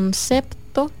 demasiado concepto.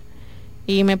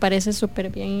 Y me parece súper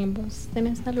bien. ¿Vos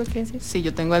tenés algo que decir? Sí,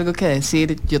 yo tengo algo que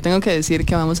decir. Yo tengo que decir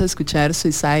que vamos a escuchar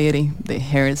Suicide de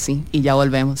Heresy y ya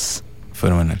volvemos.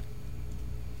 Fenomenal.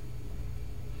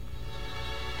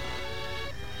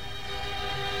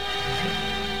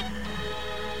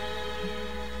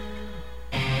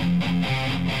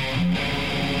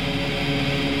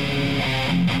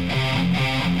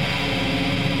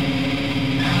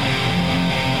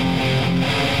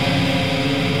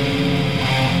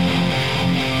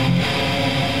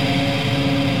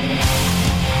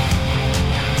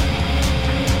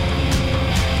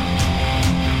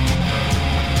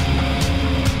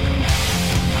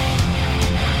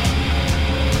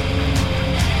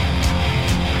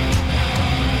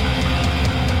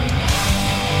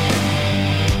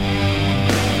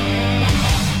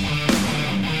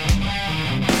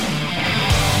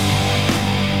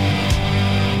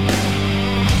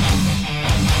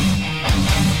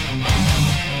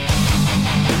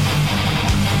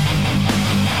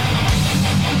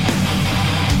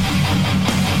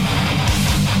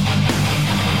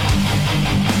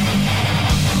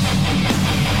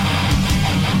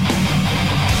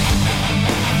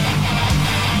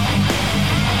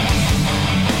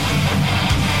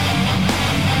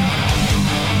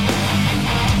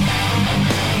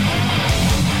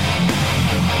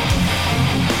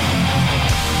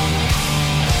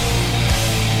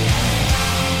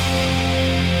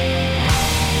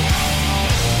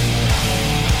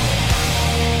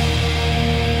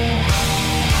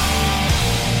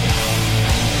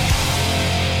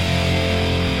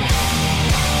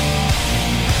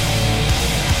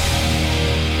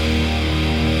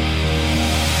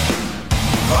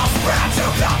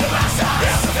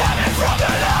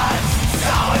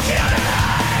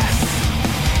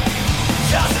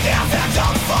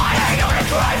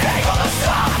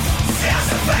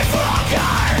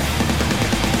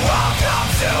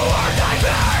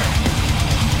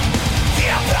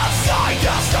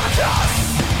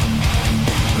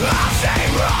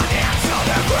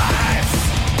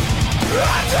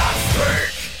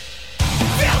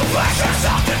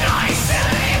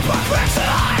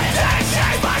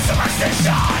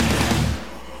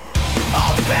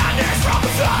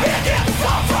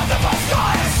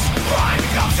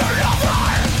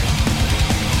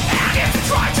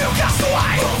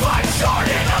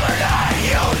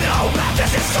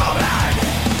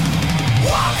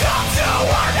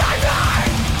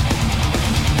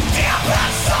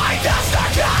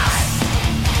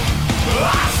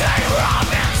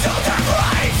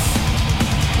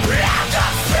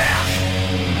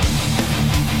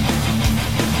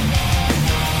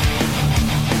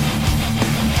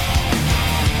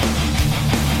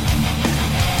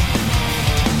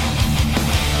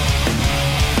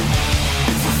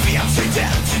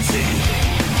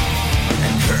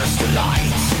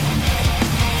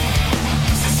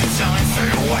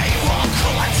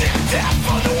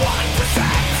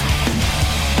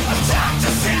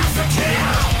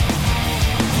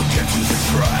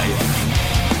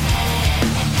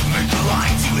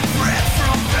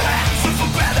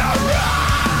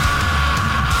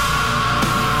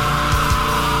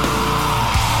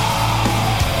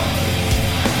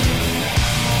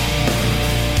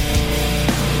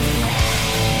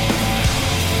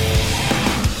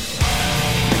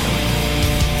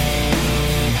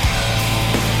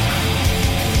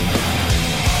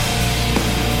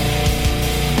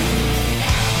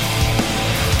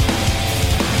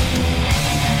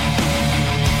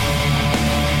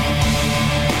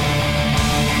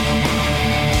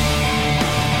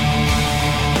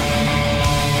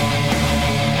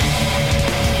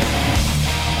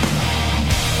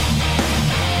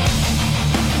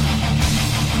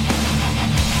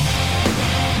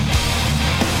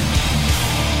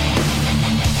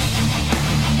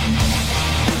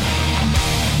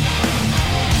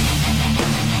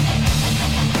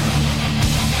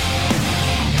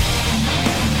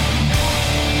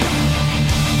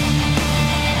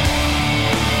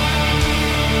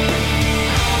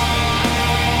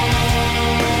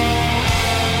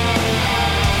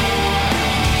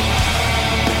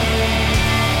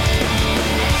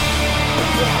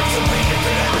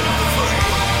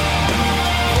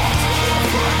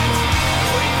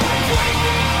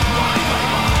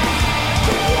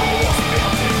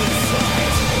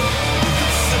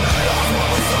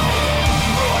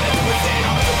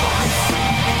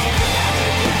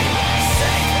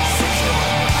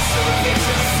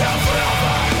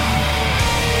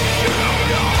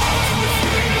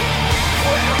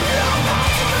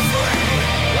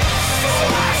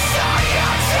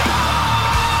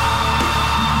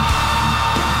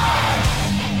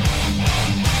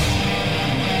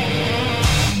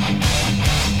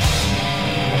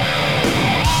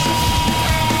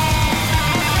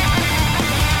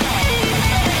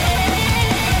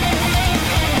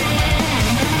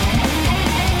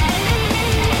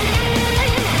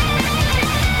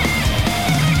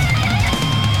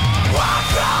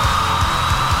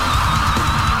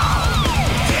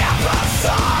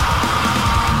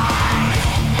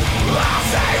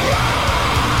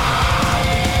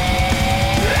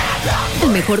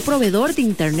 Mejor proveedor de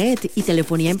internet y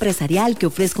telefonía empresarial que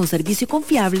ofrezca un servicio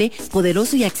confiable,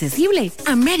 poderoso y accesible.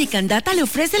 American Data le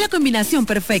ofrece la combinación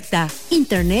perfecta.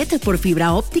 Internet por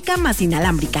fibra óptica más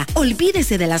inalámbrica.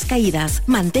 Olvídese de las caídas.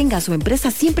 Mantenga a su empresa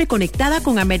siempre conectada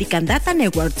con American Data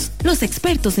Networks, los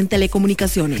expertos en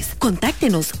telecomunicaciones.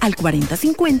 Contáctenos al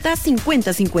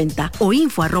 4050-5050 o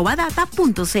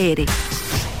info@data.cr.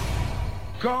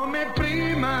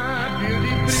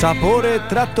 Sapore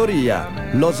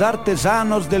Trattoria, los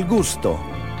artesanos del gusto.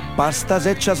 Pastas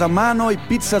hechas a mano y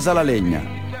pizzas a la leña.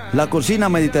 La cocina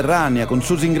mediterránea con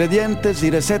sus ingredientes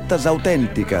y recetas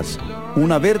auténticas.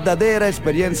 Una verdadera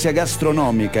experiencia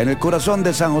gastronómica en el corazón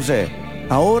de San José.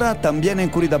 Ahora también en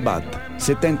Curitiba,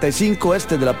 75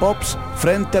 este de la Pops,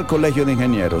 frente al Colegio de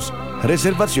Ingenieros.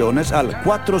 Reservaciones al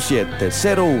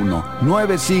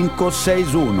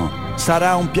 4701-9561.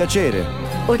 Sarà un piacere.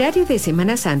 Horario de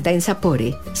Semana Santa en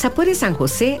Sapore. Sapore San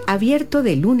José abierto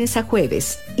de lunes a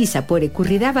jueves y Sapore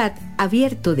Curridabat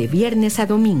abierto de viernes a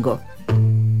domingo.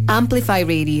 Amplify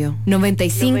Radio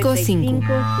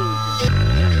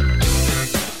 95.5.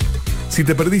 Si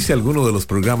te perdiste alguno de los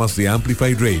programas de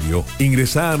Amplify Radio,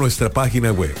 ingresa a nuestra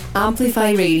página web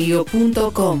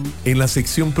amplifyradio.com. En la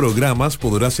sección programas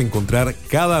podrás encontrar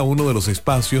cada uno de los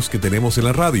espacios que tenemos en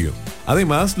la radio.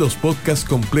 Además, los podcasts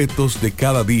completos de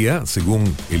cada día,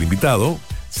 según el invitado,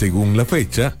 según la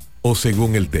fecha o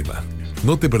según el tema.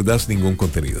 No te perdás ningún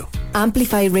contenido.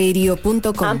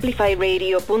 amplifyradio.com.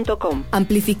 amplifyradio.com.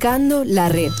 Amplificando la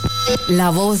red.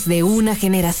 La voz de una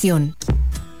generación.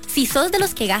 Si sos de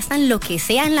los que gastan lo que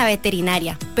sea en la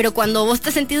veterinaria, pero cuando vos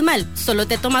te sentís mal, solo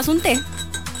te tomas un té.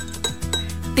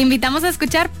 Te invitamos a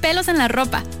escuchar Pelos en la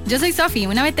Ropa. Yo soy Sofi,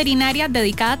 una veterinaria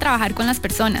dedicada a trabajar con las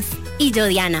personas. Y yo,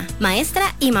 Diana,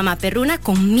 maestra y mamá perruna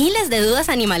con miles de dudas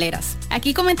animaleras.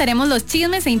 Aquí comentaremos los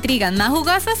chismes e intrigas más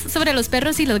jugosas sobre los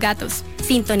perros y los gatos.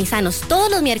 Sintonizanos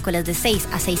todos los miércoles de 6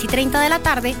 a 6:30 de la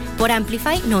tarde por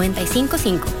Amplify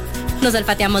 95.5. Nos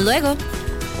olfateamos luego.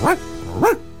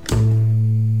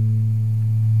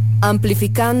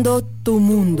 Amplificando tu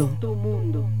mundo.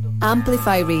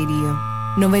 Amplify Radio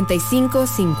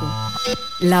 95.5.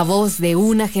 La voz de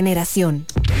una generación.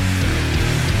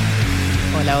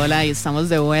 Hola, hola, y estamos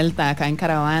de vuelta acá en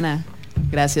Caravana.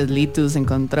 Gracias Litus en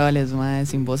controles, madre.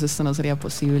 Sin vos esto no sería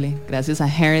posible. Gracias a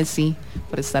Heresy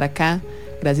por estar acá.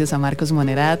 Gracias a Marcos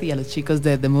Monerat y a los chicos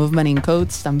de The Movement in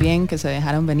Codes también que se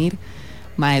dejaron venir.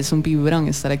 Madre, es un vibrón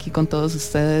estar aquí con todos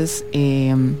ustedes.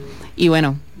 Y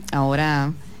bueno,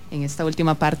 ahora en esta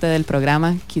última parte del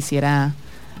programa quisiera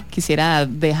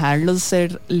dejarlos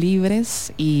ser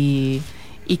libres y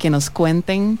que nos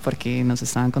cuenten, porque nos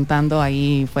estaban contando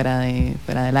ahí fuera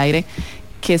del aire,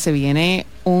 que se viene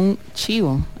un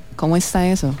chivo. ¿Cómo está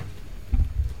eso?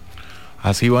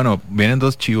 Así, bueno, vienen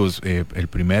 2 chivos. El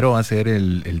primero va a ser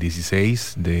el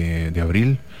 16 de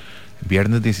abril,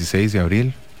 viernes 16 de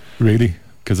abril. Really,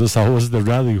 que eso es esa voz de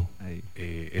radio.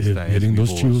 Esta es mi 2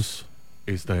 voz. chivos.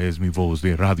 Esta es mi voz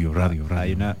de radio.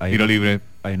 Tiro libre.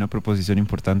 Hay una proposición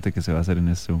importante que se va a hacer en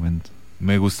este momento.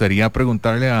 Me gustaría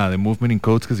preguntarle a The Movement in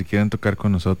Codes que si quieren tocar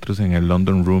con nosotros en el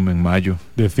London Room en mayo.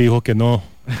 De fijo que no.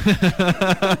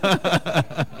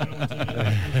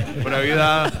 Pura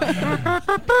vida.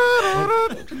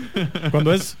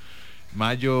 ¿Cuándo es?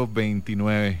 Mayo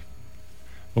 29.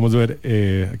 Vamos a ver,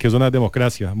 aquí es una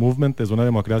democracia. Movement es una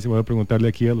democracia. Voy a preguntarle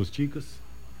aquí a los chicos.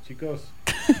 Chicos.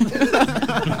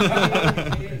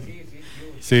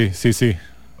 Sí.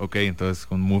 Ok, entonces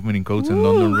con Movement in Codes en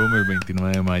London Room el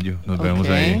 29 de mayo. Nos vemos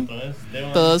ahí.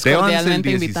 Todos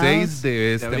cordialmente el 16 invitados.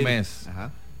 de este abril. mes.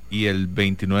 Ajá. Y el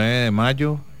 29 de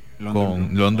mayo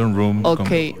con London Room. Ok.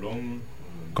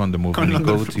 Con The Movement in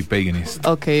Codes y Paganist.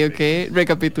 Ok.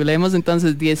 Recapitulemos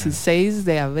entonces. 16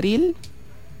 de abril,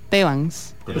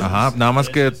 Tebans. Ajá, nada más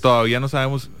que todavía no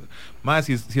sabemos. Más,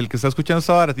 si el que está escuchando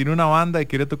esta hora tiene una banda y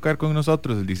quiere tocar con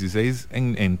nosotros el 16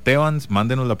 en Tebans,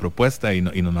 mándenos la propuesta y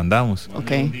nos mandamos.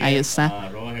 Ok, ahí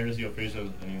está. @Heresy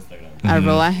Official en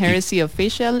Instagram. @Heresy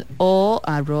Official o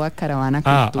 @Caravana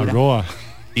Cultura.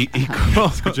 @. Y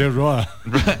Escuché Roa.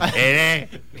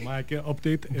 Hay que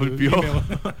update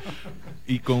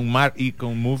y con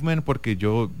Movement, porque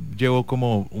yo llevo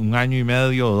como 1 año y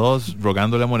medio o 2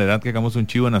 rogándole a Monerat que hagamos un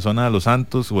chivo en la zona de Los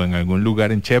Santos o en algún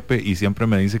lugar en Chepe, y siempre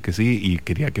me dice que sí, y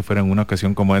quería que fuera en una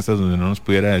ocasión como esta donde no nos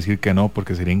pudiera decir que no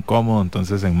porque sería incómodo.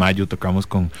 Entonces en mayo tocamos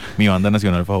con mi banda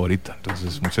nacional favorita.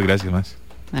 Entonces muchas gracias más.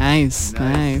 Nice.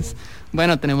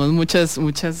 Bueno, tenemos muchas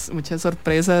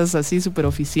sorpresas así súper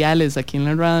oficiales aquí en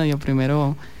la radio.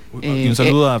 Primero y un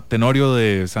saludo a Tenorio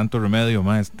de Santo Remedio,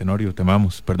 más Tenorio, te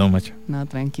amamos, perdón, macha. No,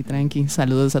 tranqui.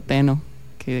 Saludos a Teno,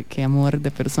 qué amor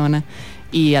de persona.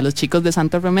 Y a los chicos de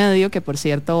Santo Remedio, que por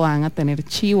cierto van a tener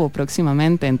chivo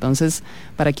próximamente. Entonces,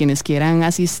 para quienes quieran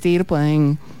asistir,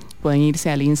 pueden irse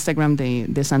al Instagram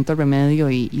de Santo Remedio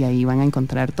y ahí van a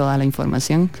encontrar toda la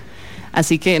información.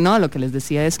 Así que no, lo que les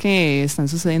decía es que están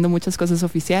sucediendo muchas cosas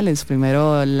oficiales.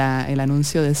 Primero el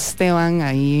anuncio de Esteban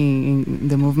ahí en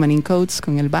The Movement in Codes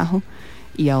con el bajo,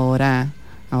 y ahora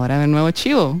el nuevo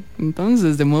chivo.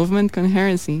 Entonces The Movement con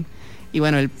Heresy. Y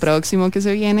bueno, el próximo que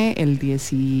se viene el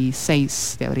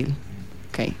 16 de abril.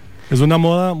 Okay. Es una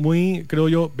moda muy, creo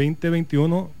yo,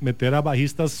 2021, meter a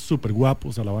bajistas súper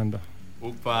guapos a la banda.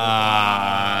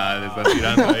 ¡Upa! Le está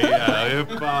tirando ahí.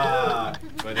 ¡Upa!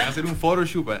 Podrían hacer un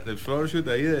photoshoot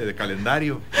ahí de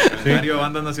calendario. Calendario de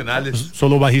bandas nacionales.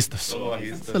 Solo bajistas.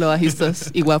 Solo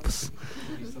bajistas y guapos.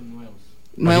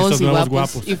 Nuevos y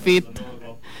guapos. Y fit.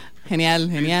 Genial,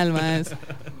 más.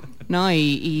 No,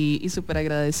 y súper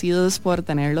agradecidos por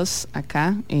tenerlos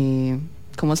acá.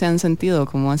 ¿Cómo se han sentido?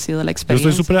 ¿Cómo ha sido la experiencia? Yo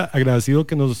estoy súper agradecido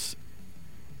que nos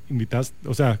invitas,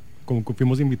 o sea, como que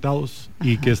fuimos invitados. Ajá.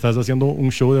 Y que estás haciendo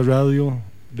un show de radio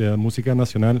de música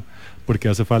nacional, porque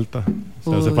hace falta.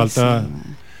 O sea, hace falta. Sí.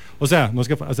 O sea, no es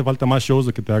que hace falta más shows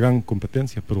de que te hagan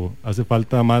competencia, pero hace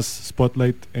falta más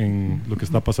spotlight en lo que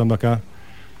está pasando acá.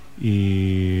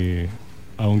 Y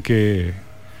aunque,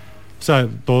 o sea,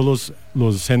 todos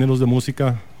los géneros de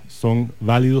música son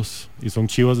válidos y son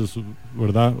chivas de su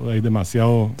verdad. Hay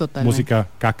demasiado música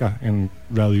caca en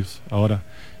radios ahora.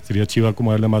 Sería chiva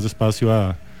como darle más espacio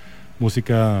a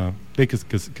música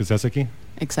que se hace aquí.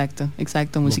 Exacto,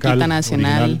 musiquita local,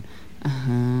 nacional.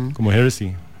 Ajá. Como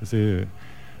Heresy. ese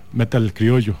metal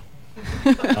criollo.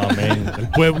 Amén. El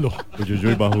pueblo.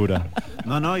 Uyuyuy Bajura.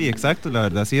 No, y exacto, la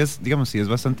verdad sí es, digamos, sí es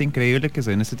bastante increíble que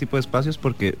se den este tipo de espacios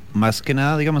porque más que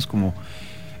nada, digamos, como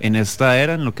en esta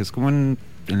era, en lo que es como en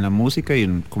la música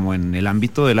y como en el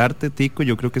ámbito del arte tico,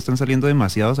 yo creo que están saliendo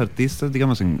demasiados artistas,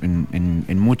 digamos,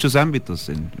 en muchos ámbitos,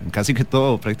 en casi que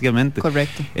todo prácticamente.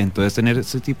 Correcto. Entonces tener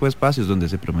ese tipo de espacios donde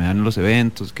se promuevan los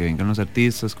eventos, que vengan los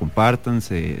artistas, compartan,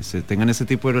 se tengan ese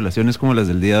tipo de relaciones como las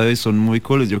del día de hoy, son muy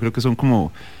cool. Yo creo que son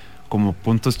como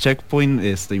puntos checkpoint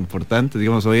importantes,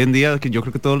 digamos, hoy en día, que yo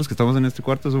creo que todos los que estamos en este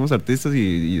cuarto somos artistas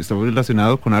y estamos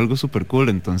relacionados con algo súper cool,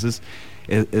 entonces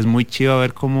es muy chido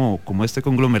ver cómo este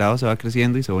conglomerado se va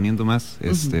creciendo y se va uniendo más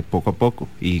poco a poco,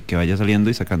 y que vaya saliendo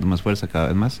y sacando más fuerza cada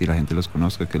vez más, y la gente los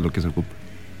conozca, que es lo que se ocupa.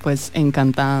 Pues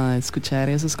encantada de escuchar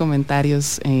esos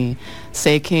comentarios.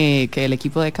 Sé que el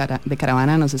equipo de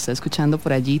Caravana nos está escuchando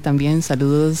por allí también.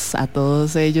 Saludos a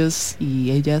todos ellos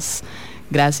y ellas.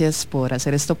 Gracias por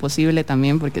hacer esto posible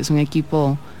también, porque es un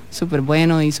equipo súper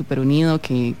bueno y súper unido,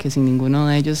 que sin ninguno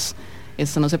de ellos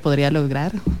esto no se podría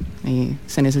lograr.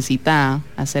 Se necesita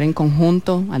hacer en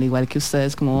conjunto, al igual que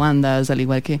ustedes como bandas, al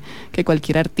igual que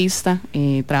cualquier artista.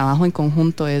 Trabajo en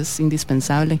conjunto es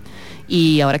indispensable.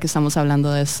 Y ahora que estamos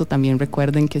hablando de esto, también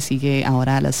recuerden que sigue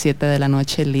ahora a las 7 de la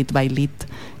noche Lit by Lit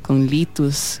con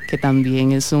Litus, que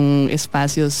también es un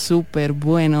espacio súper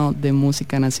bueno de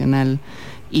música nacional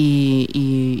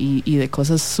y de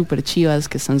cosas súper chivas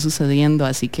que están sucediendo,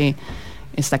 así que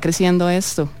está creciendo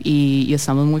esto y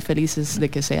estamos muy felices de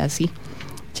que sea así.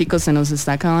 Chicos, se nos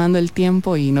está acabando el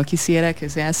tiempo y no quisiera que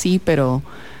sea así, pero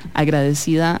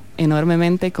agradecida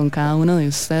enormemente con cada uno de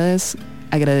ustedes,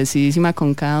 agradecidísima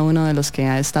con cada uno de los que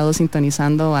ha estado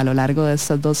sintonizando a lo largo de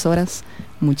estas 2 horas.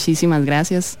 Muchísimas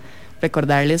gracias.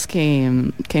 Recordarles que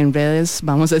en redes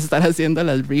vamos a estar haciendo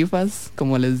las rifas,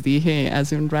 como les dije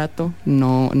hace un rato,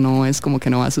 no es como que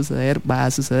no va a suceder, va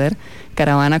a suceder.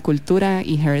 Caravana Cultura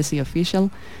y Heresy Official,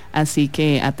 así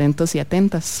que atentos y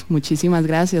atentas. Muchísimas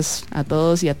gracias a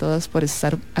todos y a todas por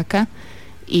estar acá.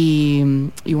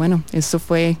 Y bueno, esto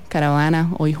fue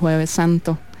Caravana, hoy Jueves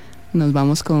Santo. Nos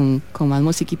vamos con más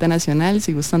musiquita nacional,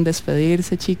 si gustan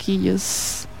despedirse,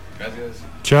 chiquillos. Gracias.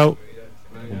 Chao.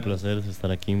 Un placer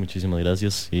estar aquí, muchísimas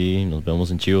gracias y nos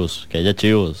vemos en Chivos. Que haya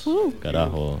Chivos,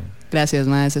 carajo. Gracias,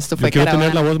 más. Esto fue yo quiero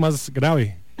Caravana. tener la voz más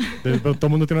grave. Todo el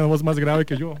mundo tiene una voz más grave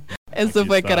que yo. Esto Aquí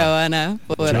fue está. Caravana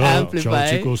por Chao, Amplify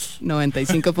chao, chicos.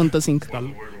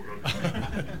 95.5.